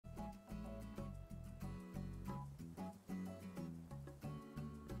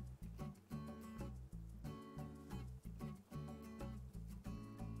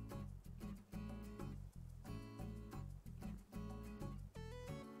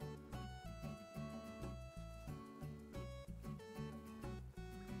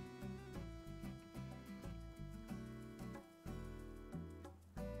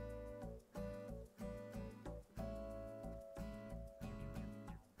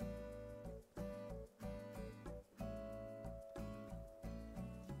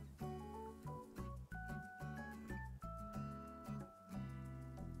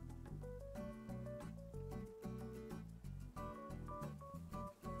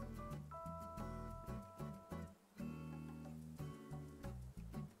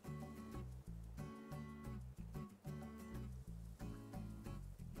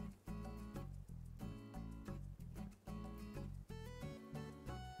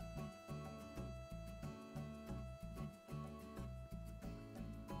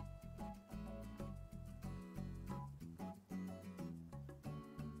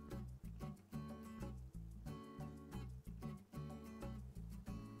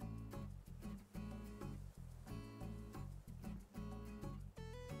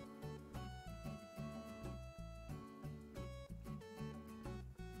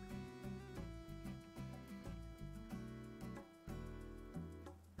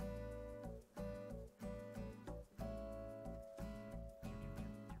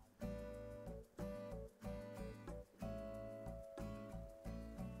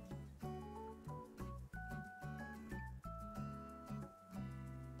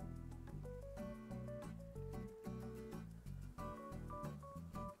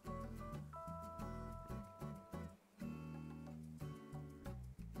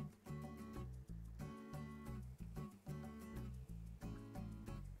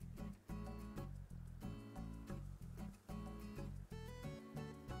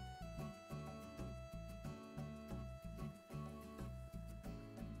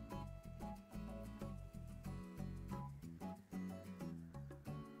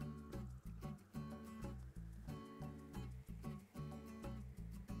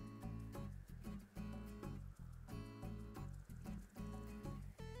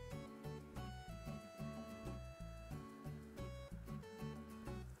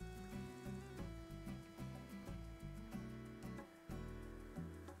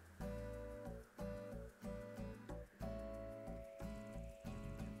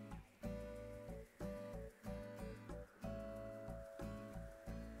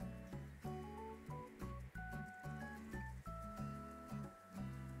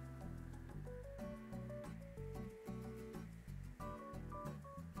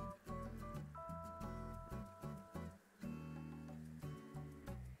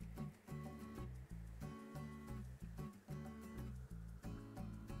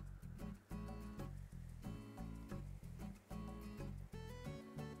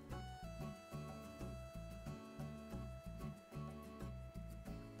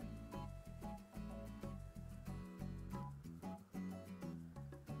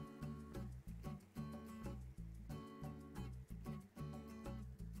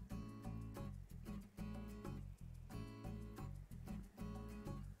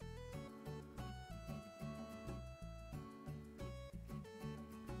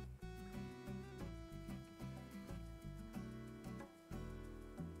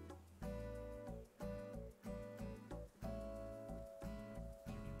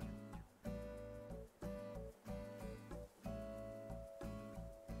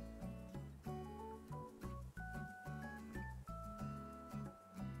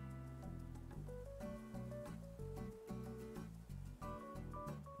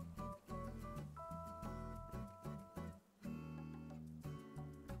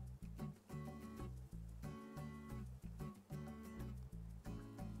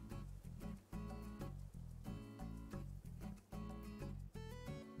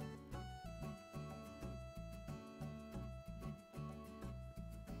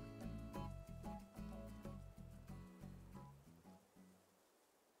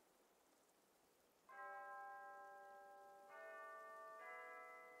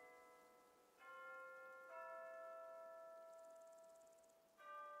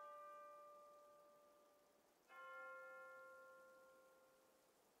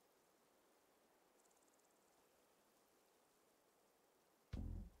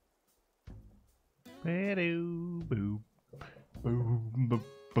Hello,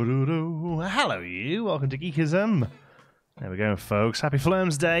 you. Welcome to Geekism. There we go, folks. Happy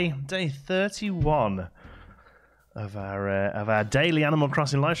Flirms Day, day 31 of our daily Animal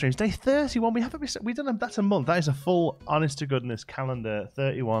Crossing live streams. Day 31. We haven't. We done. That's a month. That is a full, honest to goodness calendar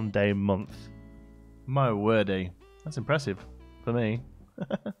 31-day month. My wordy. That's impressive for me.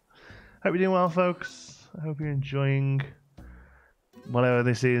 Hope you're doing well, folks. I hope you're enjoying whatever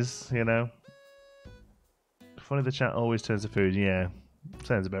this is. You know. Funny the chat always turns to food. Yeah,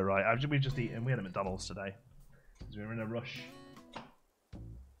 sounds about right. We've just eaten. We had a McDonald's today because we were in a rush.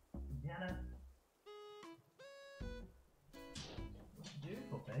 Yana. What you doing,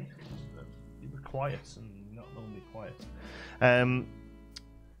 puppy? You were quiet and not normally quiet.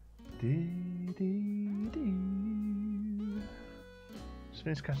 Just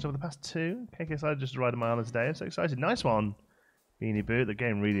finished catching up with the past two. KKSI just riding my island today. I'm so excited. Nice one, Beanie Boot. The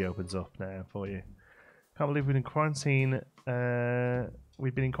game really opens up now for you. Can't believe we've been in quarantine.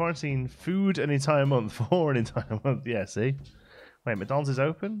 We've been in quarantine food an entire month for an entire month. Yeah, see. Wait, McDonald's is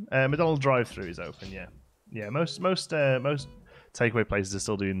open. McDonald's drive-through is open. Yeah, yeah. Most takeaway places are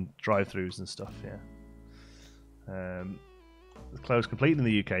still doing drive-throughs and stuff. Yeah. It's closed completely in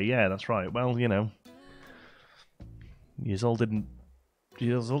the UK. Yeah, that's right. Well, you know, you all didn't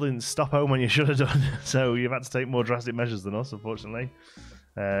stop home when you should have done. So you've had to take more drastic measures than us, unfortunately.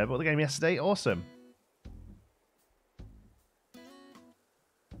 But the game yesterday, awesome.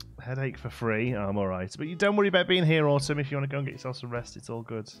 Headache for free. Oh, I'm alright. But you don't worry about being here, Autumn. If you want to go and get yourself some rest, it's all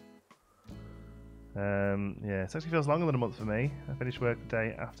good. Yeah, it actually feels longer than a month for me. I finished work the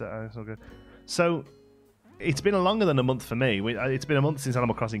day after. Oh, it's all good. So, it's been longer than a month for me. It's been a month since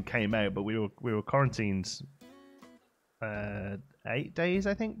Animal Crossing came out, but we were quarantined 8 days,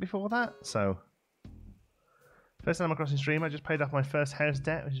 I think, before that. So, first Animal Crossing stream. I just paid off my first house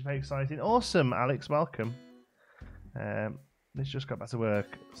debt, which is very exciting. Awesome, Alex. Welcome. Let's just got back to work,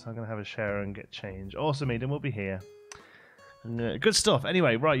 so I'm going to have a shower and get changed. Awesome, Eden, we'll be here. Good stuff.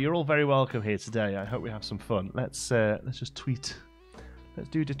 Anyway, right, you're all very welcome here today. I hope we have some fun. Let's just tweet. Let's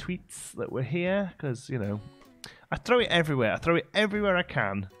do the tweets that we're here, because, you know, I throw it everywhere. I throw it everywhere I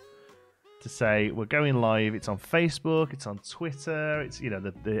can to say we're going live. It's on Facebook, it's on Twitter, it's, you know,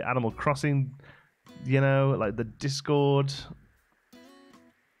 the Animal Crossing, you know, like the Discord.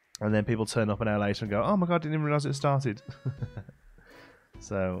 And then people turn up an hour later and go, oh my god, I didn't even realise it started.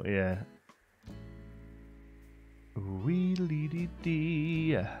 So, yeah.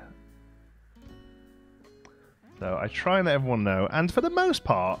 So, I try and let everyone know. And for the most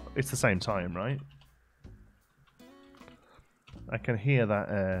part, it's the same time, right? I can hear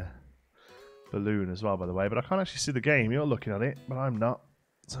that balloon as well, by the way. But I can't actually see the game. You're looking at it, but I'm not.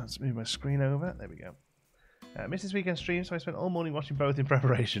 So, let's move my screen over. There we go. Missed this weekend stream, so I spent all morning watching both in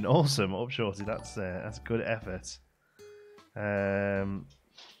preparation. Awesome, up shorty. That's good effort. Hold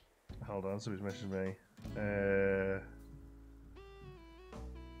on, somebody's messaging me.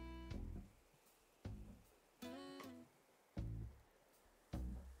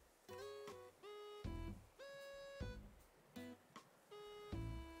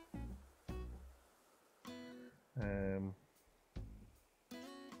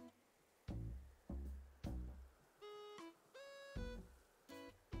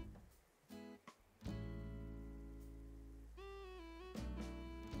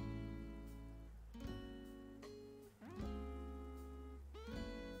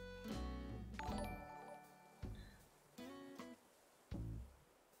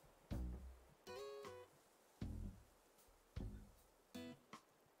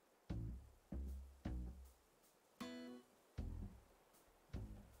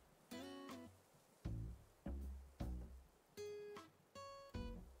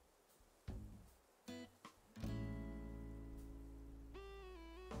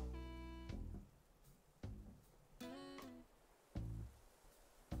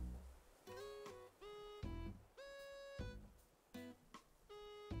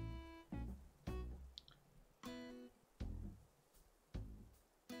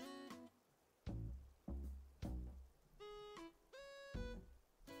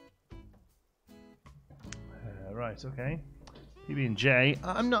 Right, okay. PB and J.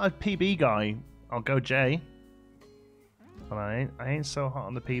 I'm not a PB guy. I'll go J. But I ain't so hot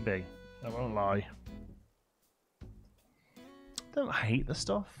on the PB. I won't lie. Don't hate the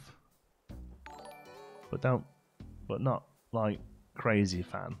stuff. But not like crazy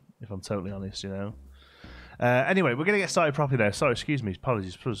fan, if I'm totally honest, you know. Anyway, we're gonna get started properly now. Sorry, excuse me,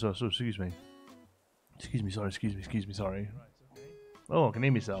 apologies. Excuse me. Excuse me, sorry. Right, okay. Oh, I can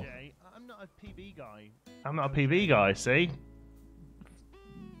hear myself. Jay, I'm not a PB guy. I'm not a PB guy, see?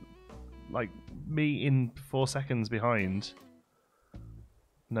 like me in 4 seconds behind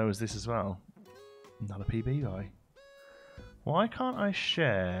knows this as well. Not a PB guy. Why can't I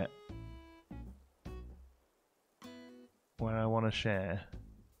share where I want to share?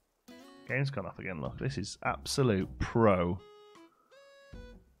 Game's gone off again, look. This is absolute pro.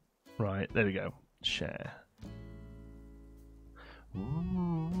 Right, there we go. Share.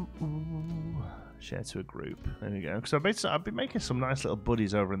 Ooh. Share to a group. There we go. So basically, I've been making some nice little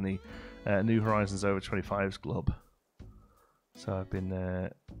buddies over in the New Horizons Over 25s club. So I've been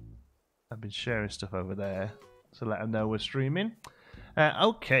sharing stuff over there. So let them know we're streaming.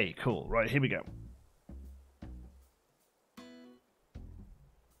 Okay, cool. Right, here we go.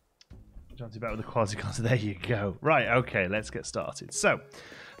 Jonty back with the quality content. There you go. Right, okay, let's get started. So,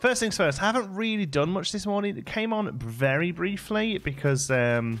 first things first, I haven't really done much this morning. It came on very briefly because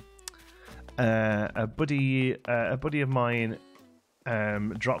a buddy of mine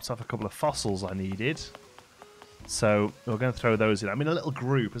dropped off a couple of fossils I needed. So we're going to throw those in. I'm in a little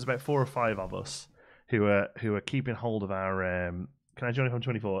group. There's about 4 or 5 of us who are keeping hold of our. Can I join from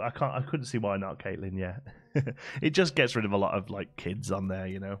 24? I couldn't see why not, Caitlin. Yeah, it just gets rid of a lot of like kids on there.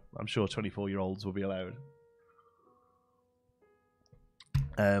 You know, I'm sure 24-year-olds will be allowed.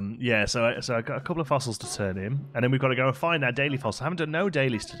 Yeah. So I got a couple of fossils to turn in, and then we've got to go and find our daily fossils. I haven't done no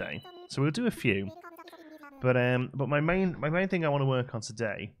dailies today, so we'll do a few. But my main thing I want to work on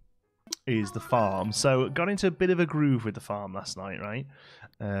today is the farm. So got into a bit of a groove with the farm last night, right?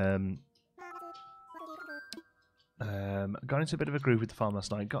 Got into a bit of a groove with the farm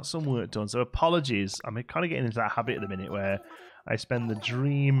last night. Got some work done. So apologies. I'm kind of getting into that habit at the minute where I spend the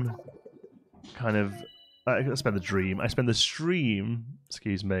dream kind of. I spend the stream.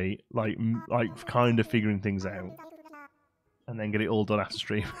 Excuse me. Like kind of figuring things out, and then get it all done after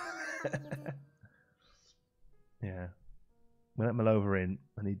stream. Yeah. We let Malova in,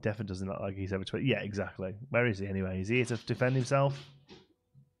 and he definitely doesn't look like he's ever 20. Yeah, exactly. Where is he anyway? Is he here to defend himself?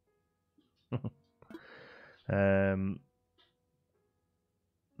 That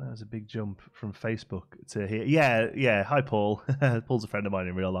was a big jump from Facebook to here. Yeah. Hi, Paul. Paul's a friend of mine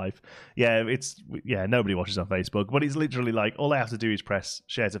in real life. Yeah, nobody watches on Facebook, but it's literally like all I have to do is press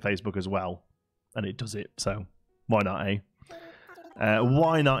share to Facebook as well, and it does it. So why not, eh?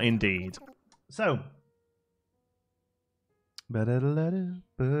 Why not, indeed? So. No,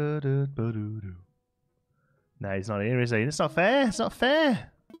 he's not here, is he? It's not fair. It's not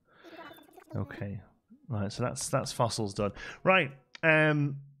fair. Okay, right. So that's fossils done. Right.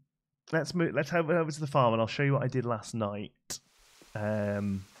 Let's move. Let's head over to the farm, and I'll show you what I did last night.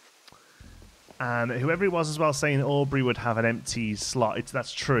 And whoever it was as well saying Aubrey would have an empty slot.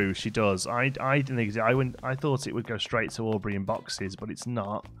 That's true. She does. I didn't think I thought it would go straight to Aubrey in boxes, but it's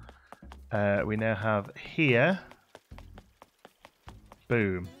not. We now have here.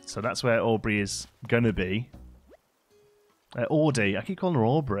 Boom. So that's where Aubrey is going to be. Audie. I keep calling her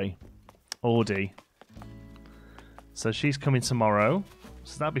Aubrey. Audie. So she's coming tomorrow.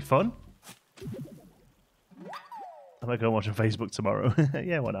 So that'll be fun. I might go and watch on Facebook tomorrow.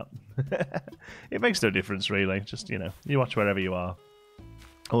 Yeah, why not? It makes no difference, really. Just, you know, you watch wherever you are.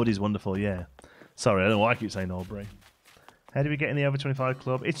 Audie's wonderful, yeah. Sorry, I don't know why I keep saying Aubrey. How do we get in the Over 25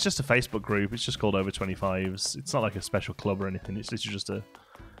 club? It's just a Facebook group. It's just called Over 25s. It's not like a special club or anything. It's just a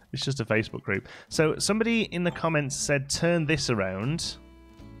Facebook group. So somebody in the comments said, turn this around.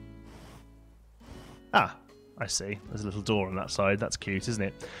 Ah, I see. There's a little door on that side. That's cute, isn't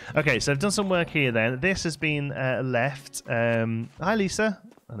it? Okay, so I've done some work here then. This has been left. Hi, Lisa.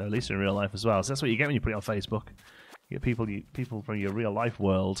 I know Lisa in real life as well. So that's what you get when you put it on Facebook. You get people from your real life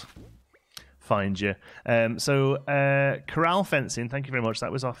world. Find you. So corral fencing. Thank you very much.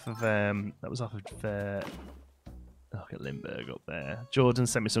 That was off of. Look at Lindbergh up there. Jordan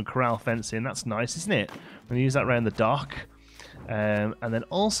sent me some corral fencing. That's nice, isn't it? I'm gonna use that around the dock. And then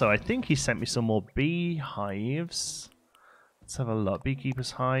also, I think he sent me some more beehives. Let's have a look.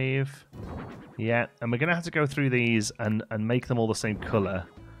 Beekeeper's hive. Yeah, and we're gonna have to go through these and make them all the same color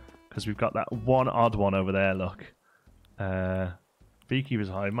because we've got that one odd one over there. Look. Beekeeper's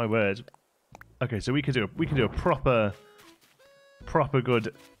hive. My word. Okay, so we can do a proper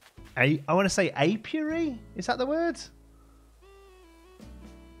good. I want to say apiary. Is that the word?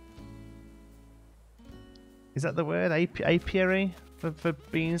 Is that the word? Apiary for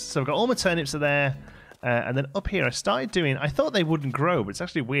beans. So I've got all my turnips are there, and then up here I started doing. I thought they wouldn't grow, but it's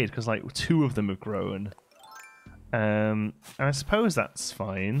actually weird because like 2 of them have grown. And I suppose that's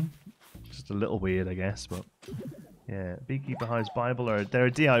fine. Just a little weird, I guess, but Yeah, Beekeeper Hive's Bible, or they're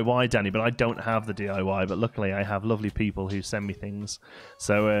a DIY, Danny, but I don't have the DIY. But luckily, I have lovely people who send me things.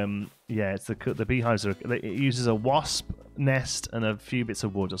 So yeah, it's the beehives are. It uses a wasp nest and a few bits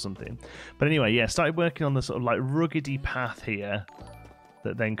of wood or something. But anyway, yeah, started working on the sort of like ruggedy path here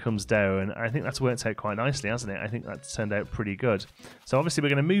that then comes down. I think that's worked out quite nicely, hasn't it? I think that's turned out pretty good. So obviously, we're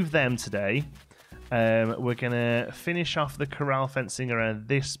going to move them today. We're going to finish off the corral fencing around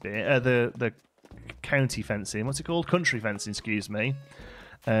this bit, the county fencing. What's it called? Country fencing, excuse me.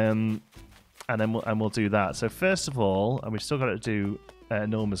 And then we'll do that. So first of all, and we've still got to do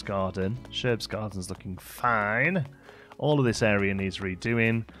Norma's garden. Sherb's garden's looking fine. All of this area needs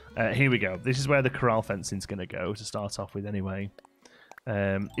redoing. Here we go. This is where the corral fencing's going to go to start off with, anyway.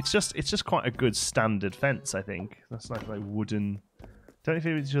 It's just quite a good standard fence, I think. That's like wooden. Don't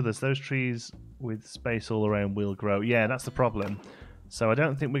interfere with each other. So those trees with space all around will grow. Yeah, that's the problem. So I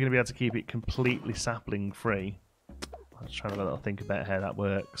don't think we're going to be able to keep it completely sapling free. I was trying to have a little think about how that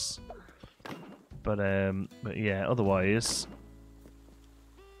works. But yeah, otherwise,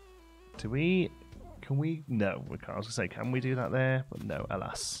 can we? No, we can't. I was going to say, can we do that there? But no,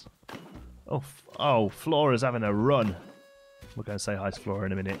 alas. Oh, Flora's having a run. We're going to say hi to Flora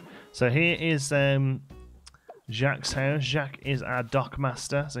in a minute. So here is Jacques' house. Jacques is our dock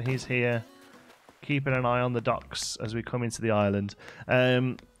master, so he's here keeping an eye on the docks as we come into the island.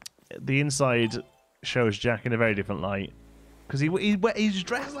 The inside shows Jack in a very different light because he's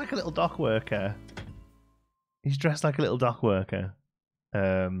dressed like a little dock worker. He's dressed like a little dock worker, but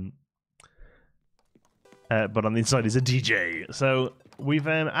on the inside he's a DJ. So we've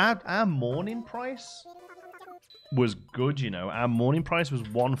our morning price was good, you know. Our morning price was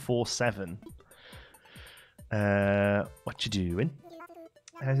 147. What you doing?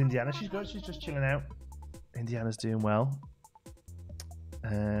 How's Indiana? She's good. She's just chilling out. Indiana's doing well.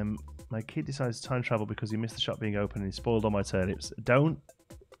 My kid decides to time travel because he missed the shop being open and he spoiled all my turnips.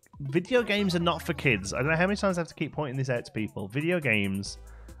 Video games are not for kids. I don't know how many times I have to keep pointing this out to people. Video games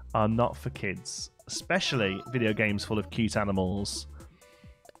are not for kids, especially video games full of cute animals.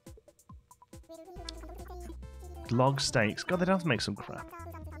 Log steaks. God, they'd have to make some crap.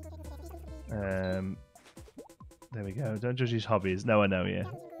 There we go. Don't judge his hobbies. No, I know, yeah.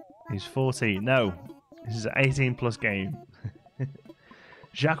 He's 14. No. This is an 18-plus game.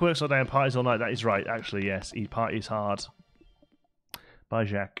 Jacques works all day and parties all night. That is right, actually, yes. He parties hard. Bye,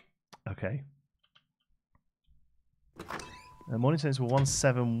 Jacques. Okay. Morning sentence were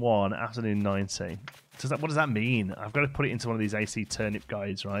 171, afternoon 90. What does that mean? I've got to put it into one of these AC turnip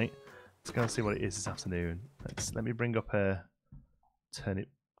guides, right? Let's go and see what it is this afternoon. Let me bring up a turnip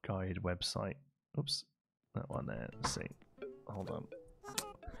guide website. Oops. That one there. Let's see. Hold on.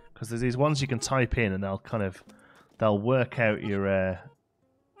 Because there's these ones you can type in and they'll work out your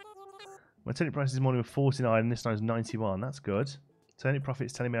my turnip price this morning was 49 and this time is 91. That's good. Turnip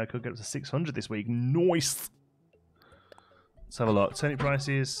profits telling me I could get up to 600 this week. Nice. Let's have a look. Turnip price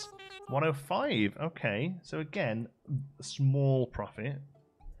is 105. Okay. So again, a small profit.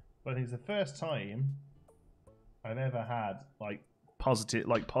 But I think it's the first time I've ever had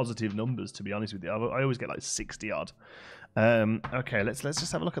positive numbers, to be honest with you. I always get like 60 odd. Okay, let's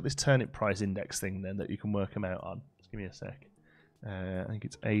just have a look at this turnip price index thing then that you can work them out on. Just give me a sec. I think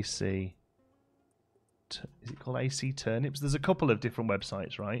it's AC. Is it called AC Turnips? There's a couple of different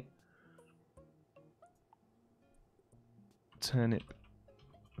websites, right? Turnip.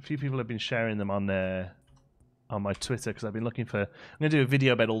 A few people have been sharing them on my Twitter because I've been looking for. I'm going to do a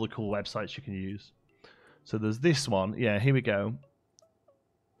video about all the cool websites you can use. So there's this one. Yeah, here we go.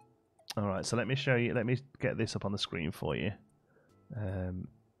 All right, so let me show you. Let me get this up on the screen for you.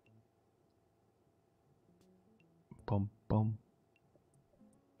 Boom, boom.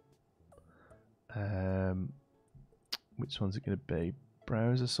 Which one's it going to be?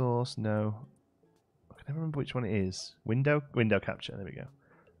 Browser source? No. I can never remember which one it is. Window capture. There we go.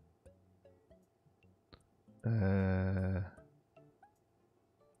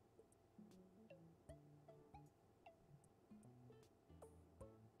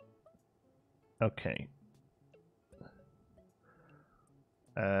 Okay.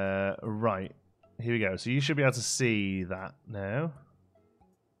 Right. Here we go. So you should be able to see that now.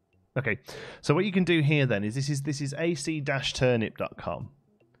 Okay. So what you can do here then is this is ac-turnip.com,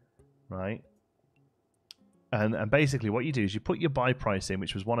 right? And basically what you do is you put your buy price in,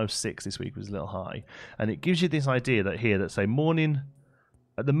 which was 106 this week, was a little high, and it gives you this idea that here that say morning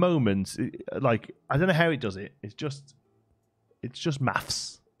at the moment, like I don't know how it does it. It's just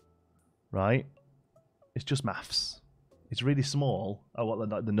maths. Right? It's just maths. It's really small. Oh,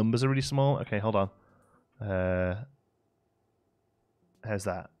 what the numbers are really small? Okay, hold on. How's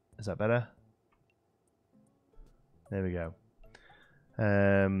that? Is that better? There we go.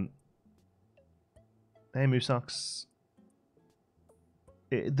 Hey, Moosocks.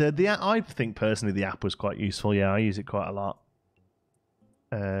 I think personally the app was quite useful. Yeah, I use it quite a lot.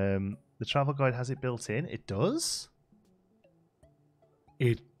 The travel guide has it built in. It does.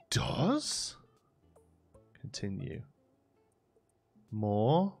 It does. Continue.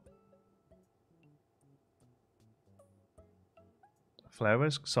 More.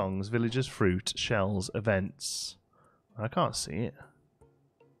 Flowers, songs, villagers, fruit, shells, events. I can't see it.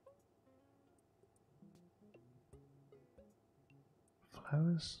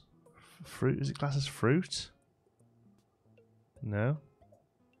 Flowers? Fruit? Is it classed as fruit? No.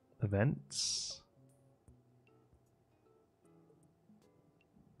 Events?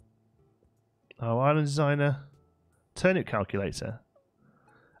 Oh, island designer. Turnip calculator.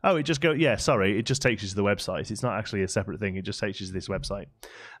 Oh, it just yeah, sorry, it just takes you to the website. It's not actually a separate thing, it just takes you to this website.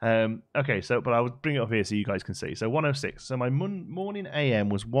 Okay, so, but I would bring it up here so you guys can see. So 106, so my morning AM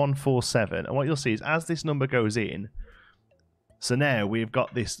was 147, and what you'll see is as this number goes in, so now we've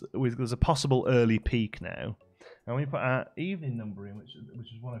got this, there's a possible early peak now, and we put our evening number in, which is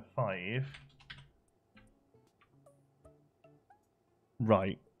 105.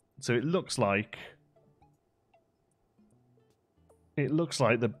 Right, so it looks like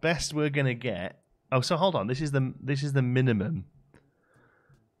the best we're gonna get. Oh, so hold on. This is the minimum.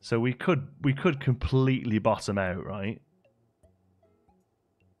 So we could completely bottom out, right?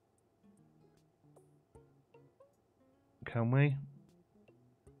 Can we?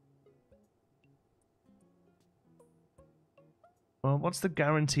 Well, what's the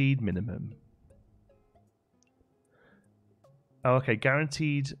guaranteed minimum? Oh, okay,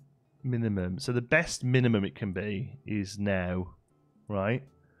 guaranteed minimum. So the best minimum it can be is now. Right.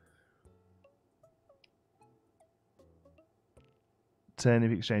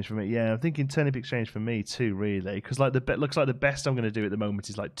 Turnip exchange for me. Yeah, I'm thinking turnip exchange for me too, really. Because like looks like the best I'm going to do at the moment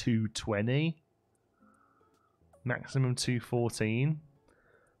is like 220. Maximum 214.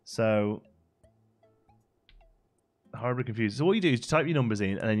 So horribly confused. So what you do is you type your numbers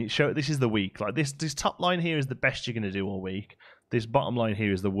in and then you show this is the week. Like this top line here is the best you're going to do all week. This bottom line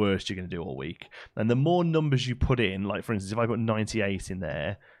here is the worst you're going to do all week. And the more numbers you put in, like for instance, if I put 98 in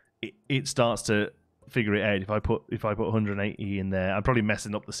there, it starts to figure it out. If I put 180 in there, I'm probably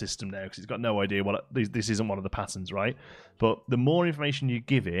messing up the system now because it's got no idea what this isn't one of the patterns, right? But the more information you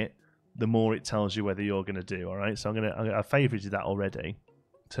give it, the more it tells you whether you're going to do. All right, so I favorited that already.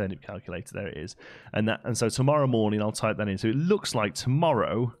 Turnip calculator, there it is, and so tomorrow morning I'll type that in. So it looks like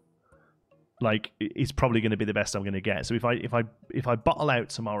tomorrow, like it's probably going to be the best I'm going to get. So if I bottle out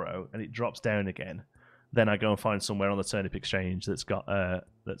tomorrow and it drops down again, then I go and find somewhere on the turnip exchange that's got a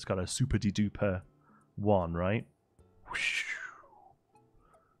super de duper one, right?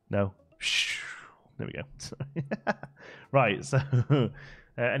 No, there we go. Right, so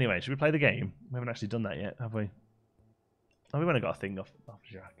anyway, should we play the game? We haven't actually done that yet, have we? Oh, we've only got a thing off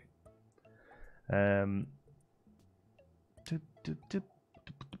Jack. Current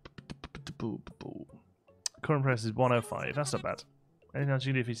price is 105. That's not bad. Anything else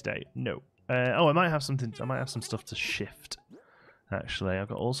you can do for today? No. Oh, I might have something. I might have some stuff to shift. Actually, I've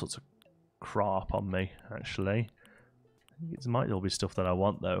got all sorts of crap on me. Actually, I think it might all be stuff that I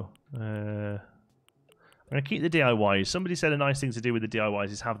want though. I'm going to keep the DIYs. Somebody said a nice thing to do with the DIYs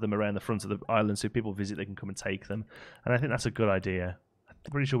is have them around the front of the island so if people visit they can come and take them. And I think that's a good idea. I'm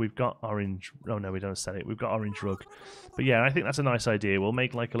pretty sure we've got orange... Oh no, we don't sell it. We've got orange rug. But yeah, I think that's a nice idea. We'll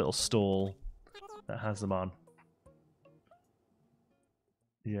make like a little stall that has them on.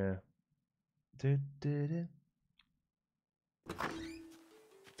 Yeah.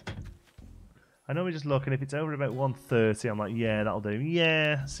 I know we just look, and if it's over about 130, I'm like, yeah, that'll do.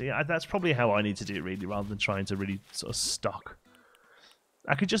 Yeah, see, that's probably how I need to do it, really, rather than trying to really sort of stock.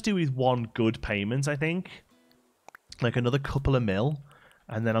 I could just do with one good payment, I think. Like another couple of mil,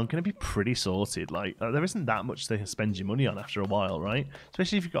 and then I'm going to be pretty sorted. Like, there isn't that much to spend your money on after a while, right?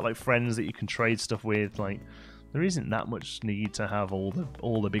 Especially if you've got, like, friends that you can trade stuff with. Like, there isn't that much need to have all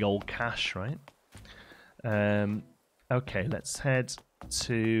the big old cash, right? Okay, let's head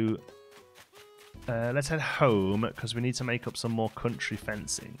to... let's head home, because we need to make up some more country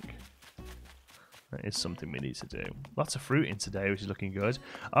fencing. That is something we need to do. Lots of fruit in today, which is looking good.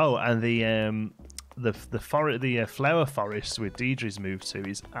 Oh, and the flower forest with Deidre's moved to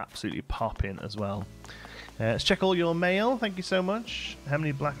is absolutely popping as well. Let's check all your mail. Thank you so much. How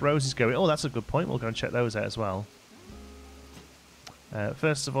many black roses going? Oh, that's a good point. We'll go and check those out as well.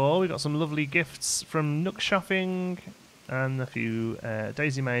 First of all, we got some lovely gifts from Nook Shopping. And a few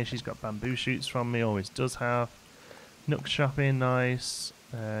Daisy May, she's got bamboo shoots from me, always does have. Nook Shopping, nice.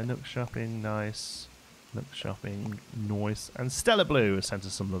 Nook Shopping, nice. Look shopping, noise, and Stella Blue has sent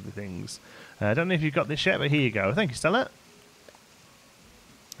us some lovely things. I don't know if you've got this yet, but here you go. Thank you, Stella.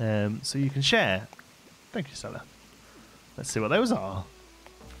 So you can share. Thank you, Stella. Let's see what those are.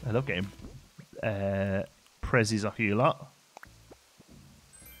 I love getting prezzies off you lot.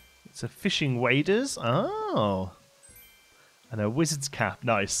 It's a fishing waders. Oh. And a wizard's cap.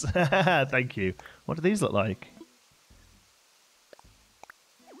 Nice. Thank you. What do these look like?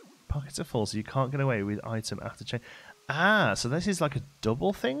 Pockets are full, so you can't get away with item after change. Ah, so this is like a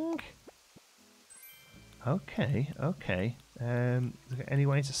double thing? Okay, okay. Is there any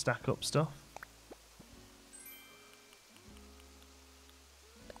way to stack up stuff?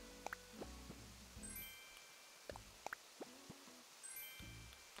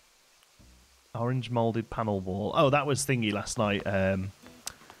 Orange moulded panel wall. Oh, that was thingy last night.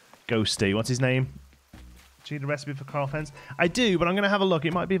 Ghosty. What's his name? Do you need a recipe for Carl Fence? I do, but I'm going to have a look.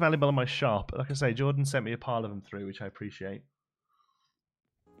 It might be available in my shop. Like I say, Jordan sent me a pile of them through, which I appreciate.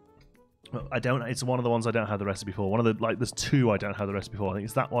 Well, I don't. It's one of the ones I don't have the recipe for. One of the there's two I don't have the recipe for. I think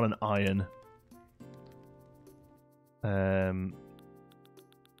it's that one and iron. Boom,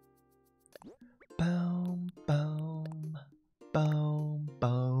 boom, boom,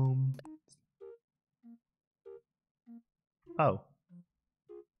 boom. Oh.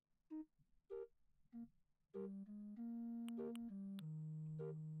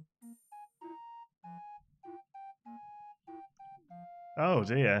 Oh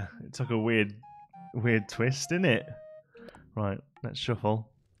dear, it took a weird twist, didn't it? Right, let's shuffle.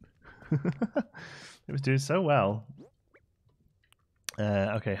 It was doing so well.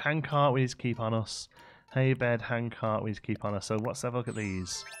 Okay, handcart we need to keep on us. Hay bed, handcart we need to keep on us. So let's have a look at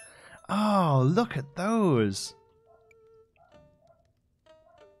these. Oh, look at those.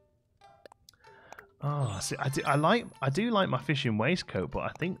 Oh, see, I do like my fishing waistcoat, but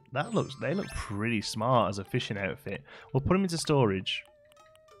I think they look pretty smart as a fishing outfit. We'll put them into storage.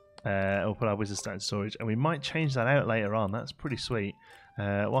 We'll put our wizard stat in storage, and we might change that out later on. That's pretty sweet.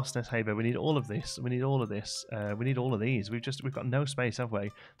 Wasp nest, hay bed. We need all of this. We need all of this. We need all of these. We've got no space, have we?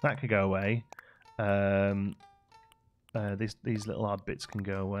 That could go away. These little odd bits can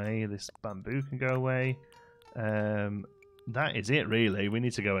go away. This bamboo can go away. That is it, really. We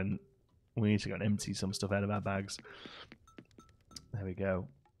need to go and empty some stuff out of our bags. There we go.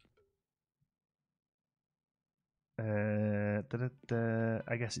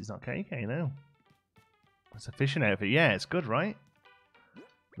 I guess it's not KK now. It's a fishing outfit. Yeah, it's good, right?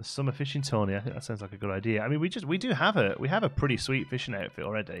 The summer fishing tourney. I think that sounds like a good idea. I mean, we have a pretty sweet fishing outfit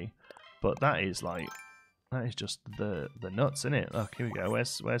already, but that is just the nuts, isn't it? Look, here we go.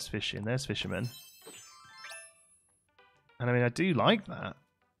 Where's fishing? There's fishermen. And I mean, I do like that.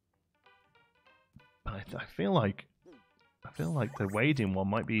 But I feel like the wading one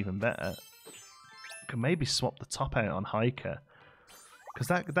might be even better. Could maybe swap the top out on hiker, because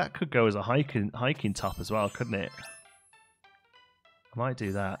that could go as a hiking top as well, couldn't it? I might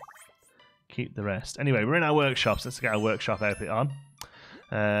do that. Keep the rest. Anyway, we're in our workshops. Let's get our workshop outfit on.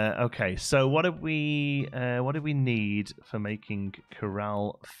 Okay, so what do we need for making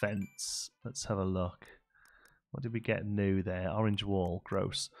corral fence? Let's have a look. What did we get new there? Orange wall,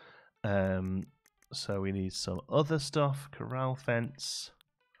 gross. So we need some other stuff. Corral fence.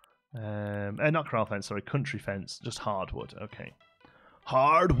 Not corral fence, sorry, country fence. Just hardwood. Okay.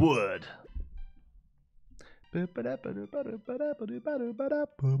 Hardwood. There's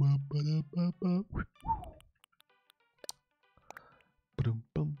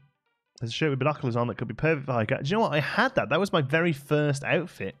a shirt with binoculars on that could be perfect for hiker. Do you know what? I had that. That was my very first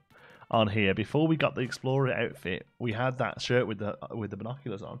outfit on here. Before we got the Explorer outfit, we had that shirt with the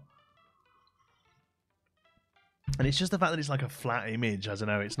binoculars on. And it's just the fact that it's like a flat image. I don't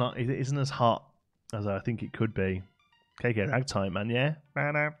know. It isn't as hot as I think it could be. KK ragtime, man. Yeah.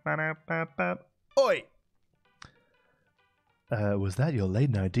 Oi. Was that your late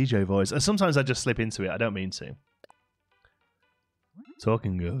night DJ voice? Sometimes I just slip into it. I don't mean to.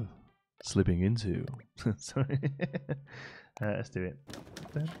 Talking of slipping into. Sorry. Let's do it.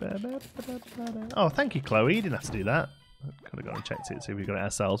 Oh, thank you, Chloe. You didn't have to do that. I could have gone and checked it, see if we got it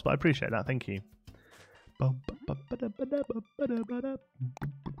ourselves, but I appreciate that. Thank you. Oh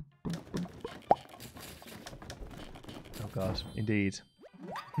God, indeed.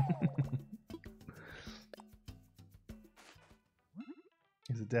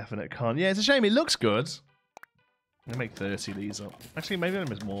 It's a definite con. Yeah, it's a shame. It looks good. I'm gonna make 30 of these up. Actually, maybe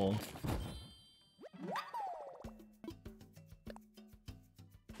there's more.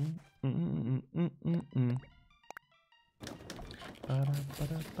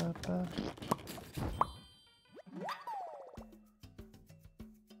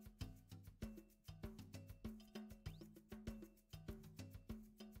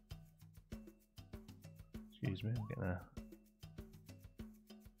 Excuse me, I'm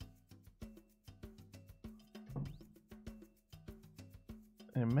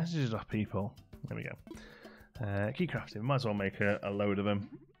getting messages off people. There we go. Keep crafting. Might as well make a load of them.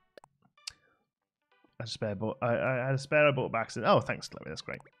 I had a spare I bought back. Oh, thanks, Chloe. That's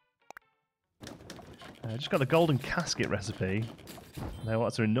great. I just got the golden casket recipe. Now,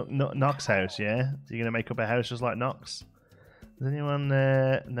 what's in Nock's house? Yeah, so you're gonna make up a house just like Nock's? Does anyone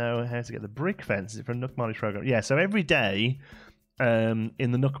know how to get the brick fence? Is it from Nook Mileage program? Yeah. So every day, in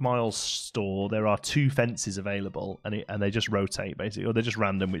the Nook Miles store, there are 2 fences available, and they just rotate basically, or they're just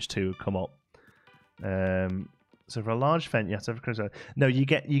random which 2 come up. So for a large fence, you have to have no. You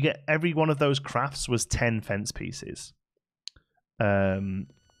get every one of those crafts was 10 fence pieces. So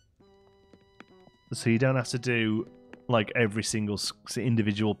you don't have to do like every single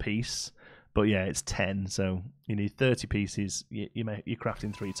individual piece, but yeah, it's 10. So you need 30 pieces. You're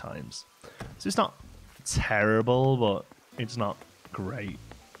crafting 3 times. So it's not terrible, but it's not great.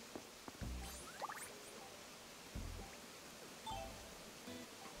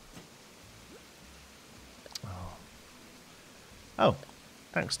 Oh,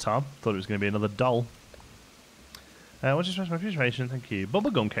 thanks, Tom. Thought it was going to be another doll. What's your special refrigeration? Thank you.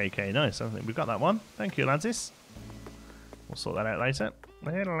 Bubblegum KK, nice. I think we've got that one. Thank you, Lantis. We'll sort that out later.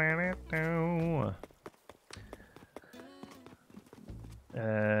 Okay,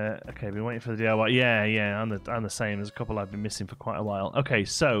 been waiting for the DIY. Yeah, I'm the same. There's a couple I've been missing for quite a while. Okay,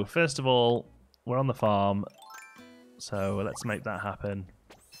 so first of all, we're on the farm, so let's make that happen.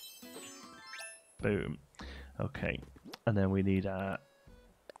 Boom. Okay, and then we need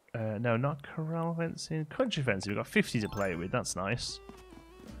no, not corral fencing, country fencing. We've got 50 to play with. That's nice.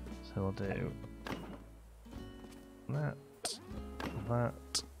 So we'll do that. Oh,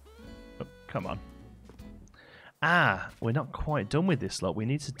 come on. We're not quite done with this lot. We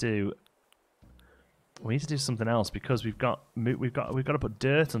need to do something else because we've got to put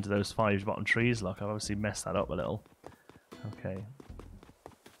dirt onto those 5 bottom trees. Look, I've obviously messed that up a little. Okay.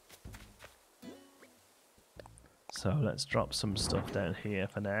 So let's drop some stuff down here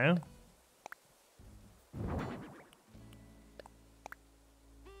for now.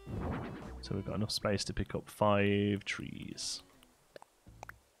 So we've got enough space to pick up 5 trees,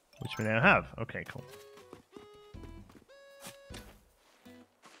 which we now have. Okay, cool.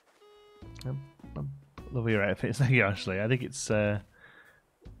 Love your outfits. Thank you, Ashley. I think it's an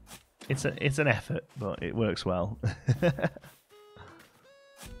effort, but it works well.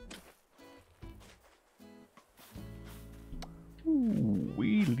 Ooh,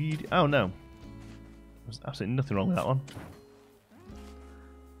 we lead. Oh no, there's absolutely nothing wrong with that one.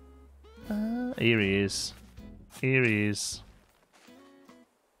 Here he is. Here he is.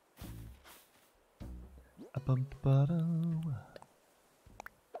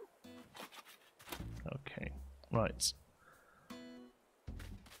 Okay, right.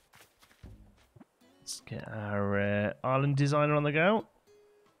 Let's get our island designer on the go.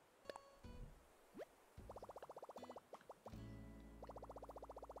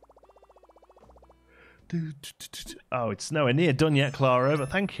 Oh, it's nowhere near done yet, Clara, but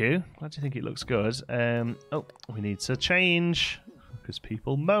thank you. Glad you think it looks good. Oh, we need to change because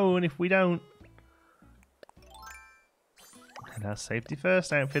people moan if we don't. And our safety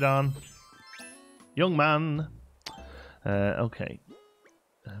first outfit on. Young man. Okay.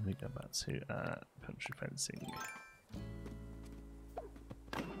 And we go back to country fencing.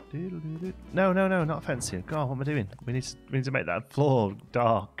 No, not fencing. God, what am I doing? We need to make that floor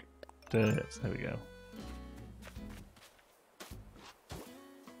dark. Dirt. There we go.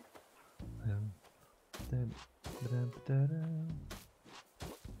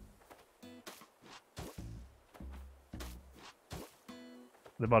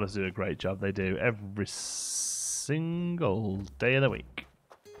 The modders do a great job. They do every single day of the week.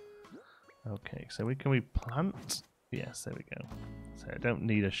 Okay, so can we plant? Yes, there we go. So I don't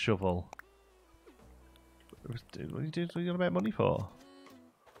need a shovel. What are you got about money for?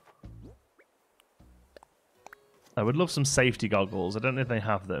 I would love some safety goggles. I don't know if they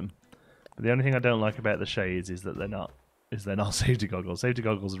have them. But the only thing I don't like about the shades is that they're not safety goggles. Safety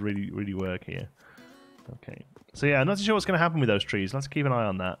goggles really work here. Okay. So yeah, I'm not too sure what's going to happen with those trees. Let's keep an eye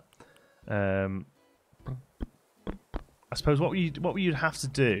on that. I suppose what you'd have to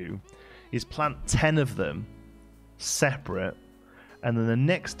do is plant 10 of them separate, and then the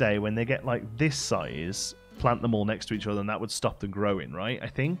next day when they get like this size, plant them all next to each other, and that would stop them growing, right? I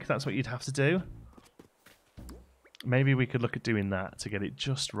think that's what you'd have to do. Maybe we could look at doing that to get it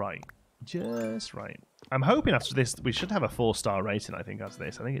just right. Just right. I'm hoping after this we should have a 4-star rating. I think after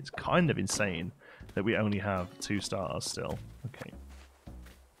this, I think it's kind of insane that we only have 2 stars still. Okay.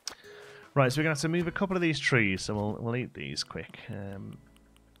 Right, so we're going to have to move a couple of these trees, so we'll eat these quick.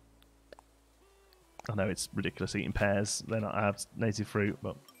 I know it's ridiculous eating pears. They're not have native fruit,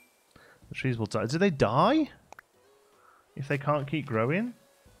 but the trees will die. Do they die if they can't keep growing?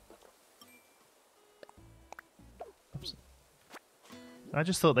 Oops. I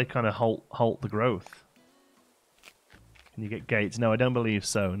just thought they kind of halt the growth. Can you get gates? No, I don't believe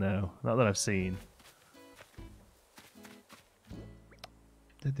so. No, not that I've seen.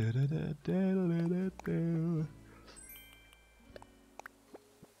 Okay.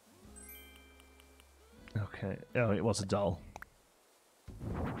 Oh, it was a doll.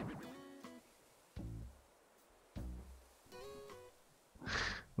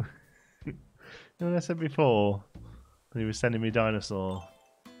 You know what I said before? When he was sending me dinosaur.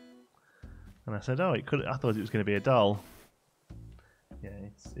 And I said, oh, it could. I thought it was going to be a doll. Yeah,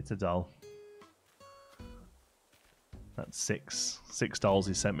 it's a doll. That's six dolls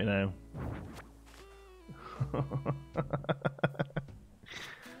he sent me now.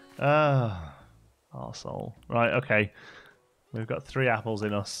 Ah, arsehole. Right, okay. We've got 3 apples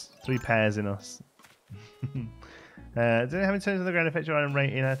in us, 3 pears in us. Do they have any turnips on the ground affect your item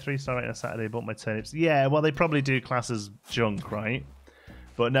rating? 3-star rating on Saturday. Bought my turnips. Yeah, well, they probably do class as junk, right?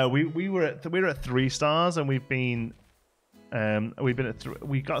 But no, we were at 3 stars, and we've been at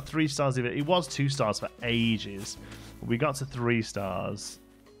we got 3 stars. It was 2 stars for ages. We got to 3 stars.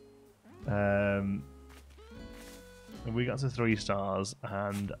 And we got to 3 stars,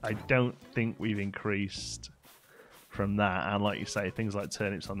 and I don't think we've increased from that. And like you say, things like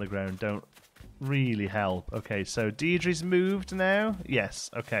turnips on the ground don't really help. Okay, so Deirdre's moved now.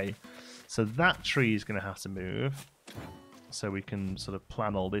 Yes. Okay, so that tree is going to have to move, so we can sort of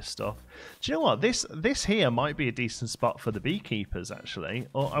plan all this stuff. Do you know what? This here might be a decent spot for the beekeepers, actually.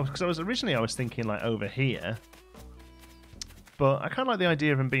 Or because I was thinking like over here. But I kind of like the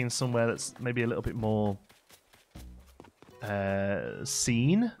idea of them being somewhere that's maybe a little bit more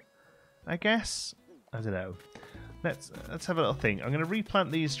seen, I guess. I don't know. Let's have a little think. I'm going to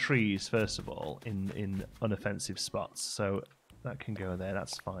replant these trees first of all in unoffensive spots, so that can go there.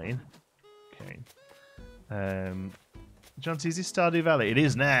 That's fine. Okay. John, is this Stardew Valley? It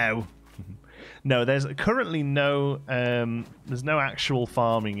is now. No, there's currently no there's no actual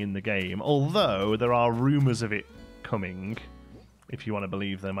farming in the game, although there are rumours of it coming. If you want to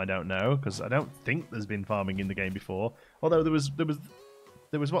believe them, I don't know, because I don't think there's been farming in the game before. Although there was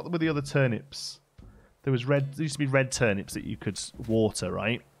what were the other turnips? There used to be red turnips that you could water,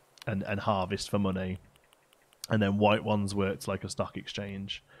 right, and harvest for money, and then white ones worked like a stock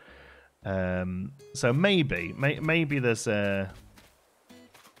exchange. So maybe there's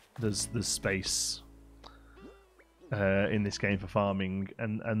space in this game for farming,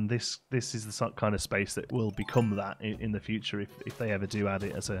 and this is the kind of space that will become that in the future if they ever do add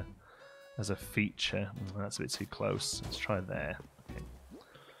it as a feature. That's a bit too close. Let's try there. Okay.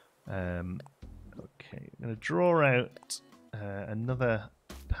 Okay, I'm going to draw out another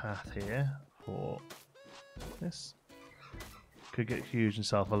path here for this. Could get huge and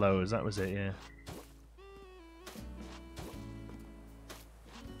sell for lowers. That was it, yeah.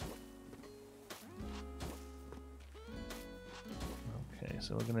 Okay,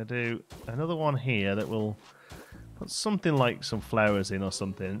 so we're going to do another one here that will put something like some flowers in or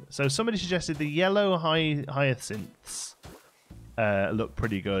something. So somebody suggested the yellow hyacinths look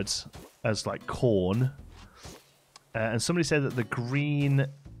pretty good as like corn. And somebody said that the green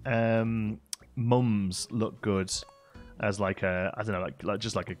mums look good as like a, I don't know, like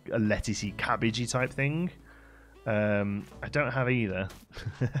just like a lettucey, cabbagey type thing. I don't have either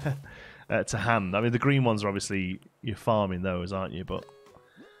to hand. I mean, the green ones are obviously you're farming those, aren't you? But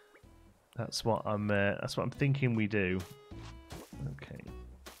that's what I'm thinking we do. Okay.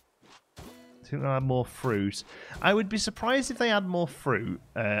 I think they'll add more fruit. I would be surprised if they add more fruit,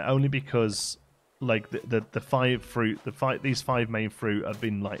 only because like the 5 fruit, these 5 main fruit have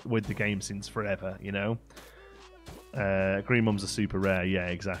been like with the game since forever, you know. Green mums are super rare, yeah,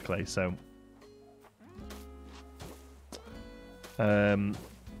 exactly. So,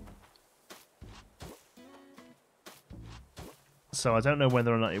 so I don't know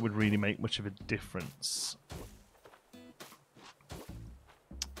whether or not it would really make much of a difference.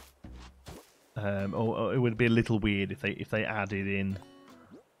 Or it would be a little weird if they added in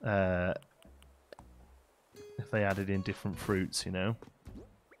different fruits, you know.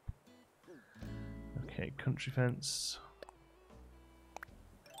 Okay, country fence.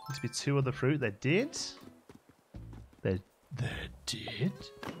 Needs to be 2 other fruit. They did. They did.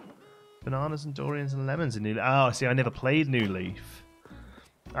 Bananas and durians and lemons in New Leaf. Oh, see, I never played New Leaf.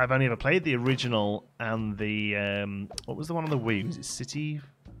 I've only ever played the original and the what was the one on the Wii? Was it City?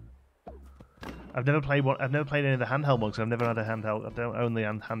 I've never played one. I've never played any of the handheld ones. I've never had a handheld. I don't own the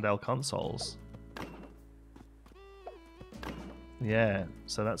handheld consoles. Yeah,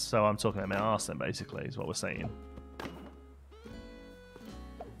 so I'm talking about my arse then, basically, is what we're saying.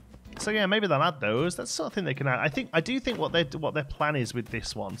 So yeah, maybe they'll add those. That's the sort of thing they can add. I do think what their plan is with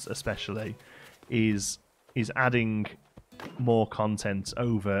this one, especially, is adding more content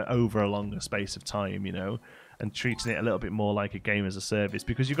over a longer space of time, you know, and treating it a little bit more like a game as a service.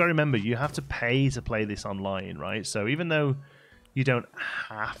 Because you've got to remember, you have to pay to play this online, right? So even though you don't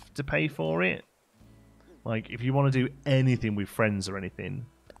have to pay for it, like if you want to do anything with friends or anything,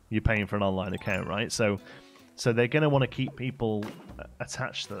 you're paying for an online account, right? So they're going to want to keep people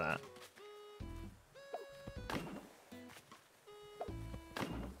attached to that.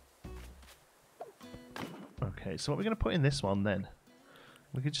 Okay, so what we're going to put in this one then?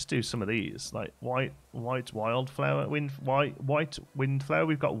 We could just do some of these, like white wildflower, white windflower.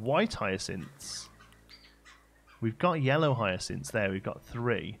 We've got white hyacinths. We've got yellow hyacinths there. We've got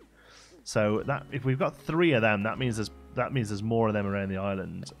 3. So that if we've got 3 of them, that means there's more of them around the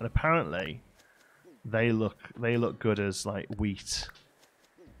island. And apparently, they look good as like wheat.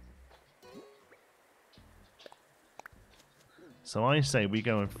 So I say we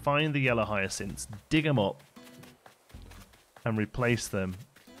go and find the yellow hyacinths, dig them up, and replace them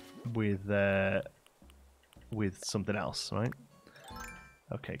with something else, right?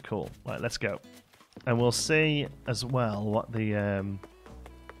 Okay, cool. Right, let's go, and we'll see as well what the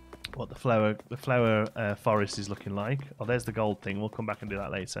flower forest is looking like. Oh, there's the gold thing. We'll come back and do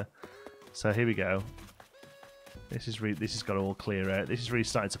that later. So here we go. This has got to all clear out. This is really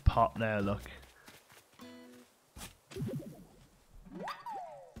starting to pop now. Look.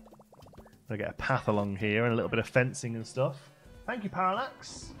 Gonna get a path along here and a little bit of fencing and stuff. Thank you,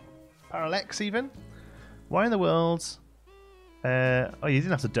 Parallax. Parallax, even. Why in the world? Oh, you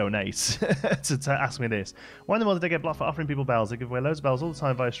didn't have to donate to ask me this. Why in the world did I get blocked for offering people bells? I give away loads of bells all the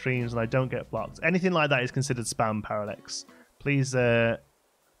time via streams, and I don't get blocked. Anything like that is considered spam, Parallax. Please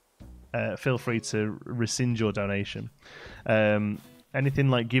feel free to rescind your donation. Anything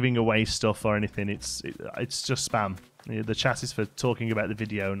like giving away stuff or anything, it's just spam. The chat is for talking about the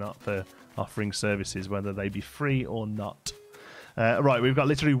video, not for offering services, whether they be free or not. Right, we've got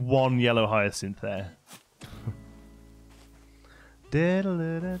literally 1 yellow hyacinth there. There we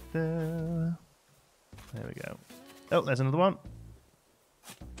go. Oh, there's another one.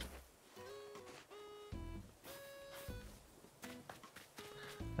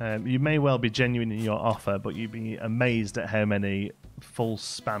 You may well be genuine in your offer, but you'd be amazed at how many full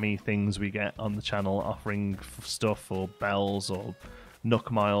spammy things we get on the channel offering stuff or bells or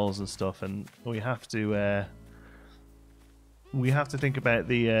Nook miles and stuff, and we have to think about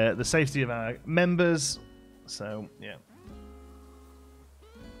the safety of our members. So yeah,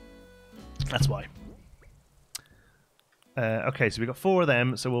 that's why. Okay, so we've got 4 of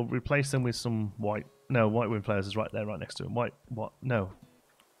them, so we'll replace them with some white. No, white windflowers is right there, right next to them. White, what? No.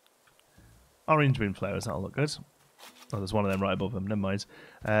 Orange windflowers, that'll look good. Oh, there's one of them right above them, never mind.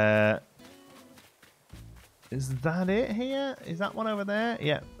 Is that it here? Is that one over there?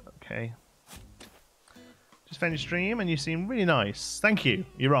 Yeah, okay. Just found your stream and you seem really nice. Thank you.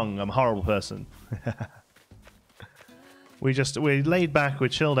 You're wrong, I'm a horrible person. We're laid back, we're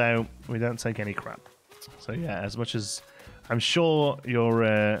chilled out, we don't take any crap. So yeah, as much as I'm sure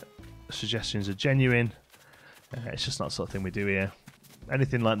your suggestions are genuine, it's just not the sort of thing we do here.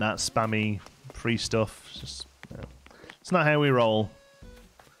 Anything like that, spammy, free stuff, just, you know, it's not how we roll.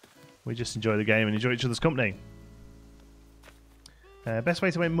 We just enjoy the game and enjoy each other's company. Best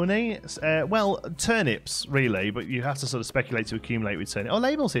way to make money? Well, turnips, really, but you have to sort of speculate to accumulate with turnips. Oh,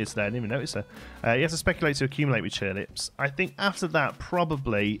 Label's here today, I didn't even notice her. You have to speculate to accumulate with turnips. I think after that,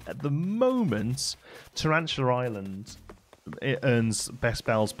 probably, at the moment, Tarantula Island, it earns best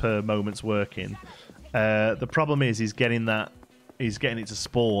bells per moment's working. The problem is he's getting it to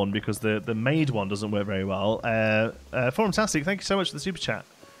spawn because the made one doesn't work very well. Fantastic, thank you so much for the super chat.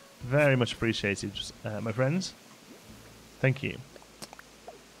 Very much appreciated, my friends. Thank you.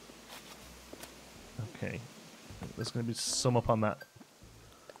 Okay, there's going to be some up on that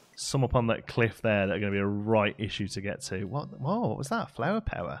cliff there that are going to be a right issue to get to. What? Whoa, what was that? Flower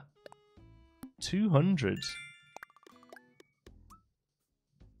power. 200.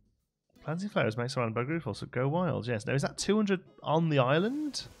 Planting flowers makes around bug roof also go wild. Yes. Now, is that 200 on the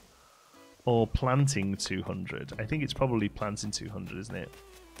island? Or planting 200? I think it's probably planting 200, isn't it?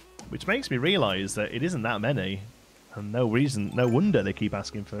 Which makes me realise that it isn't that many. And no wonder they keep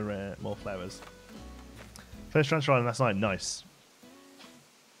asking for more flowers. First transfer island last night. Nice.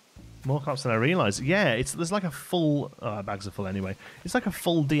 More cops than I realised. Yeah, there's like a full... Oh, our bags are full anyway. It's like a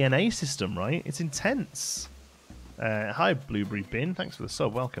full DNA system, right? It's intense. Hi, Blueberry Bin. Thanks for the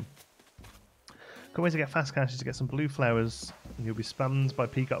sub. Welcome. Good way to get fast cash is to get some blue flowers, and you'll be spammed by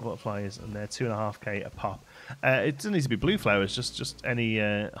peacock butterflies, and they're 2.5k a pop. It doesn't need to be blue flowers, just any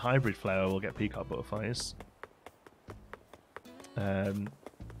hybrid flower will get peacock butterflies. But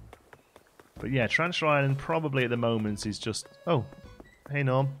yeah, Transfer Island probably at the moment is just... Oh, hey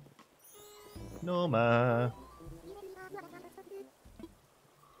Norm. Norma.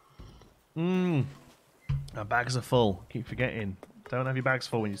 Our bags are full. Keep forgetting. Don't have your bags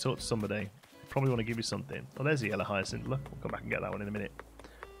full when you talk to somebody. Probably want to give you something. Oh, there's a yellow hyacinth. Look, we'll come back and get that one in a minute.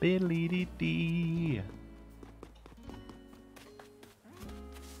 Biddly-dee-dee.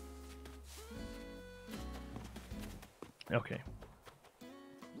 Okay.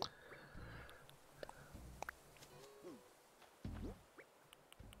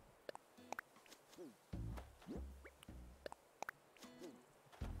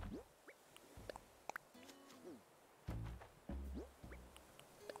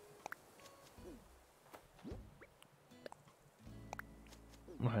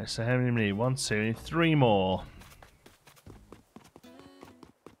 Right, so how many we need? 1, 2, we need 3 more.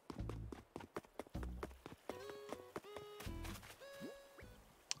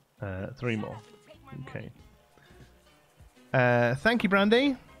 Three more. Okay. Thank you,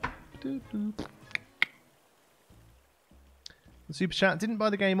 Brandy. Super chat. Didn't buy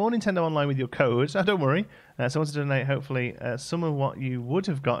the game or Nintendo Online with your code. Oh, don't worry. So I wanted to donate, hopefully, some of what you would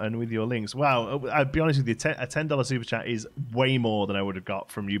have gotten with your links. Wow. I'll be honest with you, a $10 super chat is way more than I would have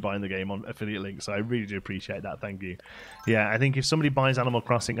got from you buying the game on affiliate links. So I really do appreciate that. Thank you. Yeah, I think if somebody buys Animal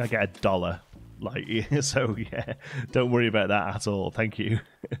Crossing, I get $1. Like, so yeah, don't worry about that at all. Thank you.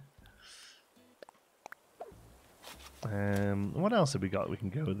 What else have we got? We can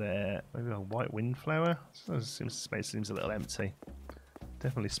go there. Maybe a white windflower. Space seems a little empty.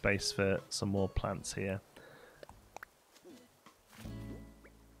 Definitely space for some more plants here.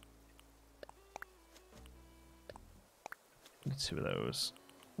 Two of those.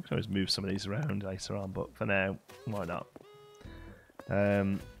 We can always move some of these around later on, but for now, why not?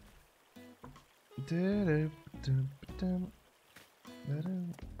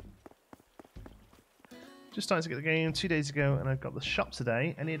 Just started to get the game 2 days ago, and I've got the shop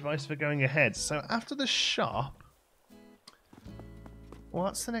today. Any advice for going ahead? So after the shop,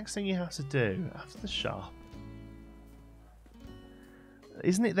 what's the next thing you have to do after the shop?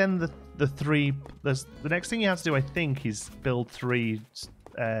 Isn't it then the three? The next thing you have to do, I think, is build 3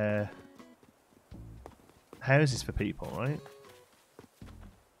 houses for people, right?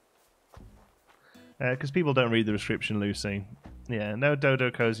 Because people don't read the description, Lucy. Yeah, no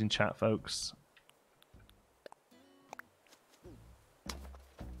dodo codes in chat, folks.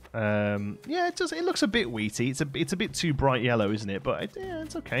 Yeah, it does. It looks a bit wheaty. It's a bit too bright yellow, isn't it? But yeah,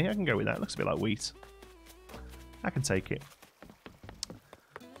 it's okay. I can go with that. It looks a bit like wheat. I can take it.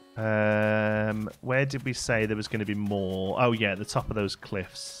 Where did we say there was going to be more? Oh yeah, the top of those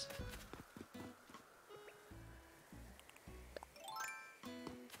cliffs.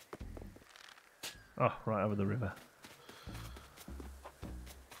 Oh, right over the river.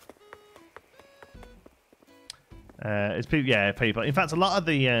 It's people, yeah, people. In fact, a lot of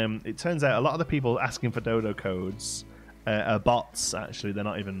the it turns out a lot of the people asking for dodo codes are bots. Actually, they're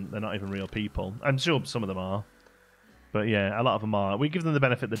not even real people. I'm sure some of them are, but yeah, a lot of them are. We give them the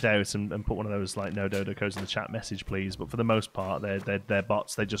benefit of the doubt and put one of those like no dodo codes in the chat message, please. But for the most part, they're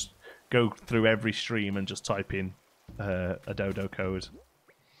bots. They just go through every stream and just type in a dodo code.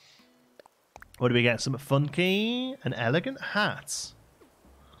 What do we get? Some funky, an elegant hat.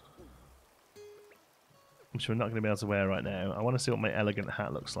 Which we're not going to be able to wear right now. I want to see what my elegant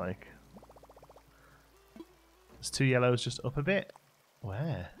hat looks like. There's 2 yellows just up a bit.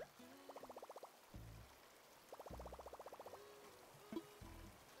 Where?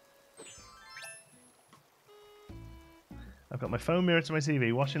 I've got my phone mirror to my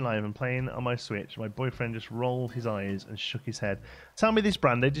TV, watching live and playing on my Switch. My boyfriend just rolled his eyes and shook his head. Tell me this,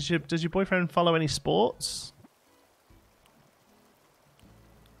 Brandy. Does your boyfriend follow any sports?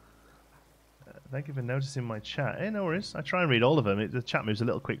 Thank you for noticing my chat. Hey, no worries. I try and read all of them. The chat moves a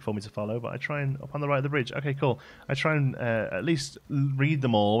little quick for me to follow, but I try and... Up on the right of the bridge. Okay, cool. I try and at least read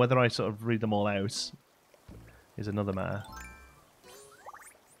them all. Whether I sort of read them all out is another matter.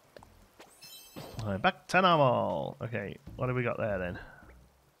 Alright, back to normal. Okay, what have we got there then?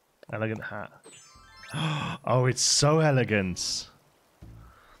 Elegant hat. Oh, it's so elegant.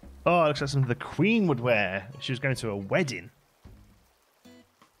 Oh, it looks like something the Queen would wear if she was going to a wedding.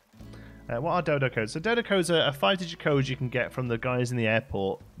 What are dodo codes? So dodo codes are 5-digit codes you can get from the guys in the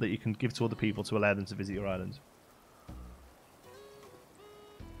airport that you can give to other people to allow them to visit your island.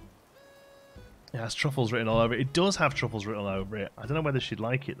 It has truffles written all over it. It does have truffles written all over it. I don't know whether she'd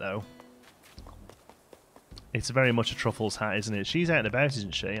like it though. It's very much a truffles hat, isn't it? She's out and about,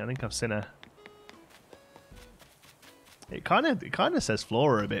 isn't she? I think I've seen her. It kind of says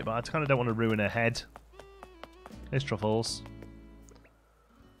Flora a bit, but I kind of don't want to ruin her head. Here's truffles.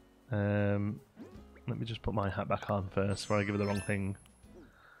 Let me just put my hat back on first before I give her the wrong thing.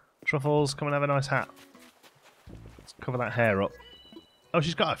 Truffles, come and have a nice hat. Let's cover that hair up. Oh,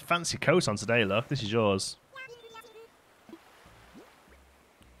 she's got a fancy coat on today, look. This is yours.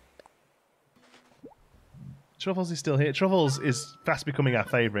 Truffles is still here. Truffles is fast becoming our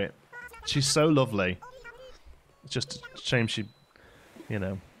favourite. She's so lovely. It's just a shame she, you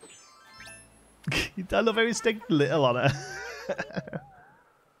know. I love how he's sticking little on her.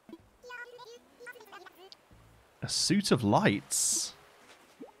 A suit of lights?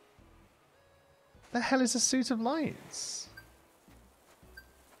 The hell is a suit of lights?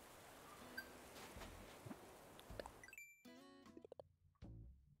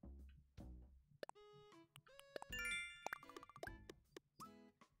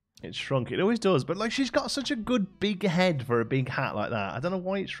 It shrunk. It always does, but like she's got such a good big head for a big hat like that. I don't know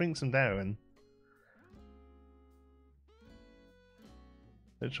why it shrinks them down.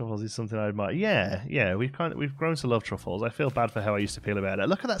 The truffles is something I admire. Yeah, we've grown to love truffles. I feel bad for how I used to feel about it.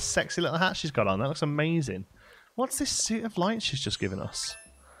 Look at that sexy little hat she's got on. That looks amazing. What's this suit of lights she's just given us?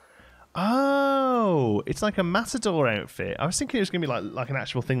 Oh, it's like a matador outfit. I was thinking it was gonna be like an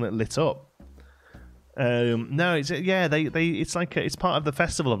actual thing that lit up. No, it's it's like it's part of the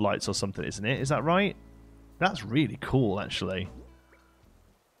Festival of Lights or something, isn't it? Is that right? That's really cool, actually.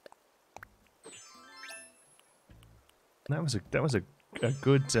 That was a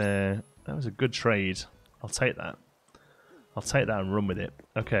good trade. I'll take that. I'll take that and run with it.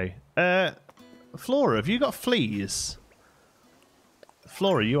 Okay. Flora, have you got fleas?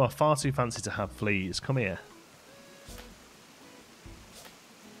 Flora, you are far too fancy to have fleas. Come here.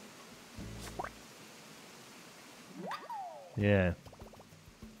 Yeah.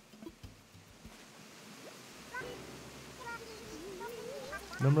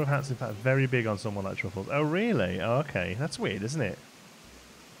 Number of hats, in fact, very big on someone like Truffles. Oh, really? Oh, okay. That's weird, isn't it?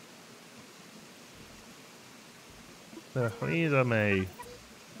 Please, on me.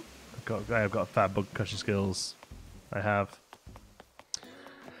 I've got fat bug cushion skills. I have.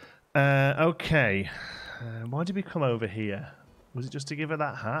 Okay. Why did we come over here? Was it just to give her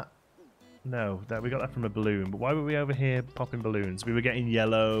that hat? No, we got that from a balloon. But why were we over here popping balloons? We were getting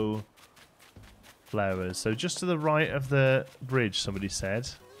yellow flowers. So just to the right of the bridge, somebody said.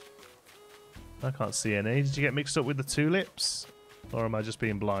 I can't see any. Did you get mixed up with the tulips? Or am I just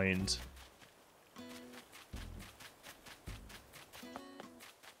being blind?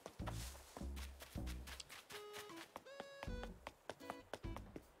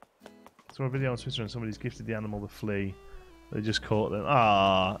 Saw a video on Twitter and somebody's gifted the animal the flea. They just caught them.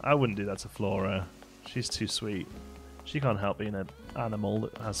 Ah, I wouldn't do that to Flora. She's too sweet. She can't help being an animal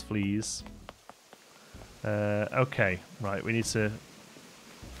that has fleas. Okay, right, we need to...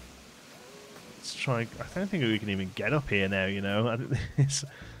 Let's try... I don't think we can even get up here now, you know. It's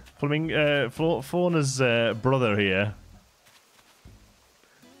Fauna's brother here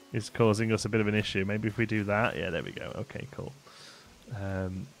is causing us a bit of an issue. Maybe if we do that... Yeah, there we go. Okay, cool.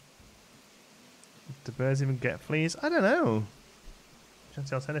 Do birds even get fleas? I don't know.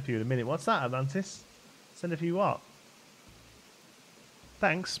 I'll send a few in a minute. What's that, Atlantis? Send a few what?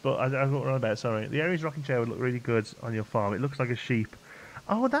 Thanks, but I don't know what we're on about, sorry. The Aries rocking chair would look really good on your farm. It looks like a sheep.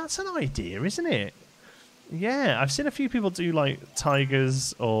 Oh, that's an idea, isn't it? Yeah, I've seen a few people do like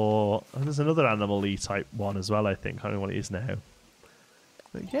tigers or... there's another animal-y type one as well, I think. I don't know what it is now.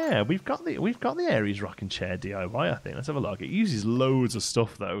 But yeah, we've got the Aries rocking chair DIY. I think. Let's have a look. It uses loads of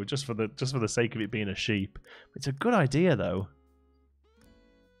stuff though, just for the sake of it being a sheep. It's a good idea though.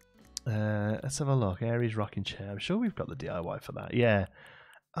 Let's have a look. Aries rocking chair. I'm sure we've got the DIY for that. Yeah.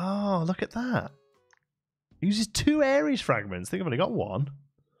 Oh, look at that. It uses 2 Aries fragments. I think I've only got 1.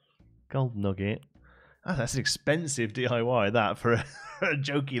 Gold nugget. Oh, that's an expensive DIY. That for a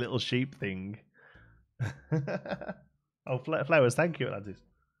jokey little sheep thing. Oh, flowers, thank you, Atlantis.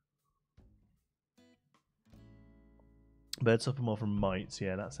 Birds suffer more from mites.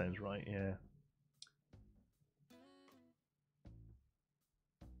 Yeah, that sounds right, yeah.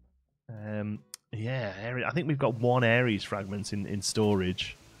 Yeah, I think we've got 1 Aries fragment in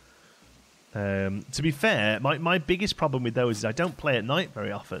storage. To be fair, my biggest problem with those is I don't play at night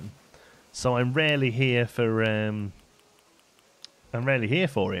very often. So I'm rarely here for it.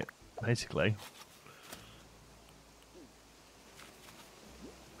 basically.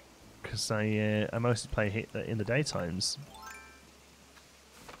 Because I mostly play hit in the daytimes.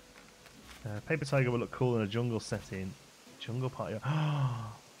 Paper Tiger will look cool in a jungle setting. Jungle party.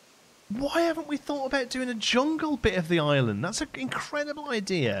 Why haven't we thought about doing a jungle bit of the island? That's an incredible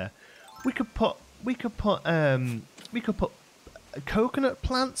idea. We could put coconut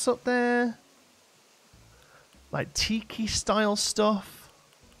plants up there, like tiki style stuff.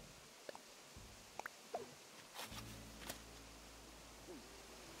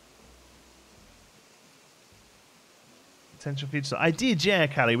 Potential future. I did, yeah,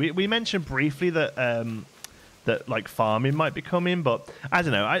 Callie. We mentioned briefly that that like farming might be coming, but I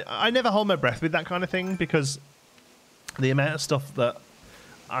don't know. I never hold my breath with that kind of thing because the amount of stuff that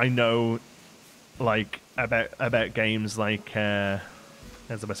I know, like about games, like how's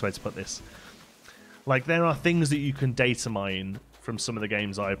the best way to put this? Like there are things that you can data mine from some of the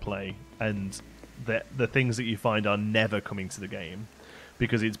games I play, and the things that you find are never coming to the game.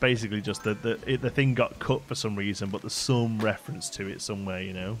 Because it's basically just the thing got cut for some reason, but there's some reference to it somewhere,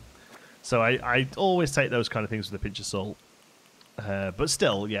 you know. So I always take those kind of things with a pinch of salt. But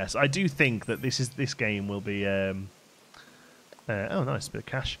still, yes, I do think that this game will be. Oh, nice bit of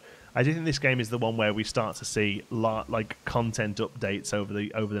cash. I do think this game is the one where we start to see like content updates over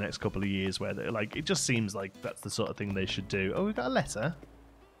the next couple of years, where like it just seems like that's the sort of thing they should do. Oh, we've got a letter.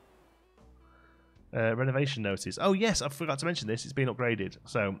 Renovation notice. Oh yes, I forgot to mention this. It's been upgraded,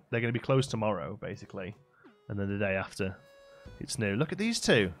 so they're going to be closed tomorrow, basically, and then the day after, it's new. Look at these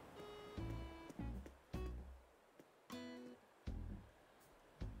two.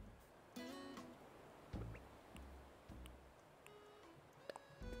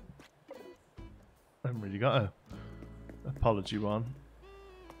 I haven't really got a apology one.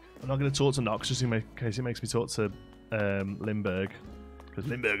 I'm not going to talk to Nox just in case it makes me talk to Lindbergh, because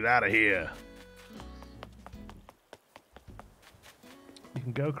Lindbergh's out of here. You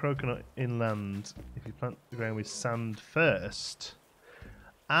can go coconut inland if you plant the ground with sand first.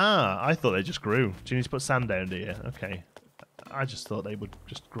 Ah, I thought they just grew. Do you need to put sand down here? Okay. I just thought they would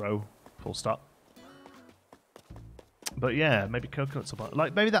just grow, full stop. But yeah, maybe coconuts are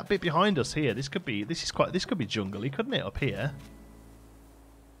like maybe that bit behind us here. This could be jungly, couldn't it, up here?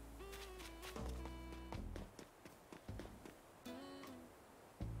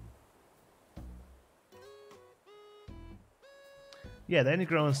 Yeah, they only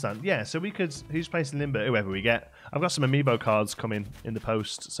grow on stand. Yeah, so we could. Who's placing Limbo? Whoever we get. I've got some amiibo cards coming in the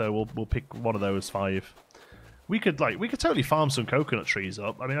post, so we'll pick one of those 5. We could totally farm some coconut trees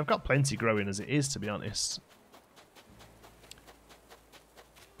up. I mean, I've got plenty growing as it is, to be honest.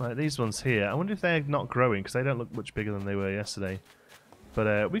 Like these ones here. I wonder if they're not growing because they don't look much bigger than they were yesterday.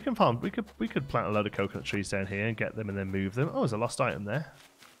 But we can farm. We could plant a load of coconut trees down here and get them and then move them. Oh, there's a lost item there.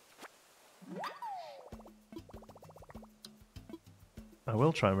 I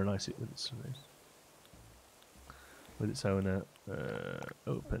will try and realize it with its own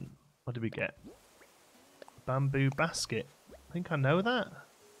open. What did we get? Bamboo basket. I think I know that.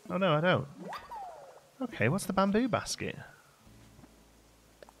 Oh no, I don't. Okay, what's the bamboo basket?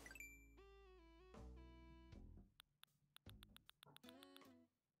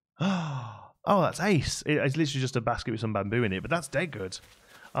 Oh, that's ace. It's literally just a basket with some bamboo in it, but that's dead good.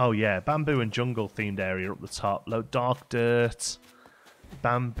 Oh yeah, bamboo and jungle themed area up the top. Low dark dirt.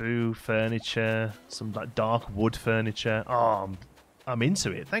 Bamboo furniture, some like dark wood furniture. Oh, I'm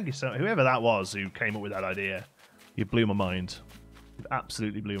into it. Thank you so much. Whoever that was who came up with that idea, you blew my mind. You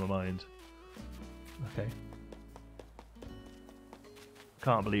absolutely blew my mind. Okay.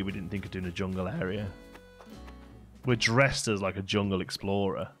 Can't believe we didn't think of doing a jungle area. We're dressed as like a jungle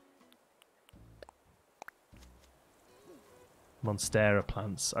explorer. Monstera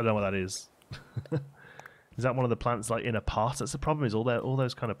plants. I don't know what that is. Is that one of the plants like in a pot? That's the problem. Is all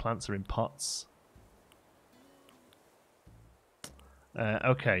those kind of plants are in pots.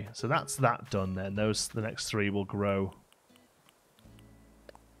 Okay, so that's that done then. The next 3 will grow.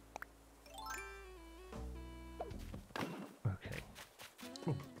 Okay.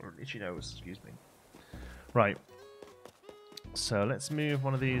 Ooh, itchy nose. Excuse me. Right. So let's move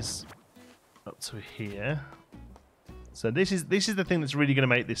one of these up to here. So this is the thing that's really going to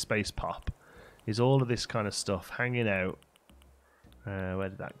make this space pop. Is all of this kind of stuff hanging out. Where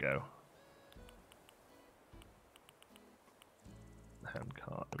did that go? Hand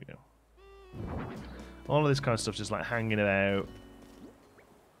cart, there we go. All of this kind of stuff just like hanging out.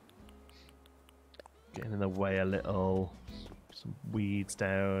 Getting in the way a little. Some weeds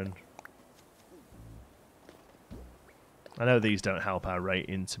down. I know these don't help our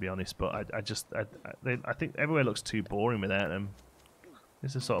rating, to be honest, but I think everywhere looks too boring without them.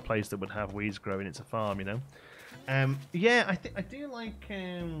 It's the sort of place that would have weeds growing. It's a farm, you know. Yeah, I do like.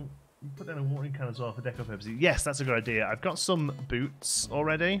 Put down a watering can as well for deco purposes. Yes, that's a good idea. I've got some boots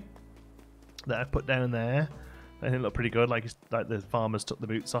already that I've put down there. I think look pretty good. Like the farmers took the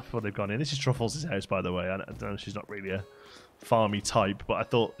boots off before they've gone in. This is Truffles' house, by the way. I don't know. She's not really a farmy type, but I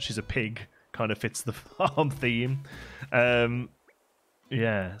thought she's a pig. Kind of fits the farm theme.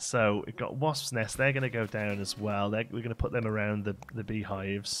 Yeah. So we've got wasps' nest. They're going to go down as well. We're going to put them around the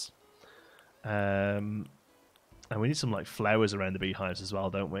beehives. And we need some like flowers around the beehives as well,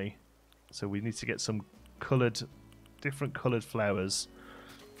 don't we? So we need to get some different coloured flowers.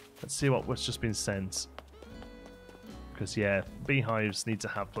 Let's see what's just been sent. Because, yeah, beehives need to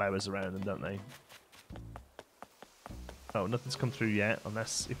have flowers around them, don't they? Oh, nothing's come through yet.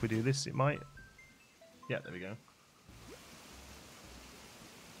 Unless, if we do this, it might. Yeah, there we go.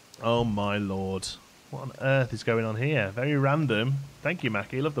 Oh, my lord. What on earth is going on here? Very random. Thank you,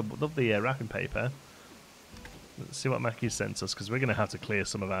 Mackie. Love the wrapping paper. Let's see what Mackie sent us, because we're going to have to clear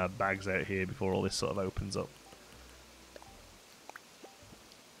some of our bags out here before all this sort of opens up.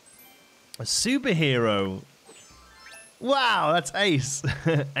 A superhero. Wow, that's ace.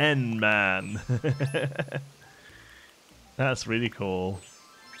 N-Man. That's really cool.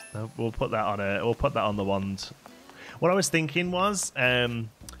 We'll put that on the wand. What I was thinking was, for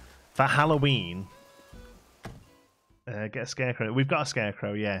Halloween, get a scarecrow. We've got a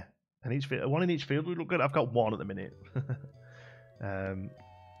scarecrow, yeah. And one in each field would look good. I've got one at the minute.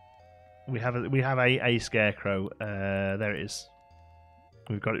 We have a scarecrow. There it is.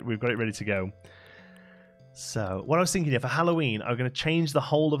 We've got it ready to go. So what I was thinking, for Halloween, I'm going to change the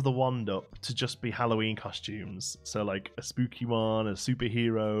whole of the wand up to just be Halloween costumes. So like a spooky one, a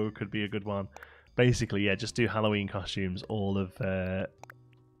superhero could be a good one. Basically, yeah, just do Halloween costumes all of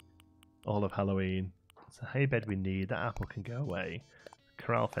Halloween. So hay bed we need. That apple can go away.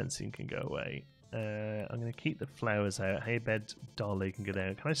 Corral fencing can go away. I'm going to keep the flowers out. Hay bed dolly can go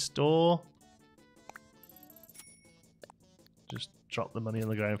down. Can I store? Just drop the money on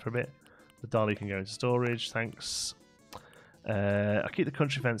the ground for a bit. The dolly can go into storage. Thanks. I'll keep the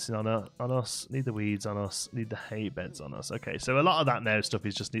country fencing on us. Need the weeds on us. Need the hay beds on us. Okay, so a lot of that now stuff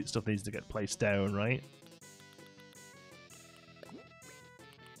is just stuff needs to get placed down, right?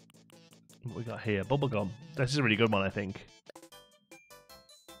 What we got here? Bubblegum. This is a really good one, I think.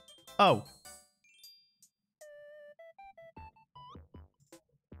 Oh.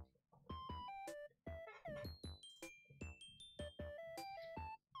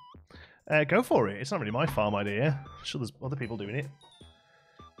 Go for it. It's not really my farm idea. I'm sure there's other people doing it.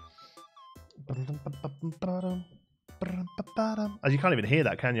 Oh, you can't even hear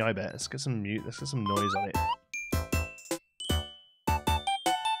that, can you? I bet. Let's get some noise on it.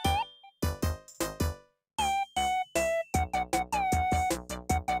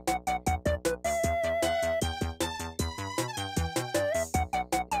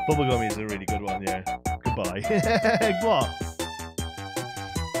 Bubblegum is a really good one, yeah. Goodbye. What?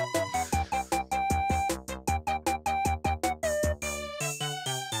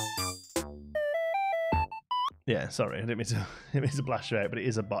 Yeah, sorry, I didn't mean to blast you out, but it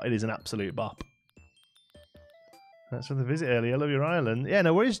is an absolute bop. Thanks for the visit earlier. I love your island. Yeah,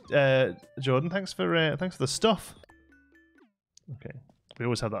 no worries, Jordan. Thanks for the stuff. Okay, we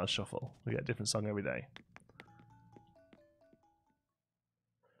always have that on shuffle. We get a different song every day.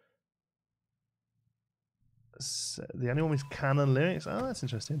 So the only one with canon lyrics. Oh, that's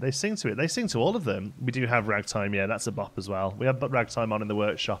interesting. They sing to it. They sing to all of them. We do have Ragtime. Yeah, that's a bop as well. We have Ragtime on in the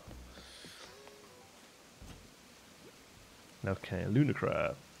workshop. Okay,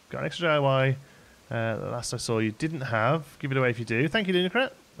 Lunacrat. Got an extra DIY. The last I saw you didn't have. Give it away if you do. Thank you,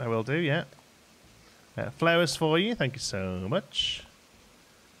 Lunacrat. I will do, yeah. Flowers for you. Thank you so much.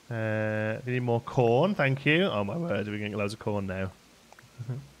 If you need more corn, thank you. Oh my word, we're getting loads of corn now.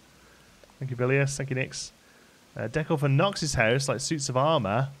 Thank you, Bilius. Thank you, Nix. Deco for Nox's house, like suits of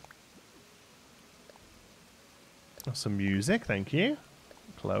armour. Oh, some music, thank you.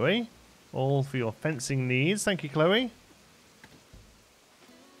 Chloe. All for your fencing needs. Thank you, Chloe.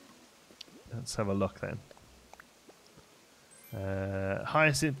 Let's have a look then.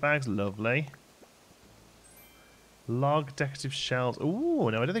 Hyacinth bags, lovely. Log decorative shelves.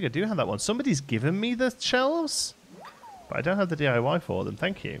 Ooh, no, I don't think I do have that one. Somebody's given me the shelves, but I don't have the DIY for them.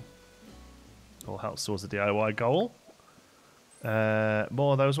 Thank you. All helps towards the DIY goal.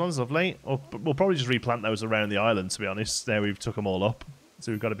 More of those ones, lovely. We'll probably just replant those around the island, to be honest. There, we've took them all up.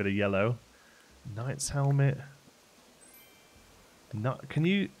 So we've got a bit of yellow. Knight's helmet. Not, can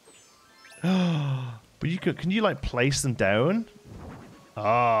you... but you can you like place them down?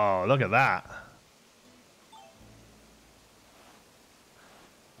 Oh, look at that.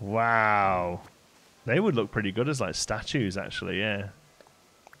 Wow. They would look pretty good as like statues, actually, yeah.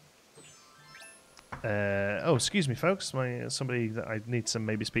 Oh, excuse me, folks. Somebody that I need to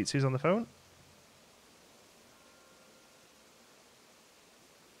maybe speak to is on the phone.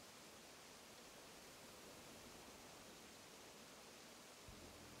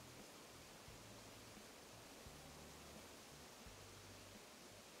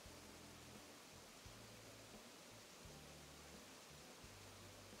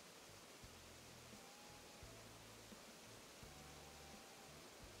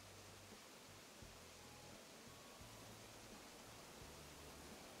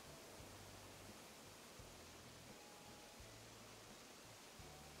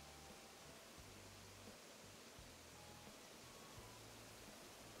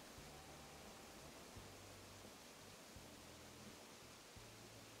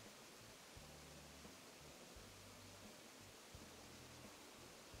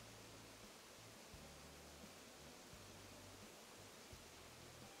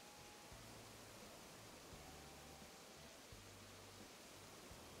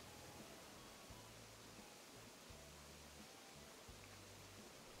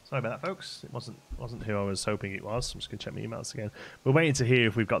 Sorry about that, folks. It wasn't who I was hoping it was. I'm just going to check my emails again. We're waiting to hear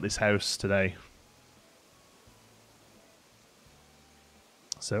if we've got this house today.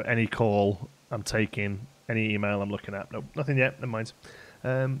 So any call I'm taking, any email I'm looking at. Nope, nothing yet. Never mind.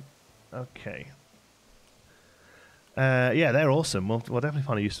 Okay. Yeah, they're awesome. We'll definitely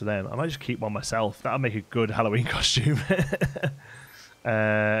find a use for them. I might just keep one myself. That'll make a good Halloween costume.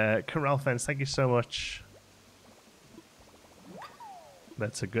 Corral fence, thank you so much.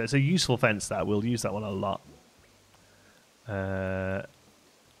 That's it's a useful fence. That we'll use that one a lot.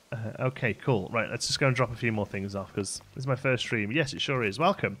 Okay, cool. Right, let's just go and drop a few more things off because this is my first stream. Yes, it sure is.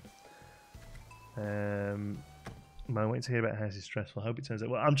 Welcome. I'm waiting to hear about house is stressful. I hope it turns out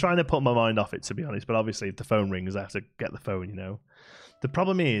well. I'm trying to put my mind off it, to be honest. But obviously, if the phone rings, I have to get the phone. You know, the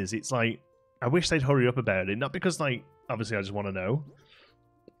problem is, it's like I wish they'd hurry up about it. Not because like obviously I just want to know,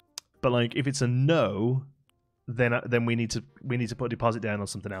 but like if it's a no. Then we need to put a deposit down on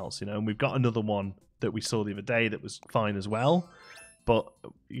something else, you know. And we've got another one that we saw the other day that was fine as well, but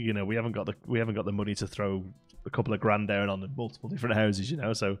you know we haven't got the money to throw a couple of grand down on multiple different houses, you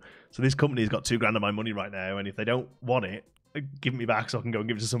know. So this company's got $2,000 of my money right now, and if they don't want it, give it me back so I can go and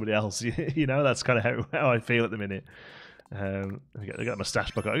give it to somebody else. You know, that's kind of how I feel at the minute. I got the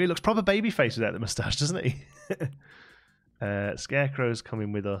moustache bucket. He looks proper baby face without the moustache, doesn't he? Scarecrow's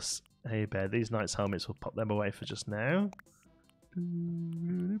coming with us. Hey Bear, these Knights helmets, will pop them away for just now.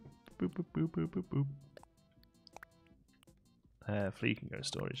 Boop, boop, boop, boop, boop, boop. Flea can go in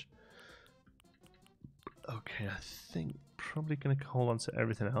storage. Okay, I think probably going to hold on to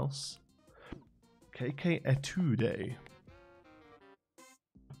everything else. KK Etude.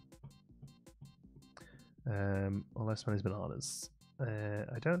 All less money's bananas.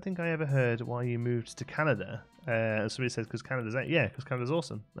 I don't think I ever heard why you moved to Canada. Somebody says because Canada's because Canada's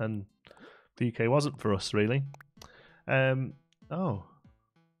awesome, and the UK wasn't for us really. Oh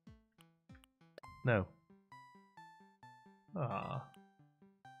no,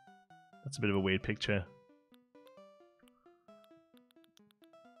 that's a bit of a weird picture.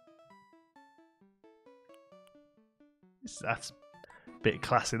 That's a bit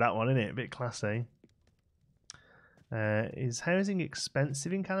classy, that one, isn't it? A bit classy. Is housing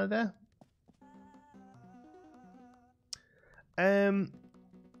expensive in Canada?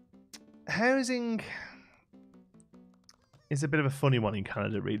 Housing is a bit of a funny one in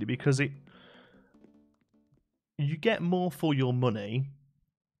Canada, really, because you get more for your money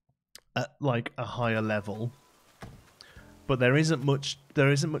at like a higher level, but there isn't much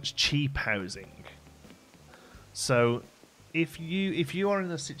cheap housing. So if you are in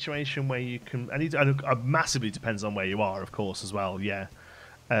a situation where you can, and it massively depends on where you are, of course, as well, yeah.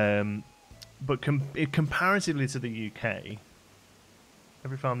 But comparatively to the UK,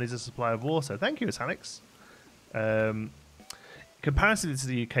 every farm needs a supply of water. Thank you, it's Alex. Comparatively to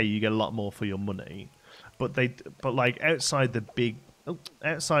the UK, you get a lot more for your money, but like outside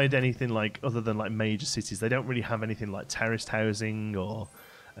anything like other than like major cities, they don't really have anything like terraced housing or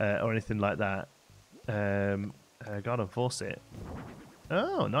anything like that. Gotta enforce it.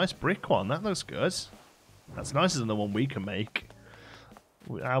 Oh, nice brick one. That looks good. That's nicer than the one we can make.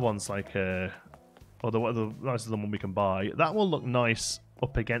 Our one's like the nicer than the one we can buy. That will look nice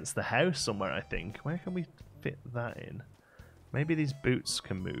up against the house somewhere, I think. Where can we fit that in? Maybe these boots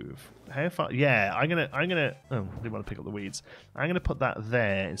can move. How far? Yeah, I'm gonna. Oh, I didn't want to pick up the weeds. I'm gonna put that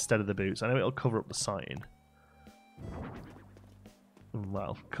there instead of the boots. I know it'll cover up the sign.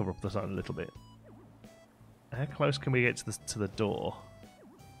 Well, cover up the sign a little bit. How close can we get to the door?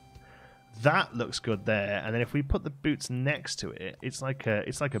 That looks good there. And then if we put the boots next to it, it's like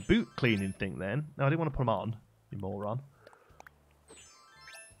a boot cleaning thing then. No, I didn't want to put them on, you moron.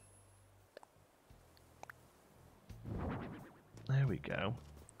 There we go.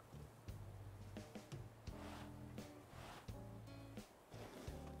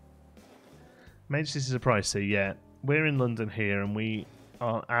 Major cities are pricey, yeah. We're in London here and we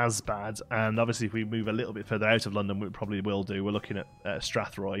aren't as bad. And obviously if we move a little bit further out of London, we probably will do. We're looking at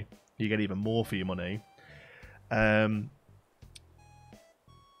Strathroy. You get even more for your money.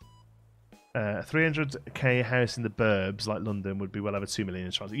 300k house in the burbs like London would be well over 2 million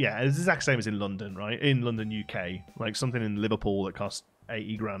in transit. Yeah, it's the exact same as in London, right? In London, UK. Like something in Liverpool that costs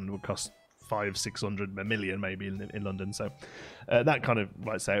 80 grand would cost 500, 600, a million maybe in London. So that kind of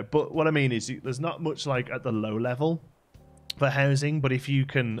might say. But what I mean is there's not much like at the low level for housing, but if you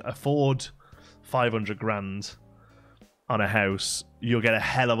can afford 500 grand on a house, you'll get a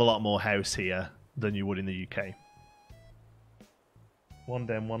hell of a lot more house here than you would in the UK. One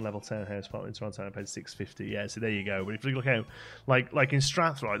den, one level townhouse apartment in Toronto, I paid 650. Yeah, so there you go. But if you look out, like in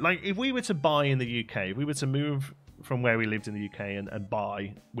Strathroy, like if we were to buy in the UK, if we were to move from where we lived in the UK and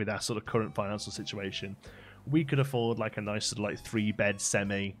buy with our sort of current financial situation, we could afford like a nice sort of like 3-bed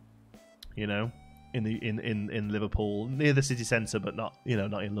semi, you know, in Liverpool near the city centre, but not, you know,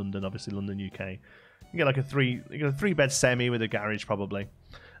 not in London. Obviously, London, UK. You get like a 3-bed semi with a garage probably.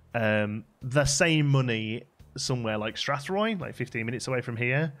 The same money somewhere like Strathroy, like 15 minutes away from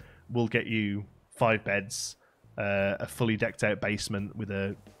here, will get you 5 beds, a fully decked out basement with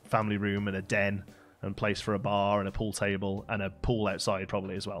a family room and a den and place for a bar and a pool table and a pool outside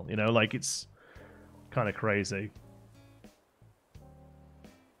probably as well. You know, like it's kind of crazy.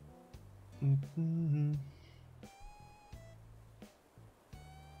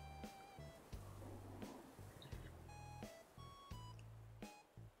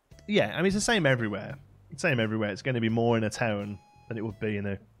 Yeah, I mean it's the same everywhere. Same everywhere. It's going to be more in a town than it would be in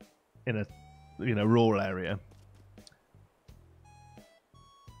a you know, rural area.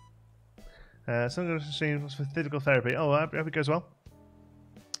 Some of the streams for physical therapy. Oh, I hope it goes well.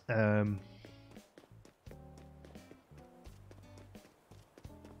 Yeah,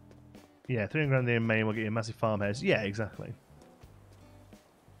 300 grand in Maine will get you a massive farmhouse. Yeah, exactly.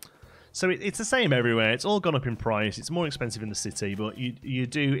 So it's the same everywhere. It's all gone up in price. It's more expensive in the city, but you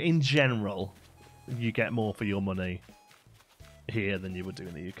do in general. You get more for your money here than you would do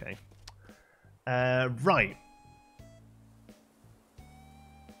in the UK. Right.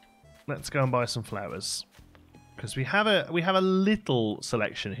 Let's go and buy some flowers because we have a little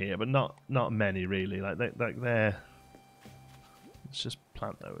selection here, but not many really. Like they're. Let's just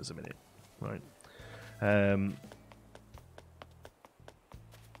plant those a minute, right?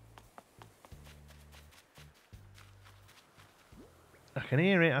 I can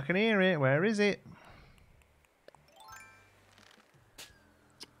hear it. I can hear it. Where is it?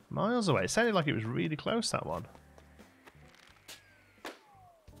 Miles away. It sounded like it was really close, that one.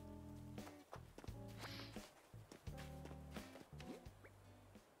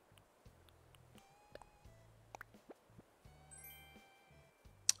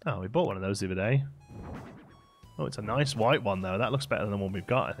 Oh, we bought one of those the other day. Oh, it's a nice white one, though. That looks better than the one we've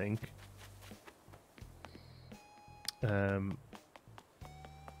got, I think.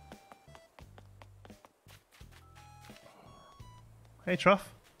 Hey,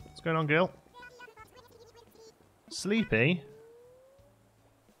 Truff. What's going on, girl? Sleepy?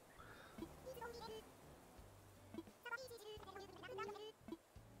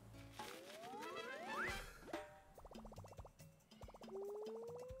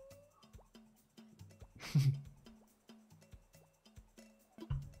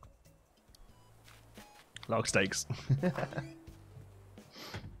 Log steaks.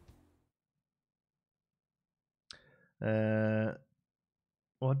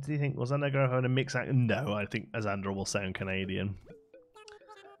 What do you think? Was Xander having a mix act? No, I think Xander will sound Canadian.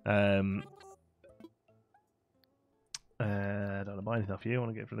 I don't want to buy anything off you. I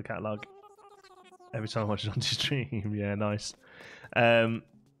want to get it from the catalogue. Every time I watch it on stream. Yeah, nice.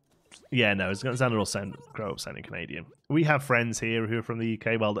 Yeah, no, Xander will grow up sounding Canadian. We have friends here who are from the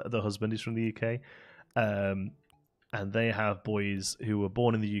UK. Well, the husband is from the UK. And they have boys who were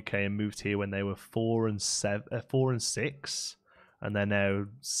born in the UK and moved here when they were 4 and 6. And they're now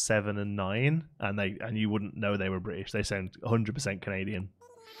 7 and 9, and you wouldn't know they were British. They sound 100% Canadian.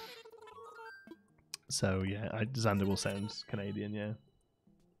 So yeah, Xander will sound Canadian. Yeah.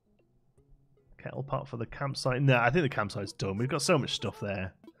 Kettle pot for the campsite. No, I think the campsite's done. We've got so much stuff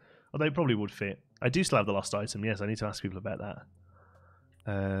there. Although it probably would fit. I do still have the lost item. Yes, I need to ask people about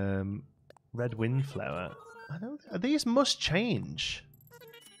that. Red windflower. These must change.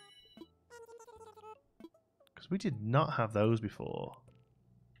 we did not have those before.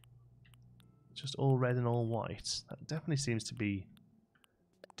 Just all red and all white. That definitely seems to be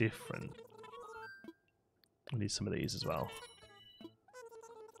different. We need some of these as well.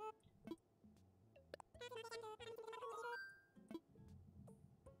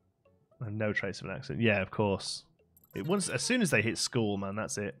 And no trace of an accent. Yeah, of course. As soon as they hit school, man,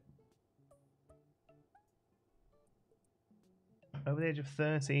 that's it. Over the age of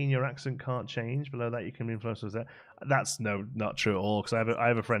 13, your accent can't change. Below that, you can be influenced with that. That's not true at all. Because I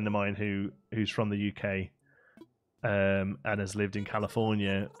have a friend of mine who's from the UK, and has lived in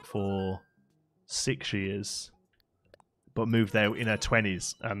California for 6 years, but moved there in her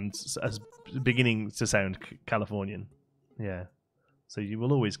 20s and as beginning to sound Californian. Yeah, so you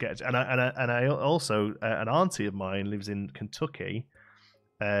will always get. And I also an auntie of mine lives in Kentucky.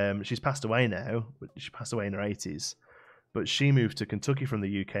 She's passed away now, but she passed away in her 80s. But she moved to Kentucky from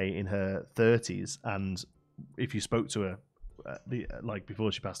the UK in her 30s, and if you spoke to her, like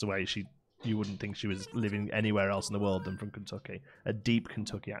before she passed away, you wouldn't think she was living anywhere else in the world than from Kentucky. A deep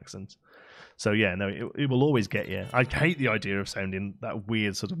Kentucky accent. So yeah, no, it will always get you. I hate the idea of sounding that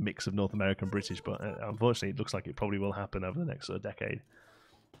weird sort of mix of North American and British, but unfortunately, it looks like it probably will happen over the next sort of decade.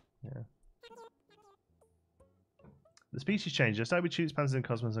 Yeah. The species changed. I started with tulips, pansies, and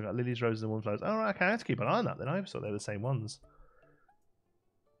cosmos. I got lilies, roses, and wildflowers. Oh, right, okay, I have to keep an eye on that then. I thought they were the same ones.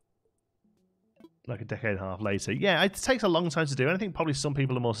 Like a decade and a half later. Yeah, it takes a long time to do. And I think probably some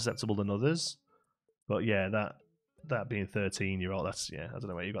people are more susceptible than others. But yeah, that being 13-year-old, that's, yeah, I don't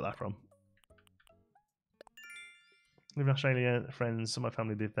know where you got that from. Live in Australia, friends, some of my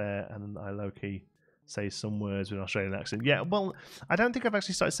family live there, and I low-key say some words with an Australian accent. Yeah, well, I don't think I've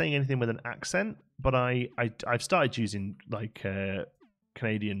actually started saying anything with an accent, but I've started using like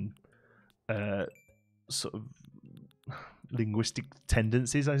Canadian sort of linguistic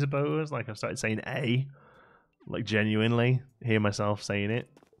tendencies, I suppose. Like I've started saying "a," like genuinely hear myself saying it.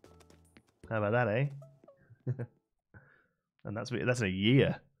 How about that, eh? And that's in a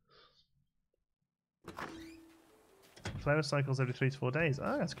year. Flower cycles every 3 to 4 days. Oh,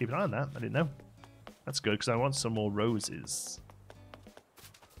 I have to keep an eye on that. I didn't know. That's good, because I want some more roses.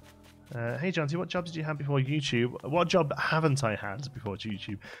 Hey, Jonty, what job did you have before YouTube? What job haven't I had before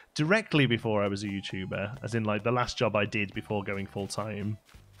YouTube? Directly before I was a YouTuber, as in like the last job I did before going full-time,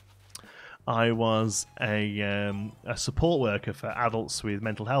 I was a support worker for adults with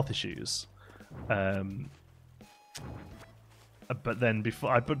mental health issues. But then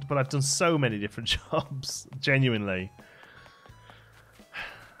before, but I've done so many different jobs, genuinely.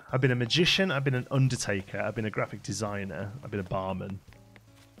 I've been a magician, I've been an undertaker, I've been a graphic designer, I've been a barman,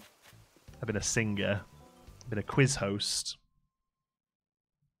 I've been a singer, I've been a quiz host.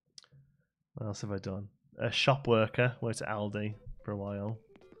 What else have I done? A shop worker, worked at Aldi for a while.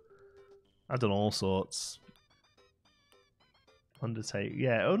 I've done all sorts. Undertaker,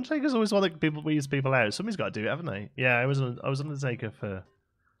 yeah, Undertaker's always one that people weeds people out. Somebody's got to do it, haven't they? Yeah, I was Undertaker for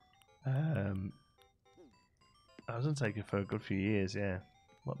a good few years. Yeah,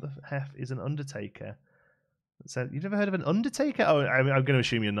 what the hef is an Undertaker? So you've never heard of an Undertaker? Oh, I'm going to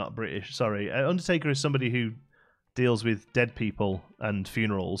assume you're not British. Sorry, an Undertaker is somebody who deals with dead people and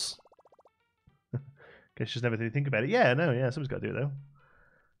funerals. Guess just never think about it. Yeah, no, yeah, somebody's got to do it though.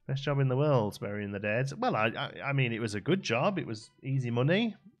 Best job in the world, burying the dead. Well, I mean, it was a good job. It was easy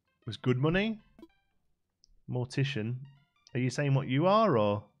money. It was good money. Mortician. Are you saying what you are,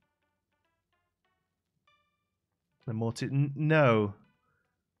 or the mortician? No.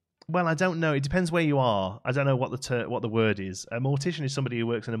 Well, I don't know. It depends where you are. I don't know what the word is. A mortician is somebody who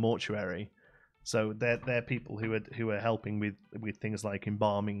works in a mortuary. So they're people who are helping with things like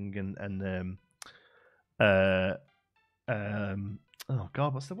embalming and oh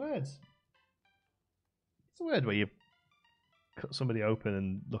God, what's the word? What's the word where you cut somebody open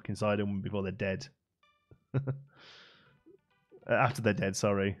and look inside them before they're dead? After they're dead,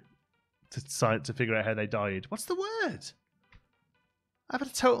 sorry. To figure out how they died. What's the word? I've had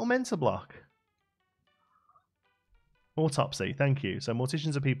a total mental block. Autopsy, thank you. So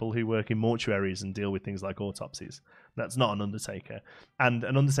morticians are people who work in mortuaries and deal with things like autopsies. That's not an undertaker. And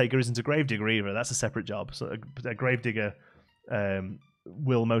an undertaker isn't a gravedigger either. That's a separate job. So a gravedigger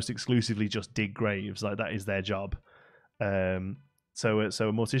will most exclusively just dig graves. Like that is their job. So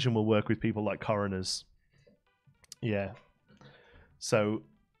a mortician will work with people like coroners. Yeah. So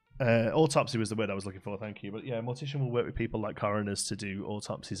autopsy was the word I was looking for. Thank you. But yeah, a mortician will work with people like coroners to do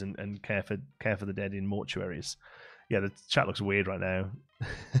autopsies and care for the dead in mortuaries. Yeah, the chat looks weird right now.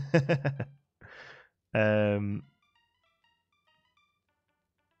 An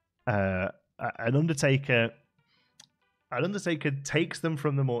undertaker. An undertaker takes them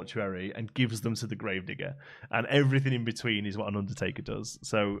from the mortuary and gives them to the gravedigger, and everything in between is what an undertaker does.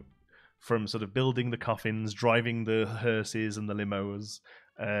 So, from sort of building the coffins, driving the hearses and the limos,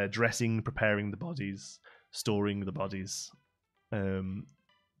 dressing, preparing the bodies, storing the bodies,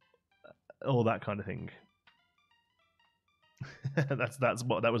 all that kind of thing.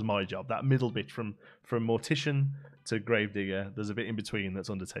 That was my job. That middle bit from mortician to gravedigger. There's a bit in between that's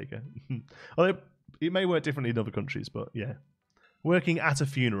undertaker. Although it may work differently in other countries, but yeah, working at a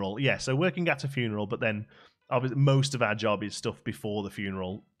funeral. Yeah, so working at a funeral, but then most of our job is stuff before the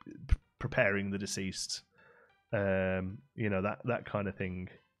funeral, preparing the deceased. That kind of thing.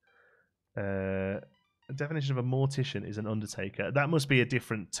 The definition of a mortician is an undertaker. That must be a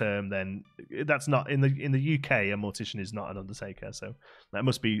different term then. That's not in the UK. A mortician is not an undertaker, so that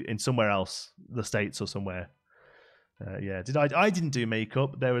must be in somewhere else, the States or somewhere. Yeah, I didn't do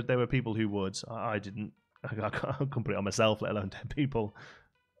makeup. There were people who would. I didn't. I couldn't put it on myself, let alone 10 people.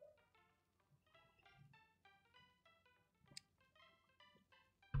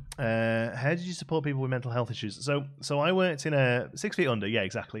 How did you support people with mental health issues? So I worked in a 6 feet under. Yeah,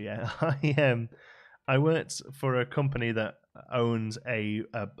 exactly. Yeah, I worked for a company that owns a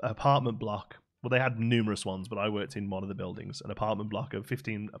apartment block. Well, they had numerous ones, but I worked in one of the buildings, an apartment block of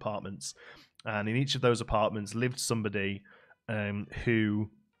 15 apartments, and in each of those apartments lived somebody who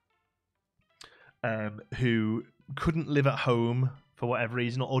couldn't live at home for whatever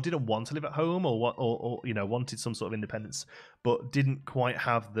reason, or didn't want to live at home, or wanted some sort of independence, but didn't quite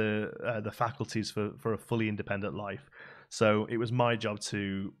have the faculties for a fully independent life. So it was my job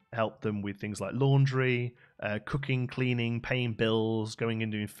to help them with things like laundry, cooking, cleaning, paying bills, going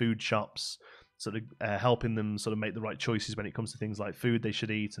and doing food shops, sort of helping them sort of make the right choices when it comes to things like food they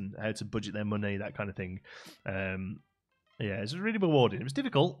should eat and how to budget their money, that kind of thing. Yeah, it was really rewarding. It was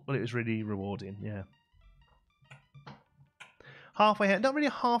difficult, but it was really rewarding. Yeah. Halfway house, not really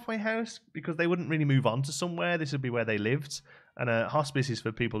a halfway house, because they wouldn't really move on to somewhere. This would be where they lived. And a hospice is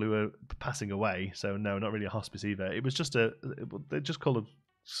for people who are passing away. So no, not really a hospice either. It was just they're just called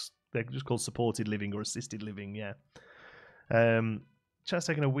supported living or assisted living. Yeah. Chat's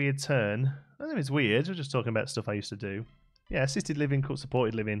taking a weird turn. I don't think it's weird. We're just talking about stuff I used to do. Yeah, assisted living,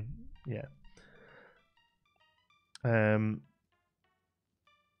 supported living. Yeah.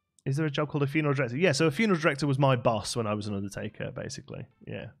 Is there a job called a funeral director? Yeah, so a funeral director was my boss when I was an undertaker, basically.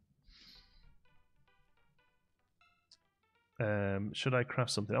 Yeah. Should I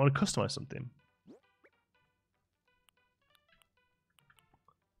craft something? I want to customize something.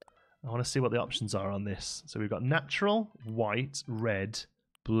 I want to see what the options are on this. So we've got natural, white, red,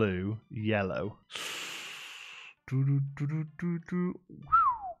 blue, yellow.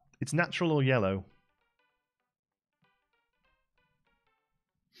 It's natural or yellow?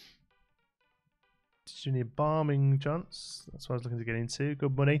 Did you need embalming, Johns? That's what I was looking to get into.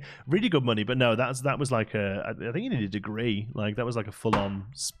 Good money, really good money. But no, that was like I think you need a degree. Like that was like a full-on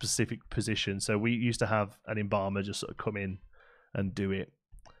specific position. So we used to have an embalmer just sort of come in and do it.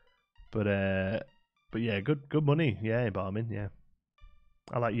 But yeah, good money. Yeah, embalming. Yeah,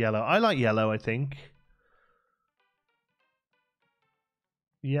 I like yellow. I think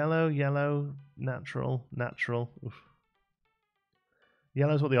yellow, natural. Oof.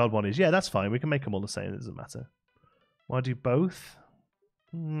 Yellow's what the odd one is. Yeah, that's fine. We can make them all the same. It doesn't matter. Why do both?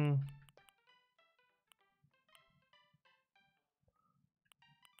 I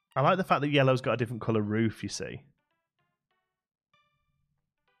like the fact that yellow's got a different colour roof, you see.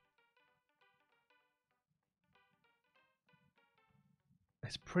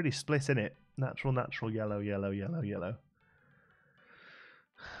 It's pretty split, isn't it? Natural, yellow.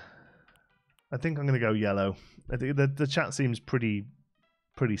 I think I'm going to go yellow. I think the chat seems pretty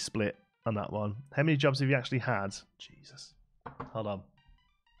split on that one. How many jobs have you actually had? Jesus. Hold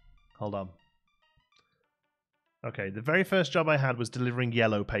on. Okay, the very first job I had was delivering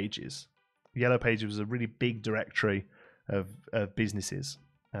Yellow Pages. Yellow Pages was a really big directory of businesses,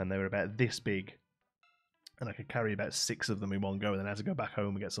 and they were about this big. And I could carry about 6 of them in one go, and then I had to go back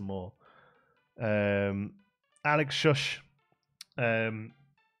home and get some more. Alex Shush.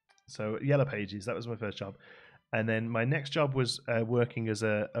 So Yellow Pages, that was my first job. And then my next job was working as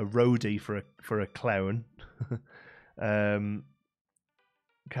a roadie for a clown,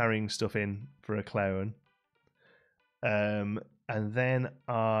 carrying stuff in for a clown. And then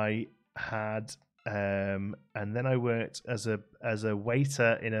I had, and then I worked as a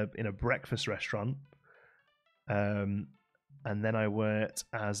waiter in a breakfast restaurant. And then I worked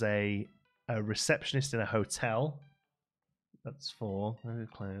as a receptionist in a hotel. That's 4.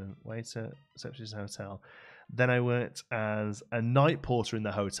 Clown, waiter, receptionist in a hotel. Then I worked as a night porter in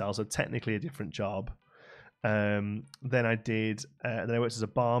the hotel, so technically a different job. Then I did. Then I worked as a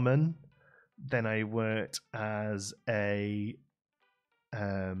barman. Then I worked as a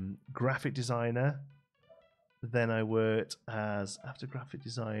graphic designer. Then I worked as after graphic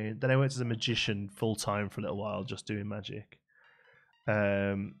design. Then I worked as a magician full time for a little while, just doing magic.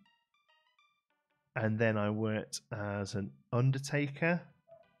 And then I worked as an undertaker.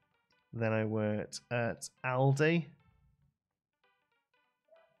 Then I worked at Aldi.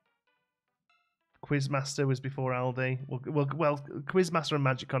 Quizmaster was before Aldi. Well, Quizmaster and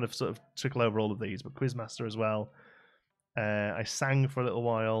Magic kind of sort of trickle over all of these, but Quizmaster as well. I sang for a little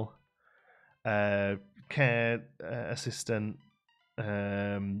while. Care assistant.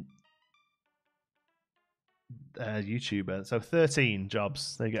 YouTuber. So 13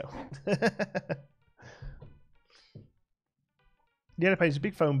 jobs. There you go. The Yellow Pages,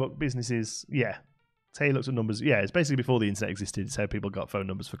 big phone book, businesses. Yeah. It's how you looked at numbers. Yeah, it's basically before the internet existed. It's how people got phone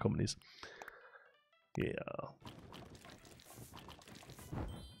numbers for companies. Yeah.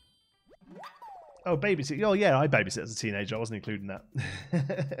 Oh, babysit. Oh, yeah, I babysit as a teenager. I wasn't including that.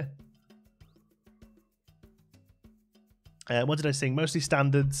 What did I sing? Mostly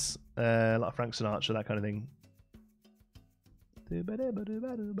standards. A lot of Frank Sinatra, that kind of thing.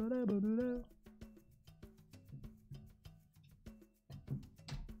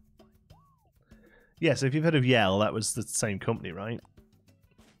 Yeah, so if you've heard of Yell, that was the same company, right?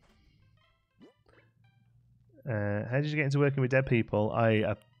 How did you get into working with dead people?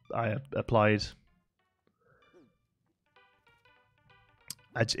 I applied.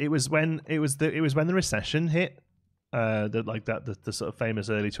 It was when the recession hit, the sort of famous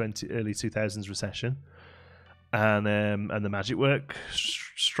early 2000s recession, and the magic work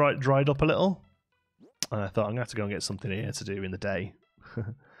dried up a little, and I thought I'm gonna have to go and get something here to do in the day.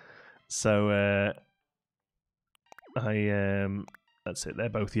 So that's it. They're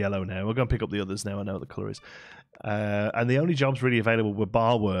both yellow now. We're going to pick up the others now. I know what the colour is. And the only jobs really available were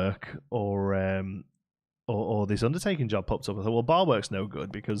bar work or this undertaking job pops up. I thought, well, bar work's no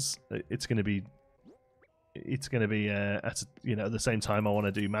good because it's going to be at the same time I want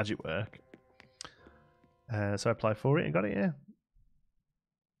to do magic work. So I applied for it and got it. Yeah.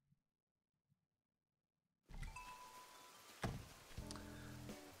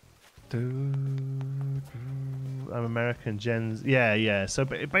 I'm American Gens. Yeah. So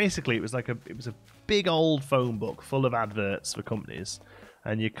basically, it was a big old phone book full of adverts for companies,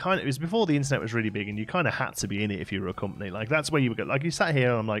 and it was before the internet was really big, and you kind of had to be in it if you were a company. Like that's where you would go. Like you sat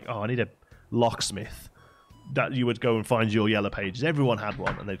here, and I'm like, oh, I need a locksmith. That you would go and find your Yellow Pages. Everyone had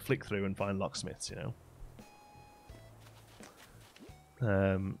one, and they'd flick through and find locksmiths.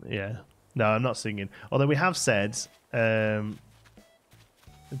 Yeah. No, I'm not singing. Although we have said.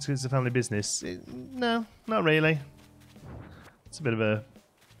 It's a family business. No, not really. It's a bit of a...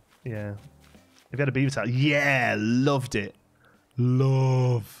 Yeah. If you had a beaver tail... Yeah! Loved it.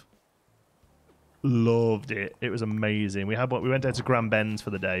 Loved it. It was amazing. We went down to Grand Bend for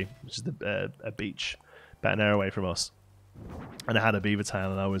the day, which is a beach about an hour away from us. And I had a beaver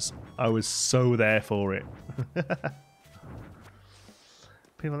tail, and I was so there for it.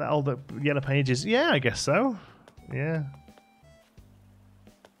 People that old Yellow Pages. Yeah, I guess so. Yeah.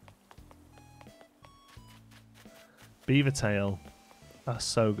 Beaver tail. That's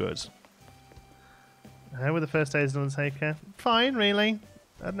so good. How were the first days of Undertaker? Fine, really.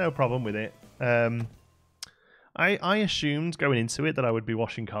 I had no problem with it. I assumed going into it that I would be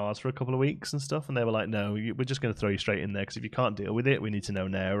washing cars for a couple of weeks and stuff, and they were like, no, we're just going to throw you straight in there, because if you can't deal with it, we need to know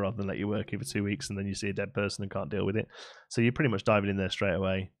now, rather than let you work here for 2 weeks and then you see a dead person and can't deal with it. So you're pretty much diving in there straight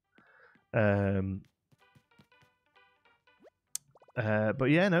away. But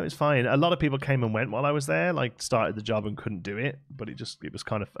yeah, no, it's fine. A lot of people came and went while I was there, like started the job and couldn't do it, but it was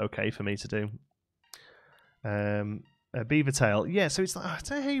kind of okay for me to do. A beaver tail, yeah. So it's like, I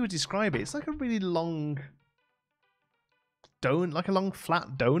don't know how you would describe it. It's like a really long like a long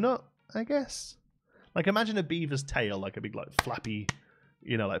flat donut, I guess. Like imagine a beaver's tail, like a big like flappy,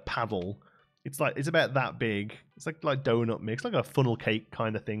 like paddle. It's about that big. It's like donut mix, like a funnel cake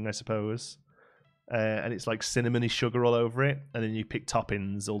kind of thing, I suppose. And it's like cinnamony sugar all over it, and then you pick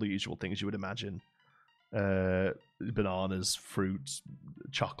toppings, all the usual things you would imagine: bananas, fruits,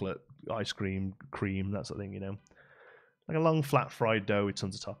 chocolate, ice cream, cream, that sort of thing. Like a long flat fried dough with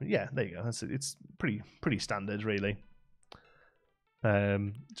tons of toppings. Yeah, there you go. It's pretty standard, really.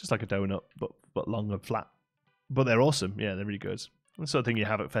 Just like a donut, but long and flat. But they're awesome. Yeah, they're really good. The sort of thing you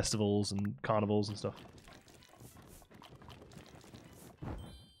have at festivals and carnivals and stuff.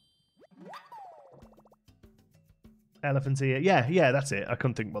 Elephant ear. Yeah, that's it. I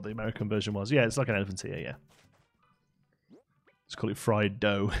couldn't think what the American version was. Yeah, it's like an elephant ear, yeah. Let's call it fried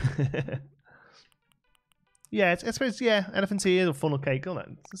dough. Yeah, I suppose, yeah, elephant ear or funnel cake, all that.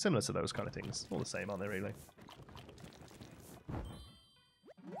 It's similar to those kind of things. All the same, aren't they, really?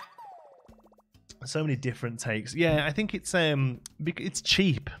 So many different takes. Yeah, I think it's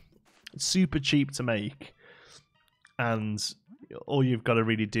cheap. It's super cheap to make. And all you've got to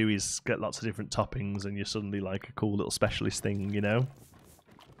really do is get lots of different toppings and you're suddenly like a cool little specialist thing, you know?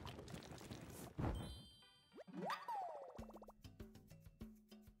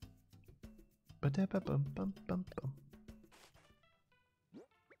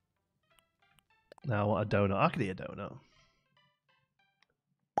 Now, what a donut. I could eat a donut.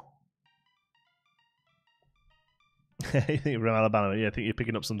 You think from Alabama? Yeah, I think you're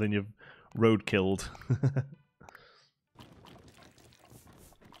picking up something you've road killed.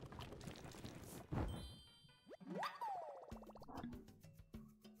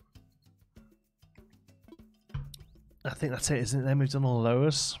 I think that's it, isn't it? Then we've done all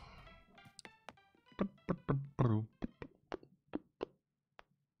those.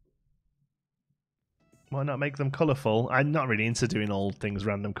 Why not make them colourful? I'm not really into doing all things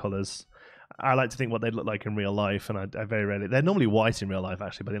random colours. I like to think what they look like in real life, and I very rarely... They're normally white in real life,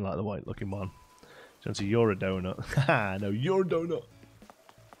 actually, but I didn't like the white-looking one. Jonesy, you're a donut. Haha, no, you're a donut.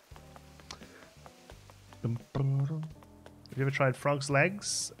 Have you ever tried frog's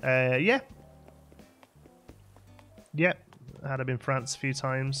legs? Yeah. Yeah. I had them in France a few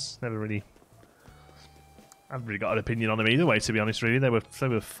times. Never really... I haven't really got an opinion on them either way, to be honest, really. They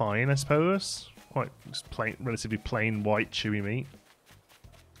were fine, I suppose. Quite just plain, relatively plain white chewy meat.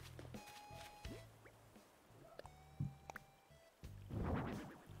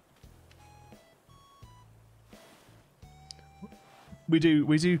 We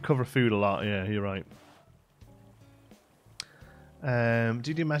do cover food a lot. Yeah, you're right. Do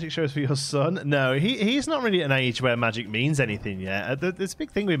you do magic shows for your son? No, he's not really at an age where magic means anything yet. This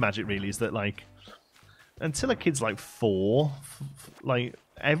big thing with magic really is that like until a kid's like 4, like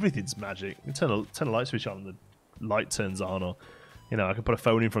everything's magic. You turn a light switch on, and the light turns on, or you know, I can put a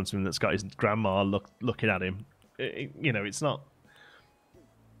phone in front of him that's got his grandma looking at him. You know, it's not.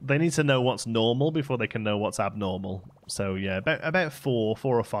 They need to know what's normal before they can know what's abnormal. So yeah, about 4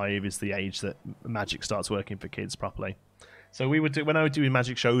 or 5 is the age that magic starts working for kids properly. So we would do, when I would do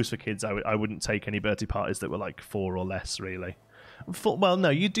magic shows for kids, I wouldn't take any birthday parties that were like 4 or less, really. Well,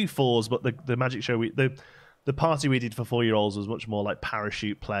 no, you'd do 4s, but the magic show, the party we did for 4-year-olds was much more like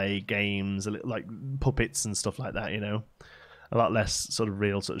parachute play, games, like puppets and stuff like that, you know. A lot less sort of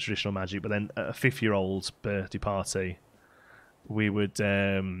real sort of traditional magic. But then at a 5-year-old's birthday party, we'd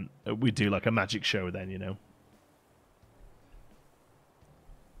do like a magic show then, you know.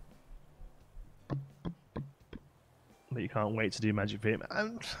 But you can't wait to do magic for him.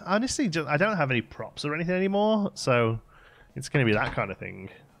 Honestly, I don't have any props or anything anymore, so it's going to be that kind of thing.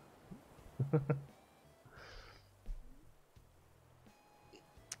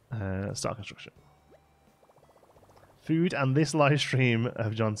 Start construction. Food and this live stream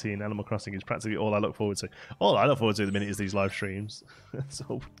of John T and Animal Crossing is practically all I look forward to. All I look forward to at the minute is these live streams.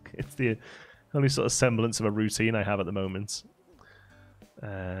 So it's the only sort of semblance of a routine I have at the moment.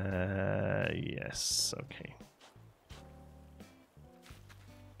 Yes, okay.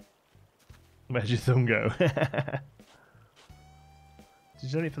 Where'd your thumb go? Did you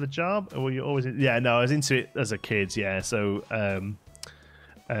do it for the job, or were you always? Yeah, no, I was into it as a kid. Yeah, so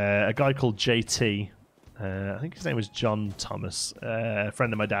a guy called JT, I think his name was John Thomas, a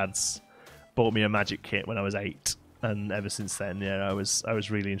friend of my dad's, bought me a magic kit when I was 8, and ever since then, yeah, I was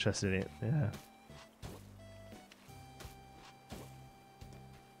really interested in it. Yeah.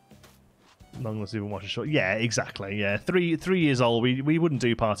 Long as even watch a short. Yeah, exactly. Yeah, 3 years old. We wouldn't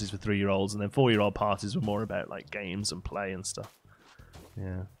do parties for 3-year-olds, and then 4-year-old parties were more about like games and play and stuff.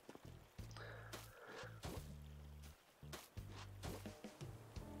 Yeah.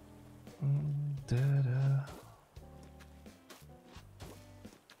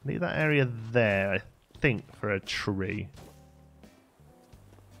 Leave that area there, I think, for a tree.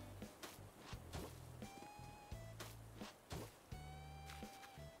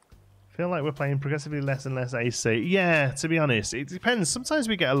 Feel like we're playing progressively less and less AC. Yeah, to be honest, it depends. Sometimes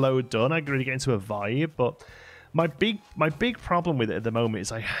we get a load done. I really get into a vibe, but my big problem with it at the moment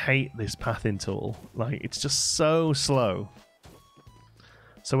is I hate this pathing tool. Like, it's just so slow.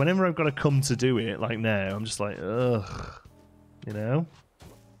 So whenever I've got to come to do it, like now, I'm just like, ugh, you know?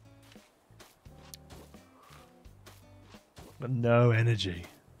 But no energy.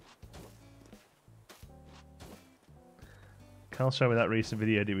 Carl showed me that recent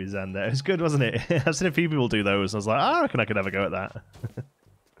video he was in there. It was good, wasn't it? I've seen a few people do those. I was like, I reckon I could have a go at that.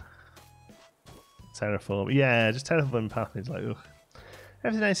 Terraform. Yeah, just terraform path is like, ugh.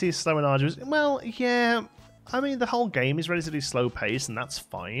 Everything I see is slow and arduous. Well, yeah, I mean, the whole game is relatively slow paced, and that's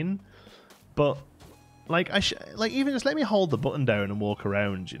fine. But like, like even just let me hold the button down and walk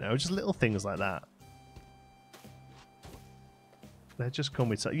around. You know, just little things like that. They just come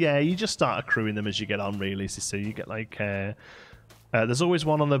with yeah. You just start accruing them as you get on, really. So you get like there's always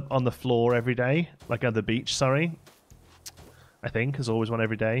one on the floor every day, like at the beach. Sorry, I think there's always one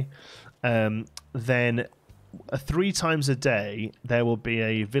every day. Then 3 times a day there will be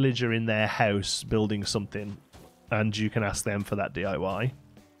a villager in their house building something, and you can ask them for that DIY.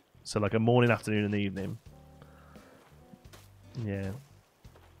 So like a morning, afternoon, and evening. Yeah.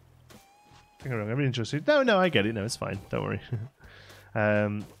 I'm wrong. I'm really interested. No, I get it. No, it's fine. Don't worry.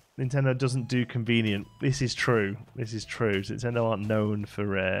 Nintendo doesn't do convenient. This is true. This is true. So Nintendo aren't known for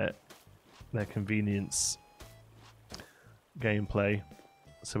their convenience gameplay.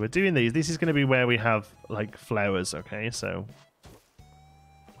 So we're doing these. This is going to be where we have like flowers. Okay, so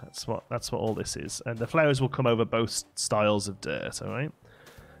that's what all this is. And the flowers will come over both styles of dirt. All right.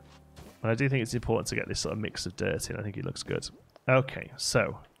 And I do think it's important to get this sort of mix of dirt in. I think it looks good. Okay,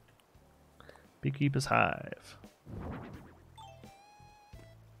 so Beekeeper's Hive.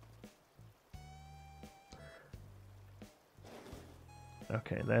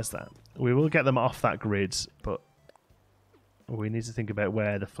 Okay, there's that. We will get them off that grid, but we need to think about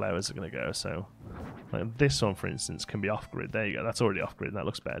where the flowers are going to go. So, like this one, for instance, can be off grid. There you go. That's already off grid, and that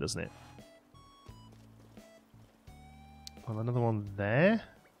looks better, doesn't it? Well, another one there.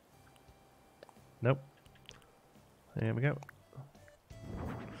 Nope. There we go.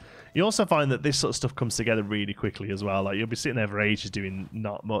 You also find that this sort of stuff comes together really quickly as well. Like you'll be sitting there for ages doing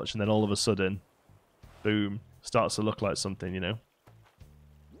not much, and then all of a sudden, boom, starts to look like something, you know?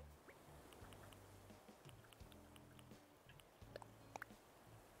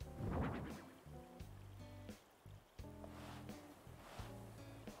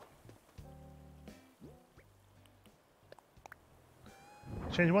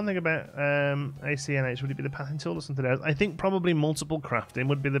 Change one thing about ACNH. Would it be the pathing tool or something else? I think probably multiple crafting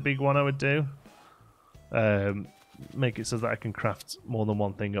would be the big one I would do. Make it so that I can craft more than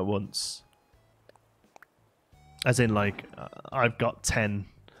one thing at once. As in, like, I've got 10.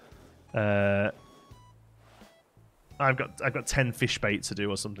 I've got 10 fish bait to do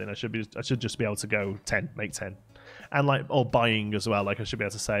or something. I should just be able to go 10, make 10, and like or buying as well. Like I should be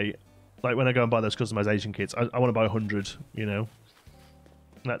able to say, like when I go and buy those customization kits, I want to buy 100. You know.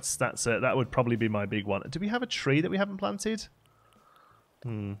 That would probably be my big one. Do we have a tree that we haven't planted?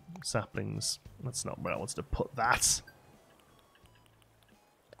 Saplings. That's not where I wanted to put that.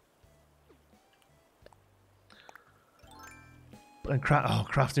 And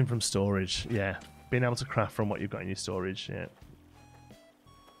crafting from storage. Yeah, being able to craft from what you've got in your storage. Yeah.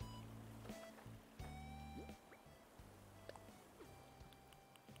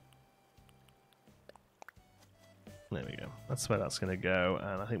 There we go. That's where that's going to go.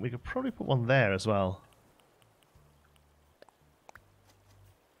 And I think we could probably put one there as well.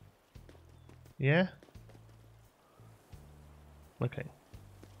 Yeah? Okay.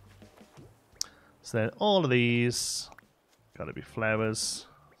 So then all of these got to be flowers.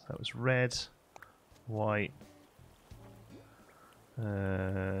 So that was red, white,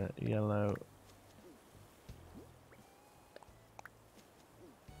 yellow.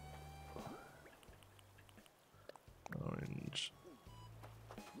 Orange.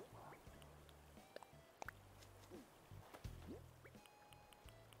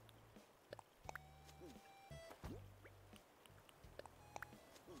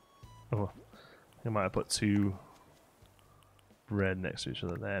 Oh, I might have put 2 red next to each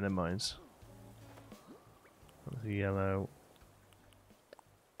other there. Never mind. That's a yellow.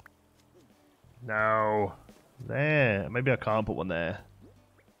 No. There. Maybe I can't put one there.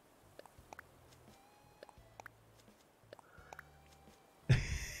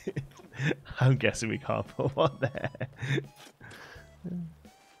 I'm guessing we can't put one there.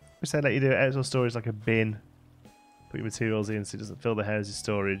 We said let you do outdoor storage like a bin. Put your materials in so it doesn't fill the house's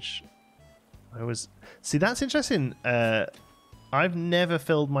storage. See, that's interesting. I've never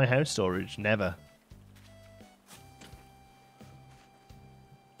filled my house storage. Never.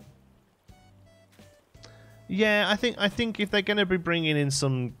 Yeah, I think if they're going to be bringing in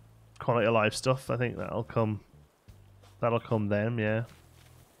some quality of life stuff, I think that'll come. That'll come then. Yeah.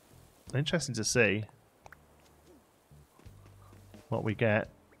 Interesting to see what we get.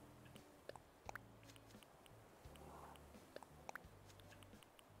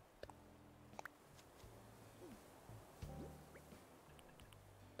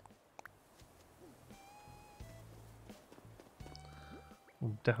 Will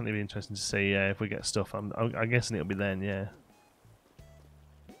definitely be interesting to see if we get stuff. I'm guessing it'll be then, yeah.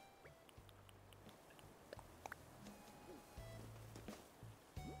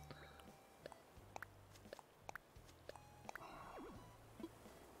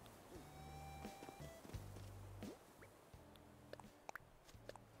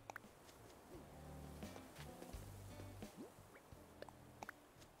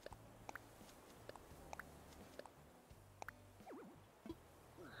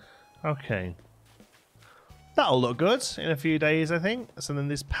 Okay. That'll look good in a few days, I think. So then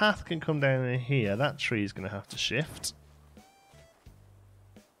this path can come down in here. That tree's going to have to shift.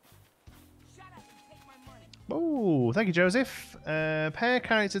 Oh, thank you, Joseph. Pair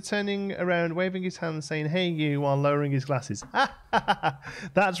character turning around, waving his hand, saying, "Hey, you," while lowering his glasses.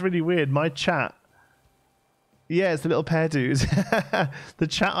 That's really weird. My chat. Yeah, it's the little pair dudes. The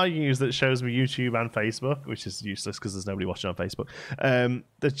chat I use that shows me YouTube and Facebook, which is useless because there's nobody watching on Facebook.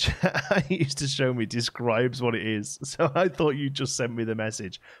 The chat I used to show me describes what it is. So I thought you just sent me the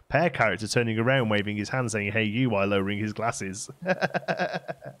message. Pair character turning around, waving his hand, saying, "Hey, you," while lowering his glasses.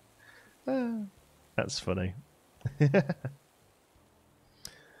 That's funny.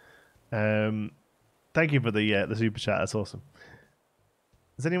 Thank you for the super chat. That's awesome.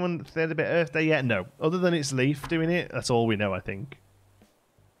 Has anyone said a bit Earth Day yet? No. Other than it's Leaf doing it, that's all we know, I think.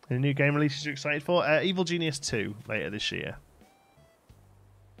 Any new game releases you're excited for? Evil Genius 2 later this year.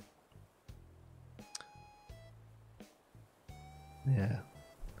 Yeah.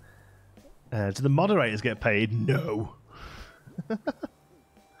 Do the moderators get paid? No. I'm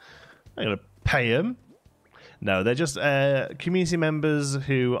going to pay them. No, they're just community members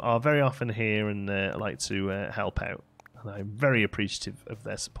who are very often here and like to help out. And I'm very appreciative of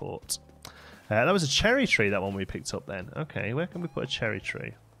their support. That was a cherry tree, that one we picked up then. Okay, where can we put a cherry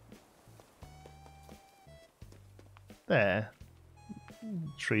tree? There.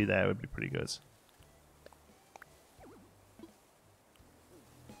 Tree there would be pretty good.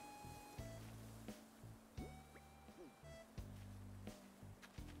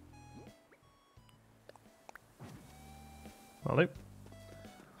 Hello.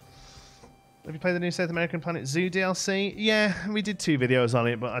 Have you played the new South American Planet Zoo DLC? Yeah, we did 2 videos on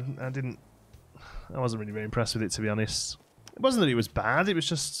it, but I wasn't really very impressed with it, to be honest. It wasn't that it was bad, it was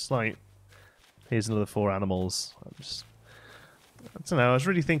just like, here's another 4 animals. I don't know, I was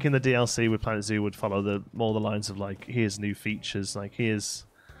really thinking the DLC with Planet Zoo would follow more the lines of like, here's new features, like here's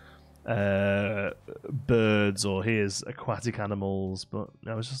birds or here's aquatic animals, but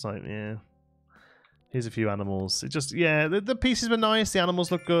I was just like, yeah. Here's a few animals. It just, yeah, the pieces were nice, the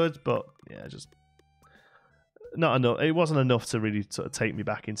animals look good, but yeah, just not enough. It wasn't enough to really sort of take me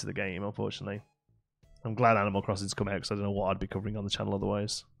back into the game, unfortunately. I'm glad Animal Crossing's come out because I don't know what I'd be covering on the channel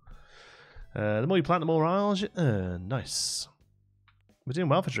otherwise. The more you plant, the more miles you earn. Nice. We're doing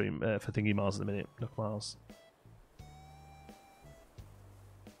well for Thingy Miles at the minute. Nook Miles.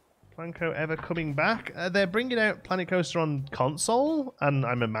 Planco ever coming back? They're bringing out Planet Coaster on console, and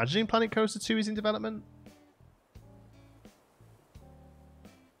I'm imagining Planet Coaster 2 is in development.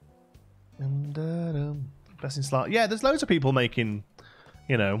 Blessing Slot. Yeah, there's loads of people making,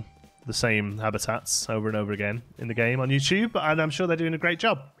 you know, the same habitats over and over again in the game on YouTube, and I'm sure they're doing a great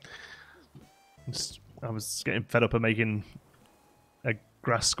job. I was getting fed up of making a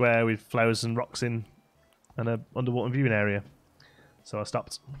grass square with flowers and rocks in and an underwater viewing area. So I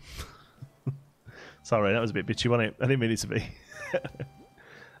stopped. Sorry, that was a bit bitchy, wasn't it? I didn't mean it to be.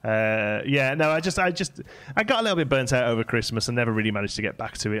 Yeah, no, I got a little bit burnt out over Christmas and never really managed to get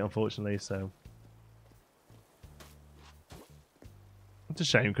back to it, unfortunately. So it's a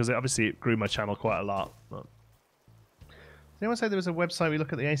shame because obviously it grew my channel quite a lot. But did anyone say there was a website we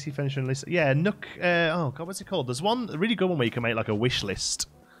look at the AC furniture and list? Yeah, Nook. Oh God, what's it called? There's one a really good one where you can make like a wish list.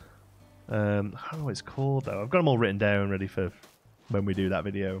 I don't know what it's called though. I've got them all written down, ready for when we do that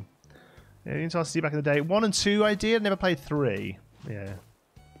video. Yeah, you can see back in the day. 1 and 2 I did, never played 3. Yeah.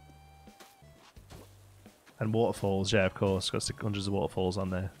 And waterfalls, yeah, of course. Got hundreds of waterfalls on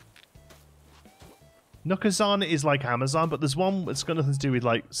there. Nookazon is like Amazon, but there's one that's got nothing to do with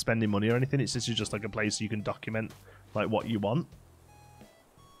like spending money or anything. It's just like a place you can document like what you want.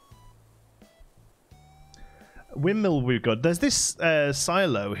 Windmill we've got. There's this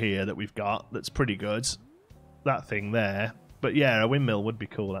silo here that we've got that's pretty good. That thing there. But yeah, a windmill would be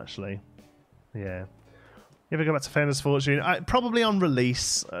cool actually. Yeah. You ever go back to Founder's Fortune? Probably on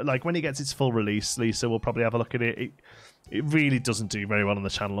release. Like when it gets its full release, Lisa will probably have a look at it. It really doesn't do very well on the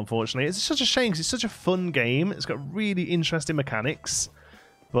channel, unfortunately. It's such a shame because it's such a fun game. It's got really interesting mechanics,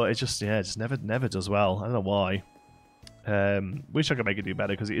 but it just never does well. I don't know why. Wish I could make it do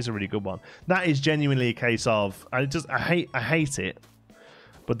better because it is a really good one. That is genuinely a case of I hate it.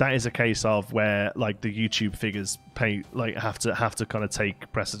 But that is a case of where like the YouTube figures have to kind of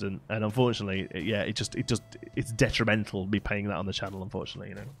take precedent, and unfortunately, it's detrimental me paying that on the channel. Unfortunately,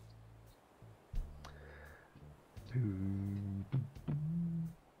 you know.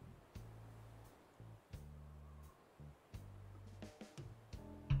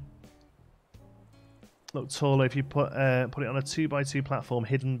 Look taller if you put it on a 2x2 platform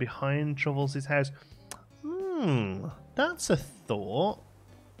hidden behind Troubles' house. That's a thought.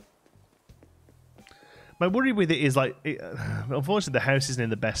 My worry with it is like, unfortunately, the house isn't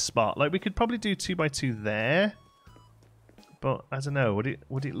in the best spot. Like we could probably do 2x2 there, but I don't know.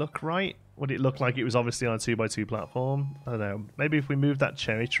 Would it look right? Would it look like it was obviously on a 2x2 platform? I don't know. Maybe if we move that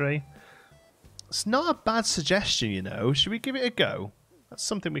cherry tree. It's not a bad suggestion, you know. Should we give it a go? That's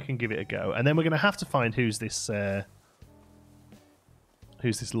something we can give it a go. And then we're going to have to find who's this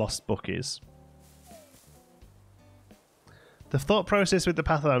lost book is. The thought process with the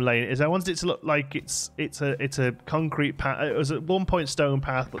path that I'm laying is I wanted it to look like it's a concrete path. It was at one point stone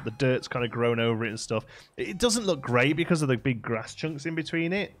path, but the dirt's kind of grown over it and stuff. It doesn't look great because of the big grass chunks in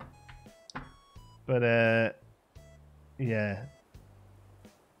between it. But yeah.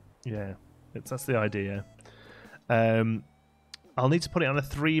 That's the idea. I'll need to put it on a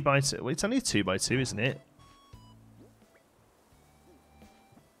 3x2. Well, it's only a 2x2, isn't it?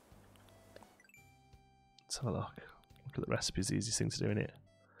 Let's have a look. Look at the recipe. It's the easiest thing to do, isn't it?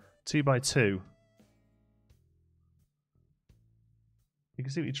 2x2. You can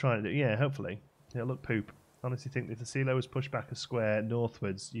see what you're trying to do. Yeah, hopefully. It'll look poop. Honestly think if the silo was pushed back a square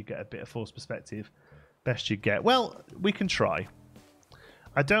northwards, you get a bit of forced perspective. Best you get. Well, we can try.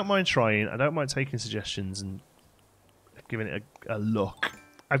 I don't mind trying. I don't mind taking suggestions and giving it a look.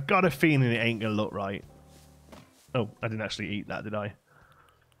 I've got a feeling it ain't going to look right. Oh, I didn't actually eat that, did I?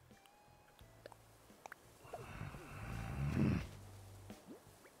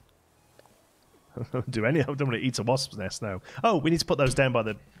 I don't do any. I don't want to eat a wasp's nest now. Oh, we need to put those down by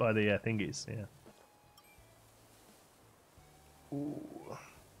the thingies. Yeah. Ooh.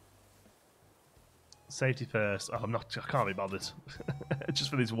 Safety first. Oh, I can't be bothered. Just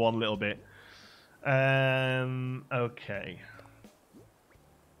for this one little bit. Okay.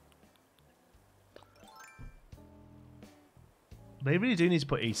 They really do need to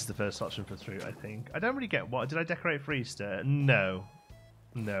put Easter the first option for through, I think. I don't really get what. Did I decorate for Easter? No.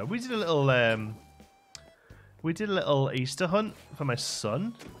 No. We did a little Easter hunt for my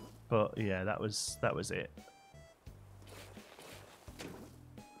son. But yeah, that was it.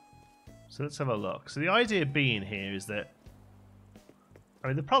 So let's have a look. So the idea being here is that, I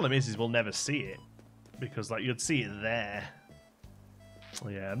mean, the problem is we'll never see it because like you'd see it there.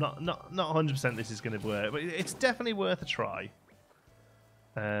 Yeah, I'm not 100% this is going to work, but it's definitely worth a try.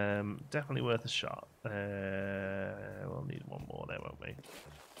 Definitely worth a shot. We'll need one more there, won't we?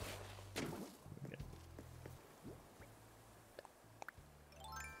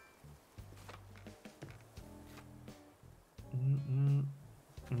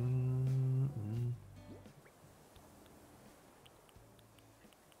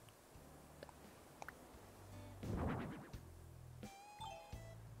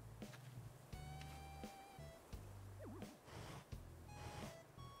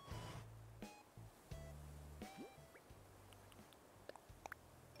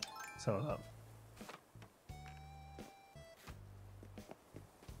 So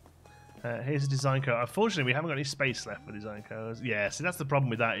here's a design code. Unfortunately, we haven't got any space left for design codes. Yeah, see, that's the problem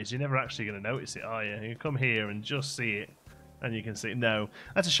with that is you're never actually going to notice it, are you? You come here and just see it, and you can see it. No,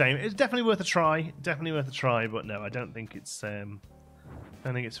 that's a shame. It's definitely worth a try. Definitely worth a try, but no, I don't think it's. I don't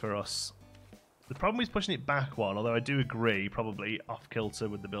think it's for us. The problem is pushing it back one, although I do agree, probably off kilter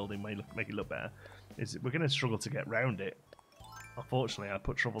with the building may make it look better. Is we're going to struggle to get round it. Unfortunately, I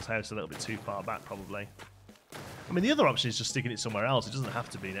put Truffle's house a little bit too far back, probably. I mean, the other option is just sticking it somewhere else. It doesn't have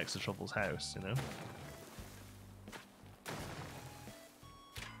to be next to Truffle's house, you know?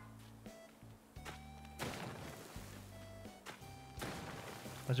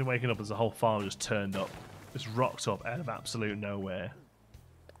 Imagine waking up as the whole farm just turned up. Just rocked up out of absolute nowhere.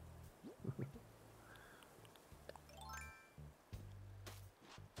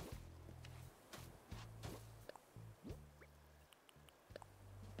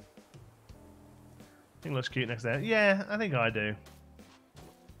 I think it looks cute next there. Yeah, I think I do.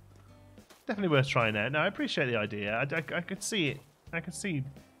 Definitely worth trying out. No, I appreciate the idea. I could see it. I could see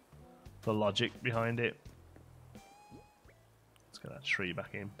the logic behind it. Let's get that tree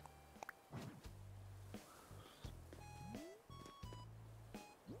back in.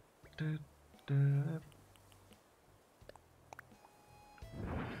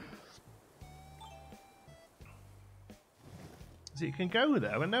 So you can go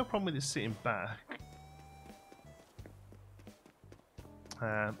there. I've no problem with it sitting back.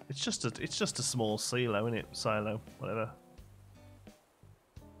 It's just a small silo, isn't it? Silo, whatever.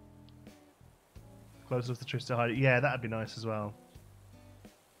 Close enough the trees to hide it. Yeah, that'd be nice as well.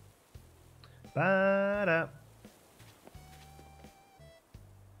 Ba-da.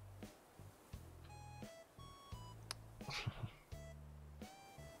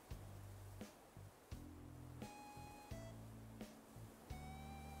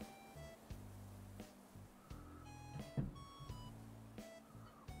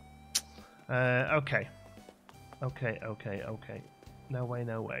 Okay. Okay. No way,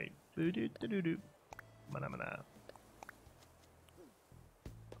 no way. Boo-doo-doo-doo-doo. Mana-mana.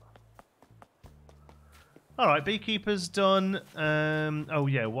 Alright, beekeeper's done. Oh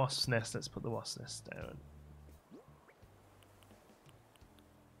yeah, wasp's nest. Let's put the wasp's nest down.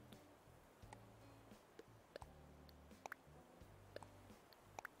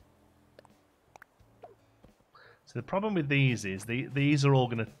 So the problem with these is these are all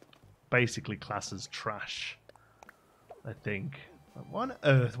going to basically class as trash, I think. Why on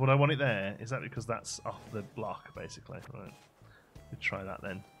earth would I want it there? Is that because that's off the block, basically? Right. We'll try that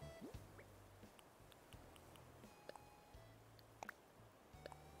then.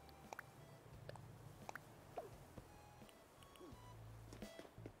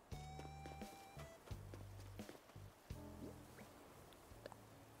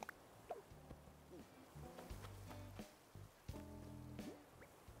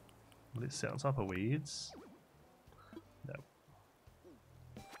 Will it sit on top of weeds? No.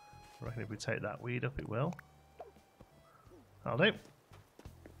 I reckon if we take that weed up, it will. I'll do.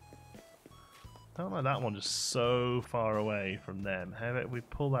 I don't like that one just so far away from them. How about we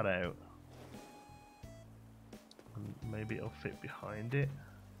pull that out? And maybe it'll fit behind it.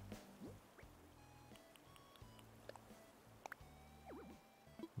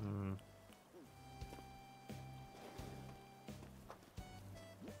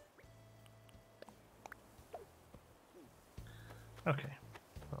 Okay.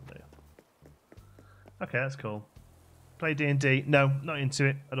 That'll do. Okay, that's cool. Play D&D? No, not into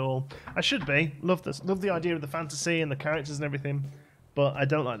it at all. I should be. Love this. Love the idea of the fantasy and the characters and everything, but I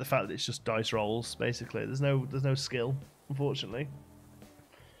don't like the fact that it's just dice rolls. Basically, there's no skill, unfortunately.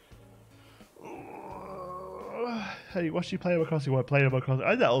 Hey, watch you play Animal Crossing? Why play Animal Crossing?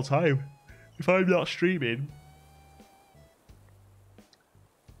 I do that all the time. If I'm not streaming.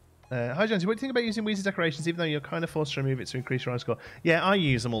 Hi Jonesy, what do you think about using Weezy decorations even though you're kind of forced to remove it to increase your iron score? Yeah, I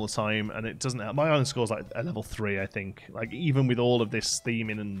use them all the time and it doesn't help. My iron score is like a level 3, I think. Like even with all of this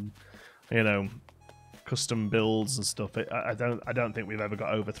theming and, you know, custom builds and stuff, I don't think we've ever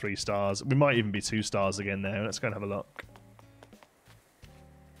got over 3 stars. We might even be 2 stars again now. Let's go and have a look.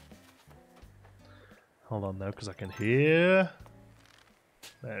 Hold on though, because I can hear.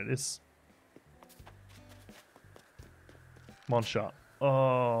 There it is. One shot.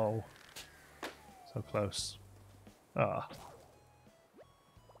 Oh, so close. Ah.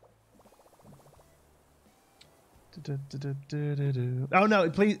 Oh no!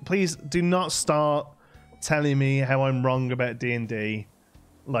 Please do not start telling me how I'm wrong about D&D.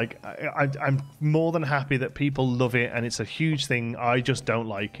 Like I'm more than happy that people love it and it's a huge thing. I just don't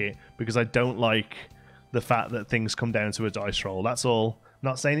like it because I don't like the fact that things come down to a dice roll. That's all. I'm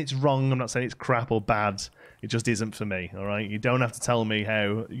not saying it's wrong. I'm not saying it's crap or bad. It just isn't for me, all right? You don't have to tell me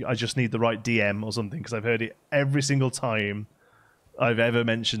how. I just need the right DM or something because I've heard it every single time I've ever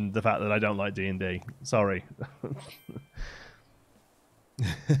mentioned the fact that I don't like D&D. Sorry.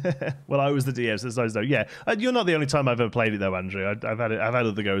 Well, I was the DM, so it's though. Yeah, you're not the only time I've ever played it though, Andrew. I've had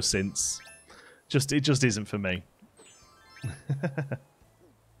other goes since. It just isn't for me.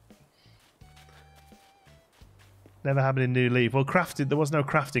 Never happened in New Leaf. Well, crafted. There was no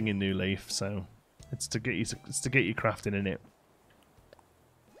crafting in New Leaf, so. It's to get you crafting in it.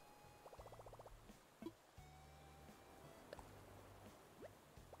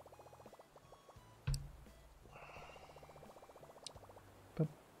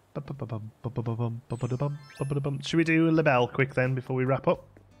 Should we do a label quick then before we wrap up?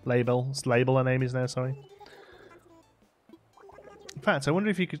 Label our name is now, sorry. In fact, I wonder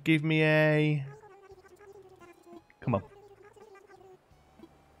if you could give me a... Come on.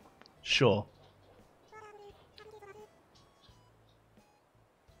 Sure.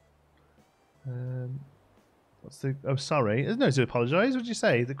 What's the... Oh, sorry. There's no to apologise. What did you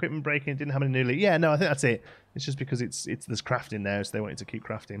say? The equipment breaking didn't have any new leaf. Yeah, no, I think that's it. It's just because it's there's crafting now, so they wanted to keep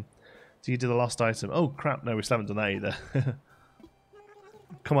crafting. Do you do the lost item? Oh, crap. No, we still haven't done that either.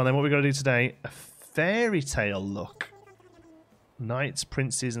 Come on, then. What are we got to do today? A fairy tale look. Knights,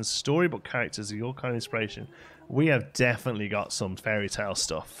 princes, and storybook characters are your kind of inspiration. We have definitely got some fairy tale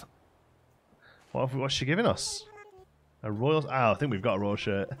stuff. What's she giving us? A royal... Oh, I think we've got a royal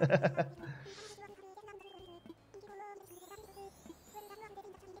shirt.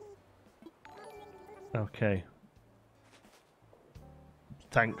 Okay.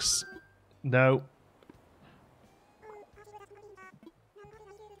 Thanks. No.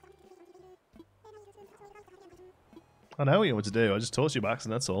 I know what you want to do. I just talked to you back,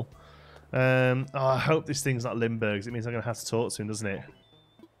 and that's all. Oh, I hope this thing's not Limburg's. It means I'm going to have to talk to him, doesn't it?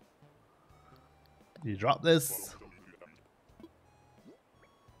 You drop this.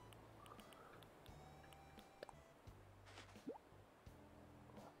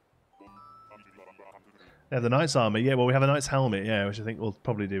 Yeah, the knight's armor. Yeah, well, we have a knight's helmet. Yeah, which I think will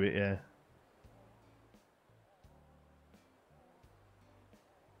probably do it. Yeah.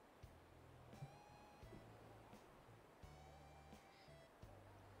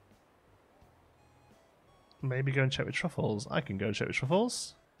 Maybe go and check with Truffles. I can go and check with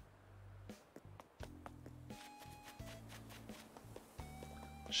Truffles.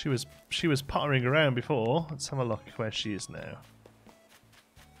 She was pottering around before. Let's have a look where she is now.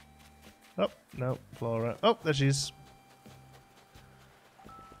 Oh, no, Flora. Oh, there she is.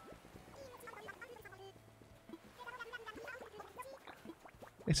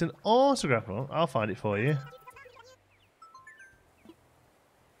 It's an autograph. I'll find it for you.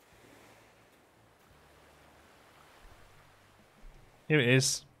 Here it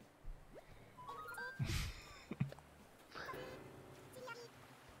is.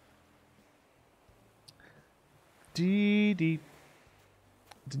 Didn't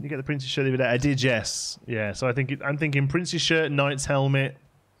you get the Prince's shirt the other day? I did, yes. Yeah, so I'm thinking Prince's shirt, Knight's helmet.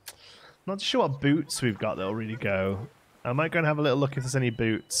 Not too sure what boots we've got that'll really go. I might go and have a little look if there's any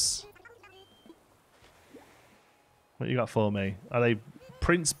boots. What you got for me? Are they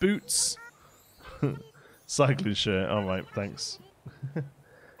Prince boots? Cycling shirt. All right, thanks.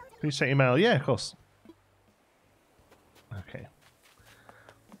 Please check your mail. Yeah, of course. Okay.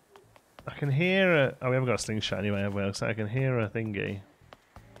 I can hear a... Oh, we haven't got a slingshot anyway, have we? So I can hear a thingy.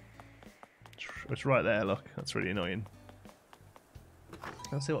 It's right there, look. That's really annoying.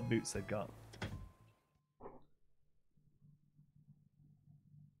 Let's see what boots they've got.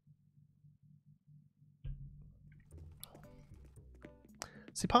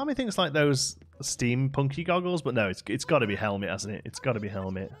 See, part of me thinks like those steampunky goggles, but no, it's got to be helmet, hasn't it? It's got to be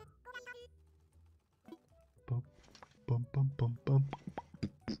helmet. Bum, bum, bum, bum, bum.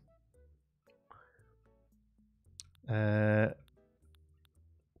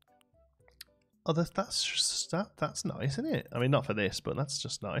 Oh, that's nice, isn't it? I mean, not for this, but that's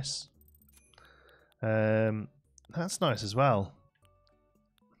just nice. That's nice as well.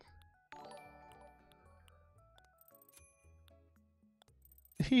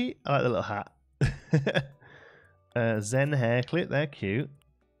 I like the little hat. Zen hair clip, they're cute.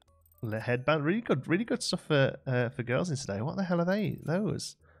 The headband, really good stuff for girls in today. What the hell are they?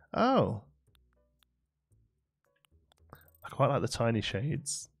 Those? Oh, I quite like the tiny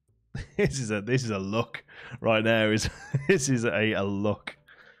shades. This is a look right now. This is a look.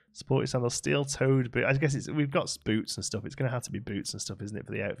 Sporty sandals, steel-toed boot. I guess we've got boots and stuff. It's going to have to be boots and stuff, isn't it,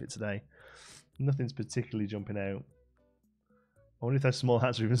 for the outfit today? Nothing's particularly jumping out. I wonder if those small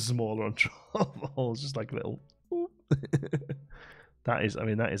hats are even smaller on Truffles, just like a little. That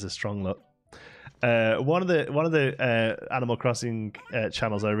is a strong look. One of the Animal Crossing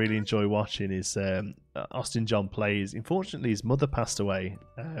channels I really enjoy watching is Austin John Plays. Unfortunately, his mother passed away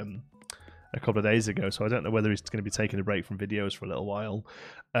a couple of days ago, so I don't know whether he's going to be taking a break from videos for a little while.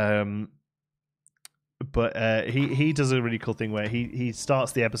 But he does a really cool thing where he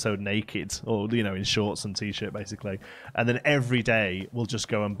starts the episode naked, or in shorts and t-shirt basically, and then every day we'll just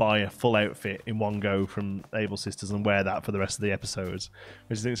go and buy a full outfit in one go from Able Sisters and wear that for the rest of the episodes,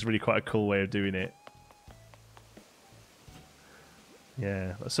 which I think is really quite a cool way of doing it.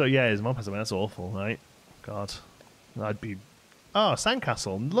 Yeah. So yeah, his mom passed away. That's awful, right? God, I'd be. Oh,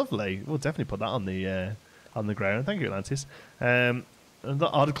 sandcastle, lovely. We'll definitely put that on the ground. Thank you, Atlantis. The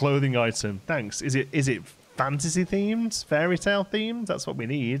odd clothing item. Thanks. Is it fantasy themed? Fairy tale themed? That's what we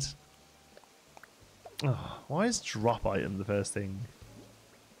need. Oh, why is drop item the first thing?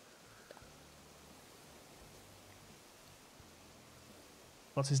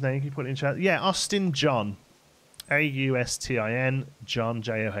 What's his name? Can you put it in chat? Yeah, Austin John. Austin John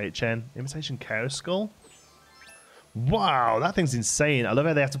John. Imitation cow skull. Wow, that thing's insane. I love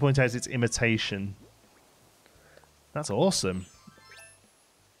how they have to point out it's imitation. That's awesome.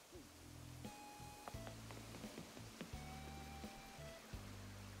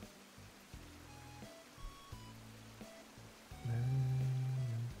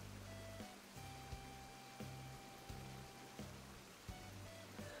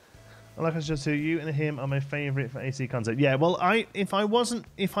 Like I just said, you and him are my favourite for AC content. Yeah, well, if I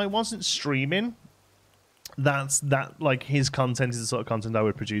wasn't streaming, that like his content is the sort of content I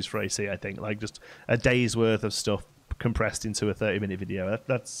would produce for AC. I think like just a day's worth of stuff compressed into a 30-minute video.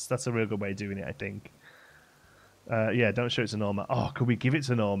 That's a real good way of doing it. I think. Yeah, don't show it to Norma. Oh, could we give it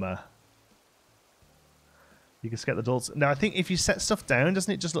to Norma? You can get the adults. Now I think if you set stuff down,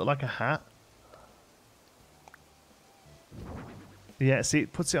 doesn't it just look like a hat? Yeah, see,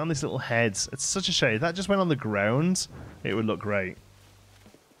 it puts it on this little head. It's such a shame. If that just went on the ground, it would look great.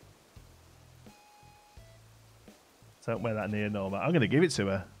 Don't wear that near Norma. I'm going to give it to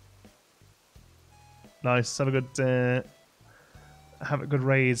her. Nice. Have a good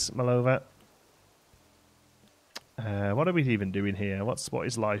raid, Malova. What are we even doing here? What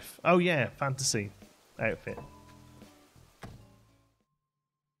is life? Oh yeah, fantasy outfit.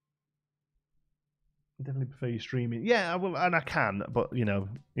 Definitely prefer you streaming. Yeah, I will, and I can, but you know,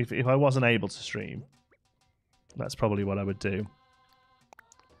 if I wasn't able to stream, that's probably what I would do.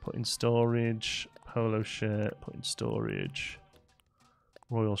 Put in storage, polo shirt, put in storage,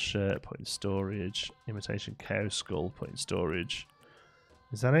 royal shirt, put in storage, imitation cow skull, put in storage.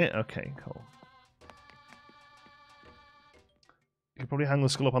 Is that it? Okay, cool. You could probably hang the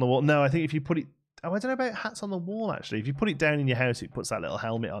skull up on the wall. No, I think if you put it... Oh, I don't know about hats on the wall, actually. If you put it down in your house, it puts that little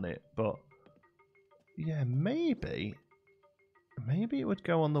helmet on it. But, yeah, maybe it would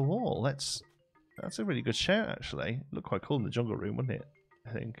go on the wall. That's a really good shout, actually. It'd look quite cool in the jungle room, wouldn't it? I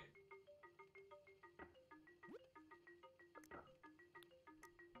think.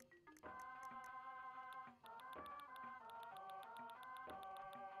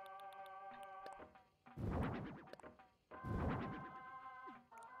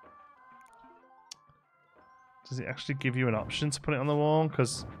 Does it actually give you an option to put it on the wall?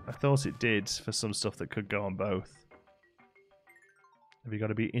 Because I thought it did for some stuff that could go on both. Have you got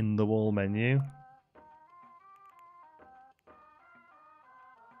to be in the wall menu?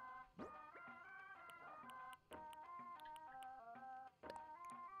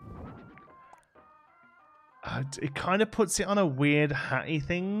 It kind of puts it on a weird hatty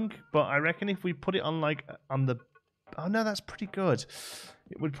thing, but I reckon if we put it on like on the... Oh no, that's pretty good.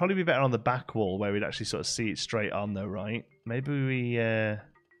 It would probably be better on the back wall where we'd actually sort of see it straight on though, right? Maybe we... Yeah.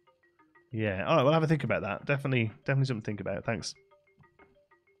 Alright, we'll have a think about that. Definitely something to think about. Thanks.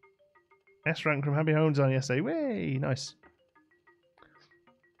 S rank from Happy Homes on yesterday. Way nice.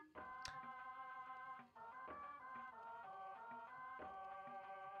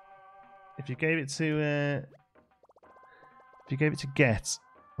 If you gave it to Get,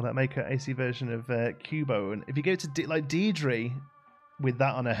 will that make her AC version of Cubo? And if you gave it to like Deirdre with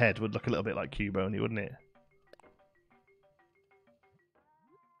that on her head, would look a little bit like Cubo, wouldn't it?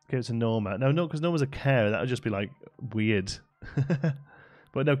 Give it to Norma. No, because Norma's a care. That would just be like weird.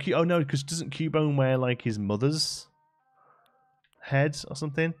 But no, oh no, because doesn't Cubone wear like his mother's head or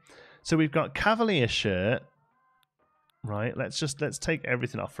something? So we've got Cavalier shirt. Right, let's take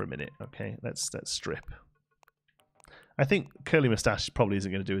everything off for a minute, okay? Let's strip. I think curly moustache probably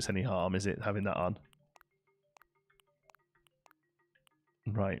isn't going to do us any harm, is it, having that on?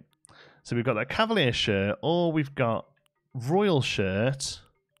 Right. So we've got that Cavalier shirt, or we've got Royal shirt,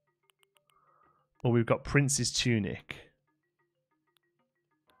 or we've got Prince's tunic.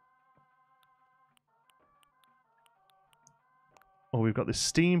 Or we've got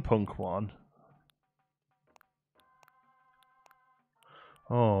this steampunk one.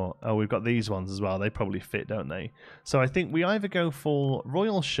 Oh, we've got these ones as well. They probably fit, don't they? So I think we either go for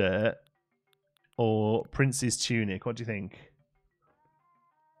Royal shirt or Prince's tunic. What do you think?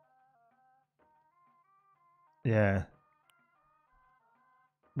 Yeah.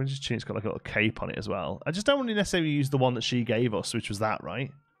 Prince's tunic's got like a little cape on it as well. I just don't want to necessarily use the one that she gave us, which was that,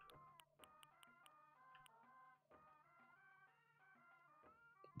 right?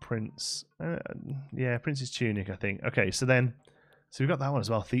 Prince. Yeah, Prince's tunic, I think. Okay, so we've got that one as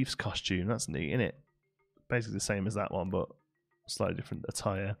well. Thief's costume. That's neat, isn't it? Basically the same as that one, but slightly different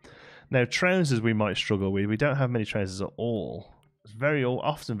attire. Now, trousers we might struggle with. We don't have many trousers at all. There's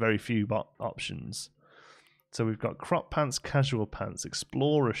often very few options. So we've got crop pants, casual pants,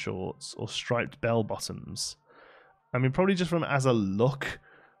 explorer shorts, or striped bell bottoms. I mean, probably just from as a look,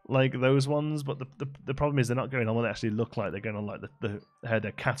 like those ones. But the problem is they're not going on what they actually look like. They're going on like how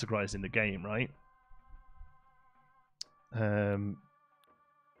they're categorized in the game, right?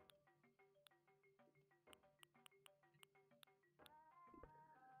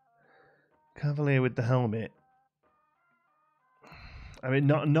 Cavalier with the helmet. I mean,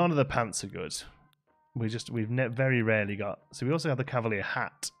 none of the pants are good. We've very rarely got. So we also have the Cavalier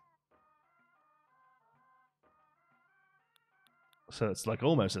hat. So it's like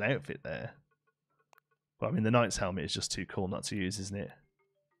almost an outfit there. But I mean, the Knight's helmet is just too cool not to use, isn't it?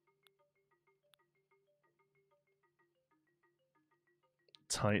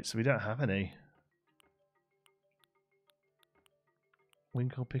 Tights. We don't have any.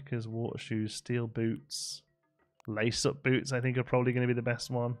 Winkle pickers, water shoes, steel boots, lace-up boots. I think are probably going to be the best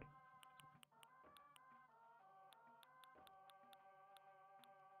one.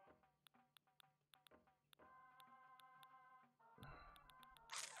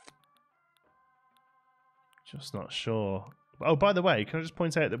 Just not sure. Oh, by the way, can I just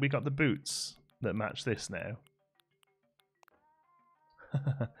point out that we got the boots that match this now?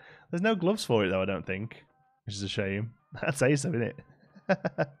 There's no gloves for it though, I don't think, which is a shame. That's ace, isn't it?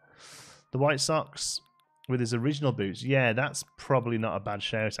 The white socks with his original boots. Yeah, that's probably not a bad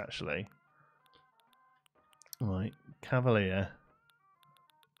shout actually. Right, Cavalier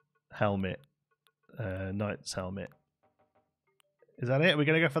helmet, Knight's helmet. Is that it? Are we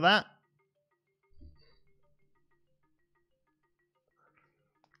gonna go for that?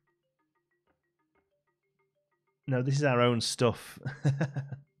 No, this is our own stuff.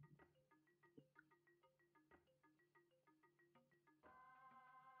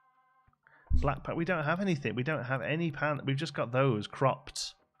 Black pack. We don't have anything. We don't have any pants. We've just got those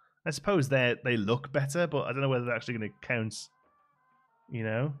cropped. I suppose they look better, but I don't know whether they're actually going to count. You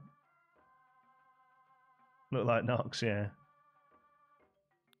know, look like Nox. Yeah.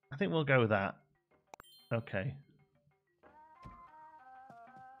 I think we'll go with that. Okay.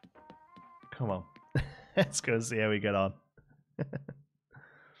 Come on. Let's go see how we get on.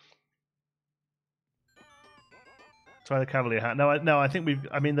 Try the Cavalier hat. No, I think we've.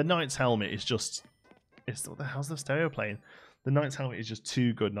 I mean, the Knight's helmet is just. What the hell's the stereo playing? The Knight's helmet is just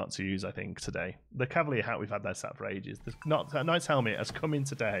too good not to use. I think today the Cavalier hat we've had that sat for ages. The Knight's helmet has come in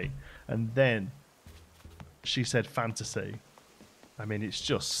today, and then she said fantasy. I mean, it's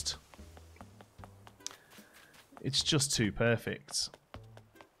just too perfect.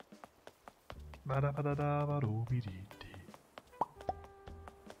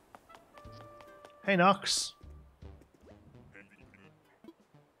 Hey, Nox.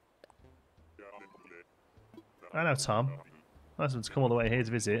 I know Tom. Nice one to come all the way here to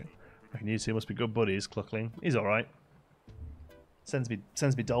visit. I reckon you two must be good buddies, Cluckling. He's alright. Sends me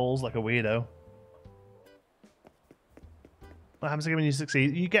dolls like a weirdo. What happens when you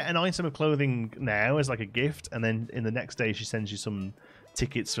succeed? You get an item of clothing now as like a gift, and then in the next day she sends you some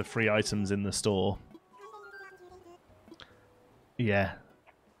tickets for free items in the store. Yeah.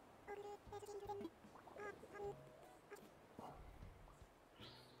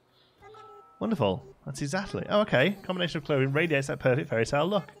 Wonderful. That's exactly. Oh, okay. Combination of clothing radiates that perfect fairy tale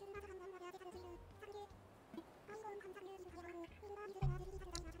look.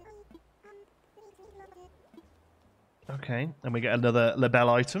 Okay, and we get another label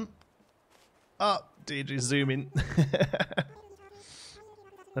item. Oh, Deidre's zooming.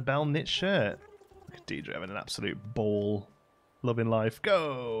 Label knit shirt. Look at Deidre having an absolute ball. Loving life.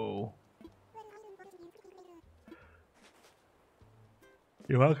 Go!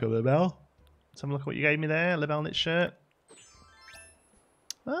 You're welcome, Label. Let's have a look at what you gave me there. Label knit shirt.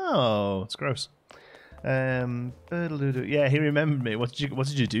 Oh, it's gross. Yeah, he remembered me. What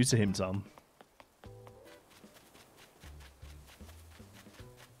did you do to him, Tom?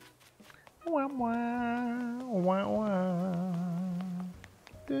 Wah, wah, wah, wah.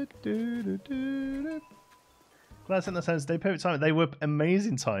 Do, do, do, do, do. Glad I sent that sounds. They perfect timing. They were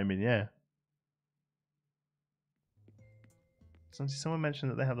amazing timing. Yeah. Someone mentioned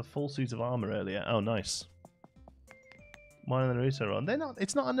that they have a full suit of armor earlier. Oh, nice. Mine and the Naruto run. They're not.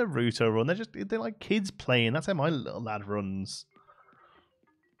 It's not a Naruto run. They're like kids playing. That's how my little lad runs.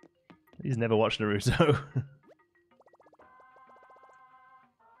 He's never watched Naruto.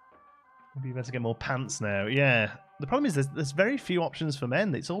 Maybe you better get more pants now. Yeah. The problem is there's very few options for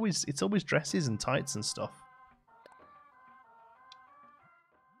men. It's always dresses and tights and stuff.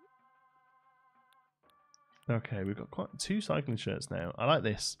 Okay, we've got quite 2 cycling shirts now. I like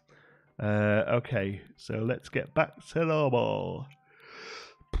this. Okay, so let's get back to normal.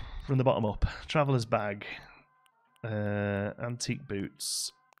 From the bottom up. Traveller's bag. Antique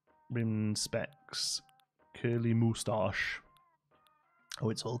boots. Rimmed specs. Curly moustache. Oh,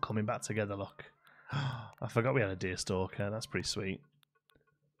 it's all coming back together, look. I forgot we had a deer stalker. That's pretty sweet.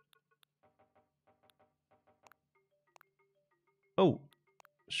 Oh,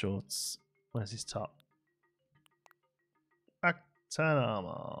 shorts. Where's his top? Back to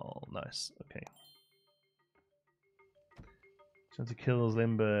normal. Nice. Okay. Trying to kill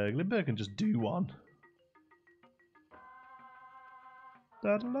Lindbergh. Lindbergh can just do one.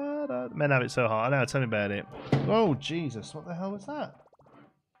 Da, da, da. Men have it so hard. I know. Tell me about it. Oh, Jesus. What the hell was that?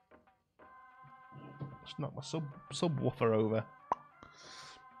 Just knocked my subwoofer over.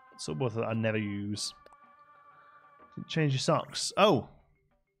 Subwoofer that I never use. Change your socks. Oh!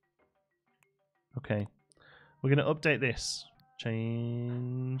 Okay. We're going to update this.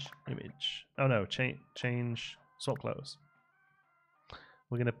 Change image. Oh no, change swap clothes.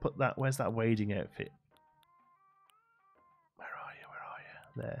 We're going to put that. Where's that wading outfit? Where are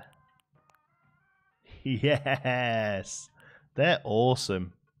you? There. Yes! They're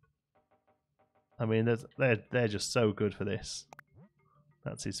awesome. I mean, they're just so good for this.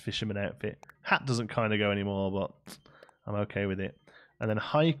 That's his fisherman outfit. Hat doesn't kind of go anymore, but I'm okay with it. And then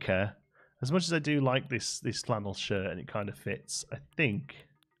hiker, as much as I do like this flannel shirt and it kind of fits, I think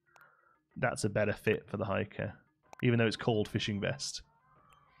that's a better fit for the hiker, even though it's called fishing vest.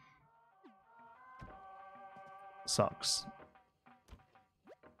 Socks.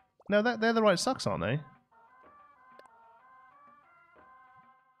 No, they're the right socks, aren't they?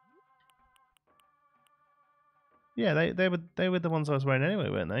 Yeah, they were the ones I was wearing anyway,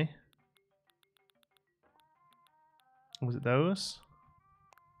 weren't they? Was it those?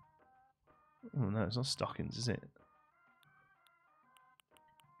 Oh no, it's not stockings, is it?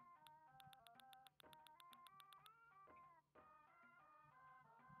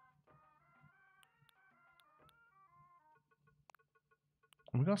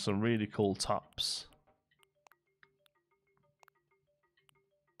 We've got some really cool tops.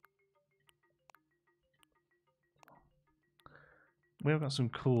 We've got some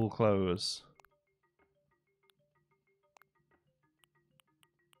cool clothes.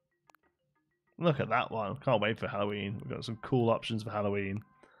 Look at that one. Can't wait for Halloween. We've got some cool options for Halloween.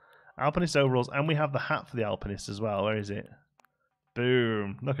 Alpinist overalls, and we have the hat for the alpinist as well. Where is it?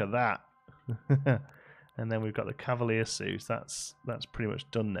 Boom. Look at that. And then we've got the cavalier suit. That's pretty much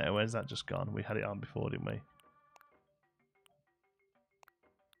done now. Where's that just gone? We had it on before, didn't we?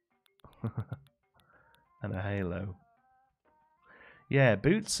 And a halo. Yeah,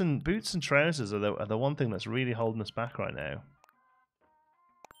 boots and trousers are the one thing that's really holding us back right now.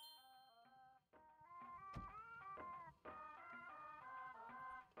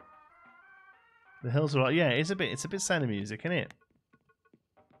 The hills are right. Yeah, it's a bit sound of music, isn't it?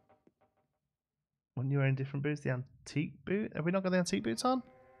 When you're wearing different boots, the antique boot. Have we not got the antique boots on?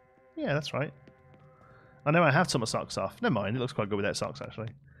 Yeah, that's right. I know I have took my socks off. Never mind, it looks quite good without socks actually.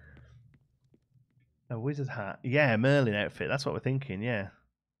 A wizard hat. Yeah, Merlin outfit. That's what we're thinking, yeah.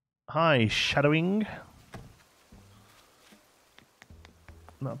 Hi, shadowing.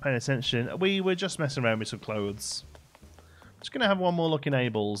 Not paying attention. We were just messing around with some clothes. Just going to have one more look in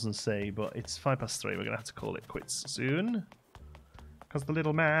Abel's and see, but it's 3:05. We're going to have to call it quits soon. Because the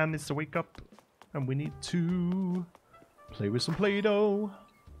little man needs to wake up and we need to play with some Play-Doh.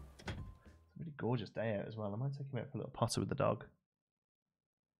 It's a really gorgeous day out as well. I might take him out for a little potter with the dog.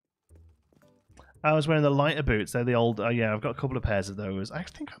 I was wearing the lighter boots. They're the old... yeah, I've got a couple of pairs of those. I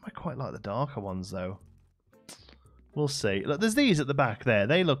think I might quite like the darker ones, though. We'll see. Look, there's these at the back there.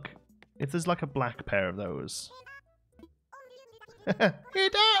 They look... If there's like a black pair of those... Hey,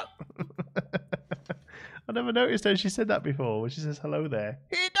 Dad! I never noticed how she said that before, when she says hello there.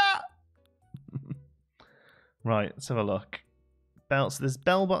 Hey, Dad! Right, let's have a look. Belts. There's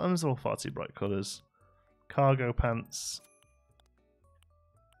bell bottoms, all far too bright colours. Cargo pants.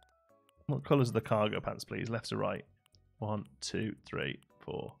 What colours are the cargo pants, please? Left to right. 1, 2, 3,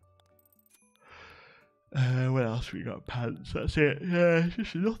 4. What else we got? Pants. That's it. Yeah, it's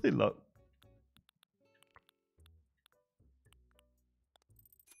just nothing, look.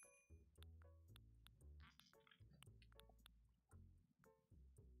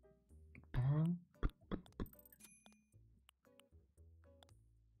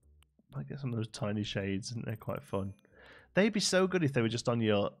 I get some of those tiny shades, and they're quite fun. They'd be so good if they were just on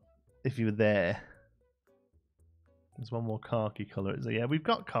your... If you were there. There's one more khaki colour. Yeah, we've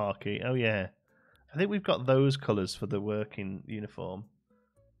got khaki. Oh, yeah. I think we've got those colours for the working uniform.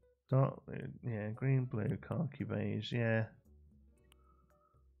 Dark, yeah, green, blue, khaki, beige, yeah.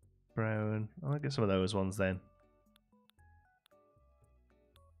 Brown. I'll get some of those ones then.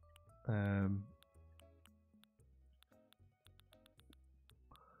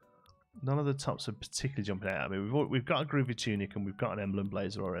 None of the tops are particularly jumping out at me. We've got a groovy tunic and we've got an emblem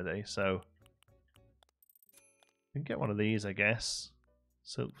blazer already, so we can get one of these, I guess.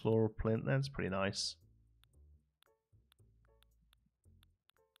 Silk floral print. That's pretty nice.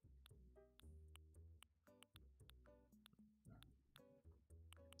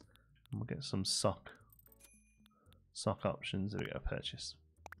 And we'll get some sock options. There we go. Purchase.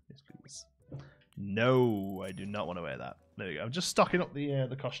 Yes, please. No, I do not want to wear that. There we go. I'm just stocking up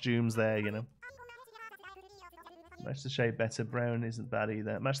the costumes there, you know. Match the shade better. Brown isn't bad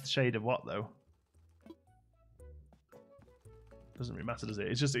either. Match the shade of what, though? Doesn't really matter, does it?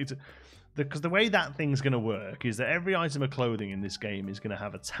 It's just... because the way that thing's going to work is that every item of clothing in this game is going to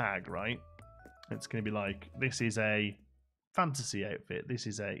have a tag, right? It's going to be like, this is a fantasy outfit. This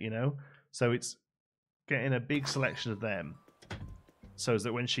is a, you know? So it's getting a big selection of them. So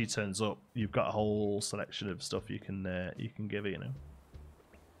that when she turns up, you've got a whole selection of stuff you can give her, you know.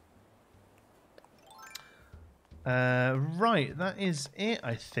 Right, that is it.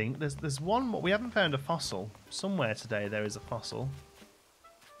 I think there's one more. We haven't found a fossil. Somewhere today there is a fossil,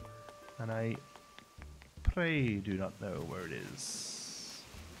 and I pray do not know where it is.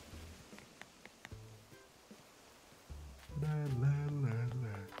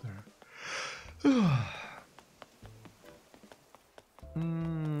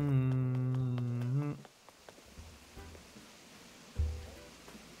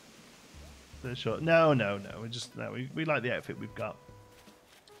 Sure. No. We like the outfit we've got.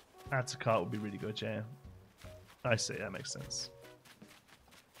 Add to cart would be really good, yeah. I see, that makes sense.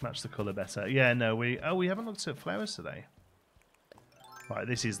 Match the colour better. Yeah, no, we haven't looked at flowers today. Right,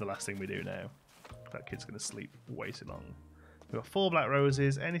 this is the last thing we do now. That kid's gonna sleep way too long. We've got 4 black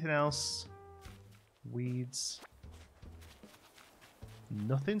roses. Anything else? Weeds.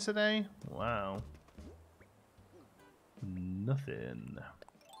 Nothing today? Wow. Nothing.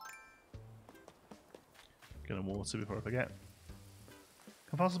 Gonna water before I forget.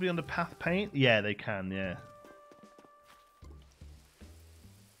 Can possibly under path paint? Yeah, they can, yeah.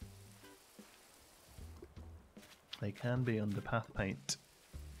 They can be under path paint.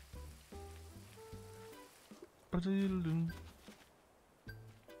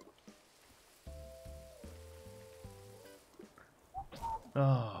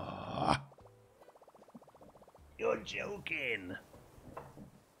 Oh, you're joking.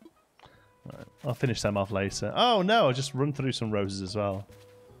 Right, I'll finish them off later. Oh no, I'll just run through some roses as well.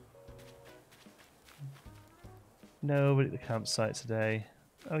 Nobody at the campsite today.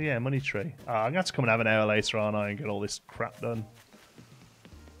 Oh yeah, money tree. Oh, I'm going to have to come and have an hour later on and get all this crap done.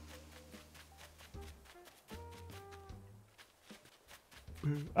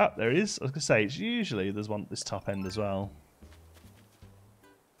 Oh, there it is. I was going to say, it's usually there's one at this top end as well.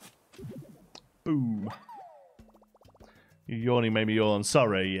 Boom. You yawning made me yawn.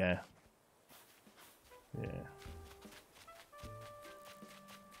 Sorry, yeah. Yeah.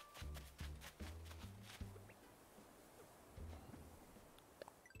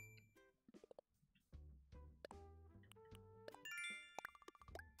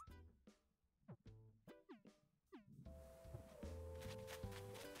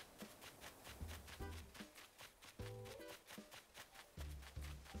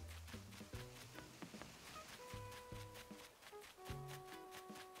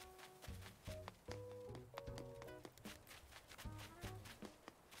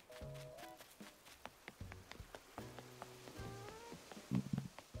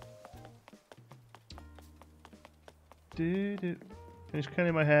 Finished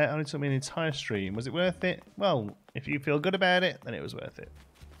curling my hair. Only took me an entire stream. Was it worth it? Well, if you feel good about it, then it was worth it.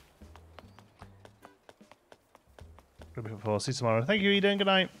 Good before. See you tomorrow. Thank you, Eden. Good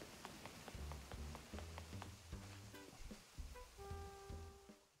night.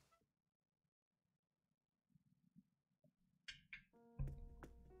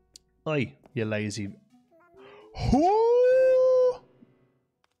 Oi, you lazy.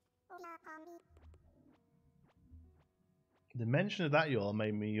 The mention of that yawn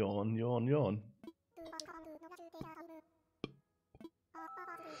made me yawn.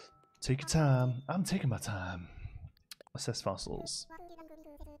 Take your time. I'm taking my time. Assess fossils.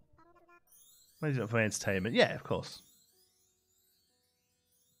 What is it for entertainment? Yeah, of course.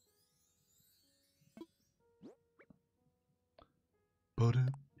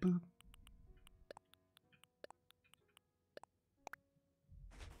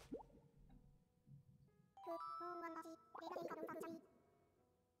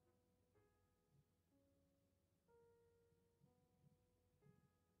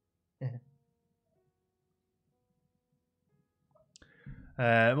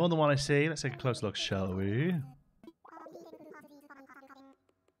 More than one I see. Let's take a close look, shall we?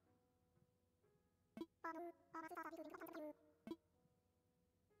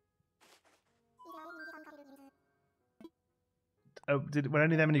 Oh, were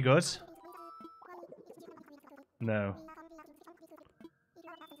any of them any good? No.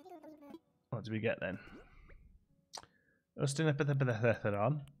 What did we get then?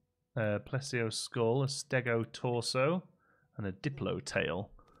 Ustinepithepithethedon, Plesio skull, a stego torso, and a diplo tail.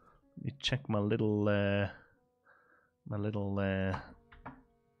 Let me check my little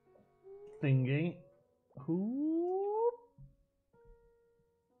thingy. Ooh.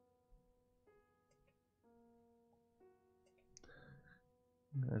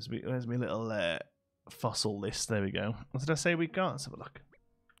 Where's my little fossil list? There we go. What did I say we got? Let's have a look.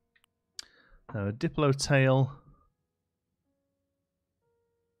 Diplo tail.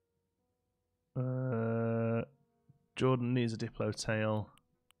 Jordan needs a diplo tail.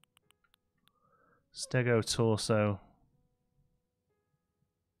 Stego torso.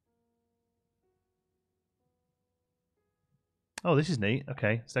 Oh, this is neat.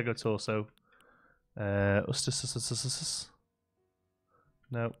 Okay, Stego torso.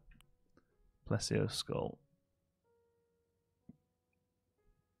 No. Plesio skull.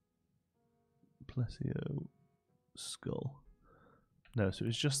 Plesio skull. No, so it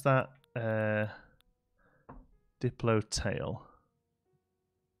was just that Diplo tail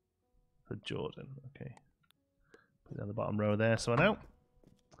for Jordan. Okay. Put it on the bottom row there so I know.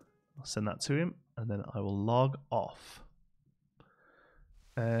 I'll send that to him and then I will log off.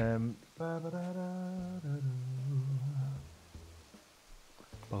 Boom.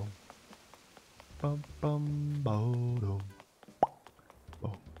 Bum, bum, bo-dum.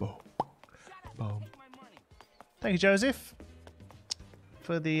 Boom, boom, boom. Thank you, Joseph,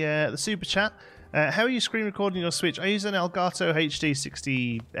 for the super chat. How are you screen recording your Switch? I use an Elgato HD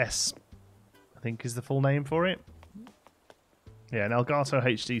 60S, I think is the full name for it. Yeah, an Elgato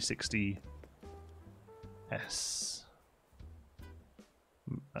HD 60S,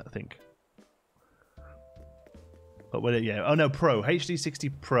 I think. But what? Yeah. Oh no, Pro HD 60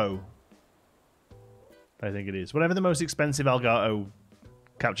 Pro. I think it is. Whatever the most expensive Elgato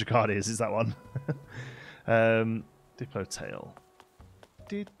capture card is that one. Diplo tail.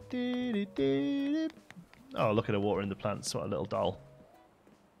 Oh, look at her watering the plants. What a little doll.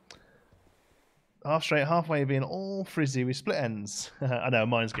 Half straight, halfway being all frizzy with split ends. I know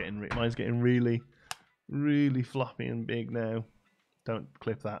mine's getting really, really floppy and big now. Don't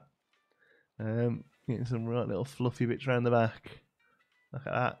clip that. Getting some right little fluffy bits around the back. Look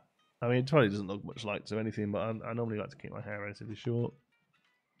at that. I mean, it probably doesn't look much like to anything, but I normally like to keep my hair relatively short.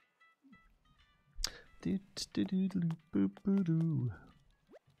 Yeah,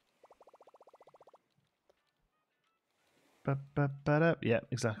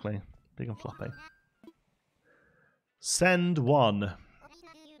 exactly. Big and floppy. Send one.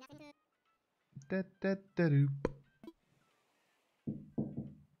 I'm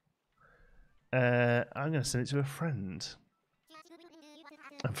going to send it to a friend.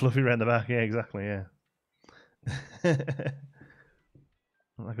 And fluffy around the back, yeah, exactly, yeah.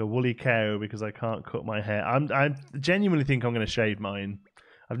 Like a woolly cow because I can't cut my hair. I genuinely think I'm going to shave mine.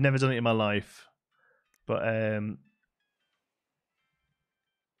 I've never done it in my life, but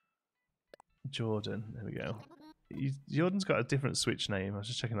Jordan, there we go. Jordan's got a different Switch name. I was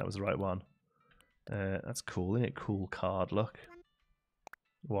just checking that was the right one. That's cool, isn't it? Cool card, look.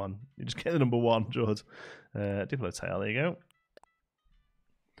 One. You just get the number one, Jordan. Diplo tail, there you go.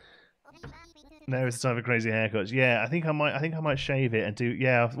 Now it's time for crazy haircuts. Yeah, I think I might shave it and do.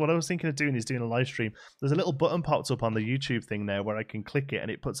 Yeah, what I was thinking of doing is doing a live stream. There's a little button popped up on the YouTube thing there where I can click it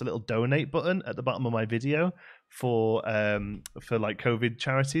and it puts a little donate button at the bottom of my video for like COVID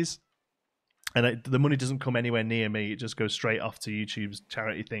charities. And the money doesn't come anywhere near me. It just goes straight off to YouTube's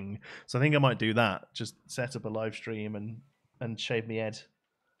charity thing. So I think I might do that. Just set up a live stream and shave my head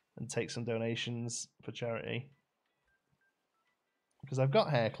and take some donations for charity. Because I've got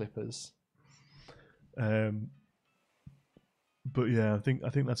hair clippers. But yeah, I think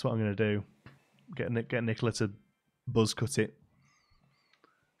that's what I'm gonna do. Get Nicola to buzz cut it.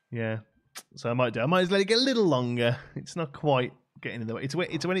 Yeah, so I might let it get a little longer. It's not quite getting in the way.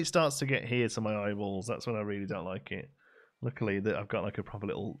 It's when it starts to get here to my eyeballs. That's when I really don't like it. Luckily, that I've got like a proper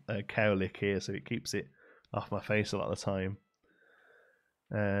little cowlick here, so it keeps it off my face a lot of the time.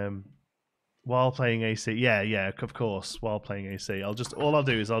 While playing AC, yeah, of course. While playing AC, all I'll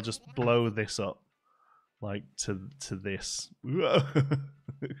do is I'll just blow this up. Like to this, like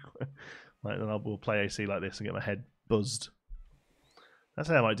then we'll play AC like this and get my head buzzed. That's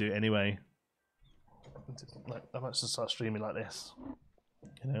how I might do it anyway. Like, I might just start streaming like this,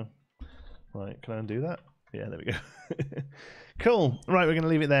 you know. Right, can I undo that? Yeah, there we go. Cool. Right, we're going to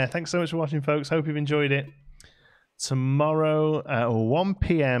leave it there. Thanks so much for watching, folks. Hope you've enjoyed it. Tomorrow at 1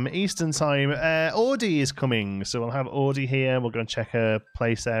 PM Eastern Time, Audie is coming, so we'll have Audie here. We'll go and check her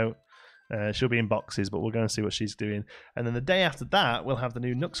place out. She'll be in boxes, but we'll go and see what she's doing. And then the day after that, we'll have the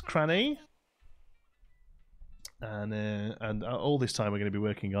new Nooks Cranny. And all this time, we're going to be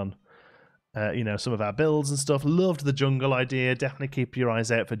working on, some of our builds and stuff. Loved the jungle idea. Definitely keep your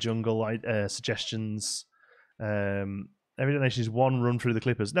eyes out for jungle suggestions. Every donation is one run through the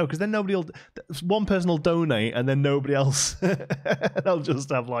clippers. No, because then one person will donate and then nobody else. They'll just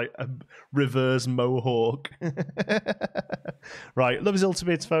have like a reverse mohawk. Right, love is all to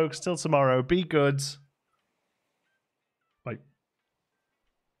bits, folks. Till tomorrow. Be good. Bye.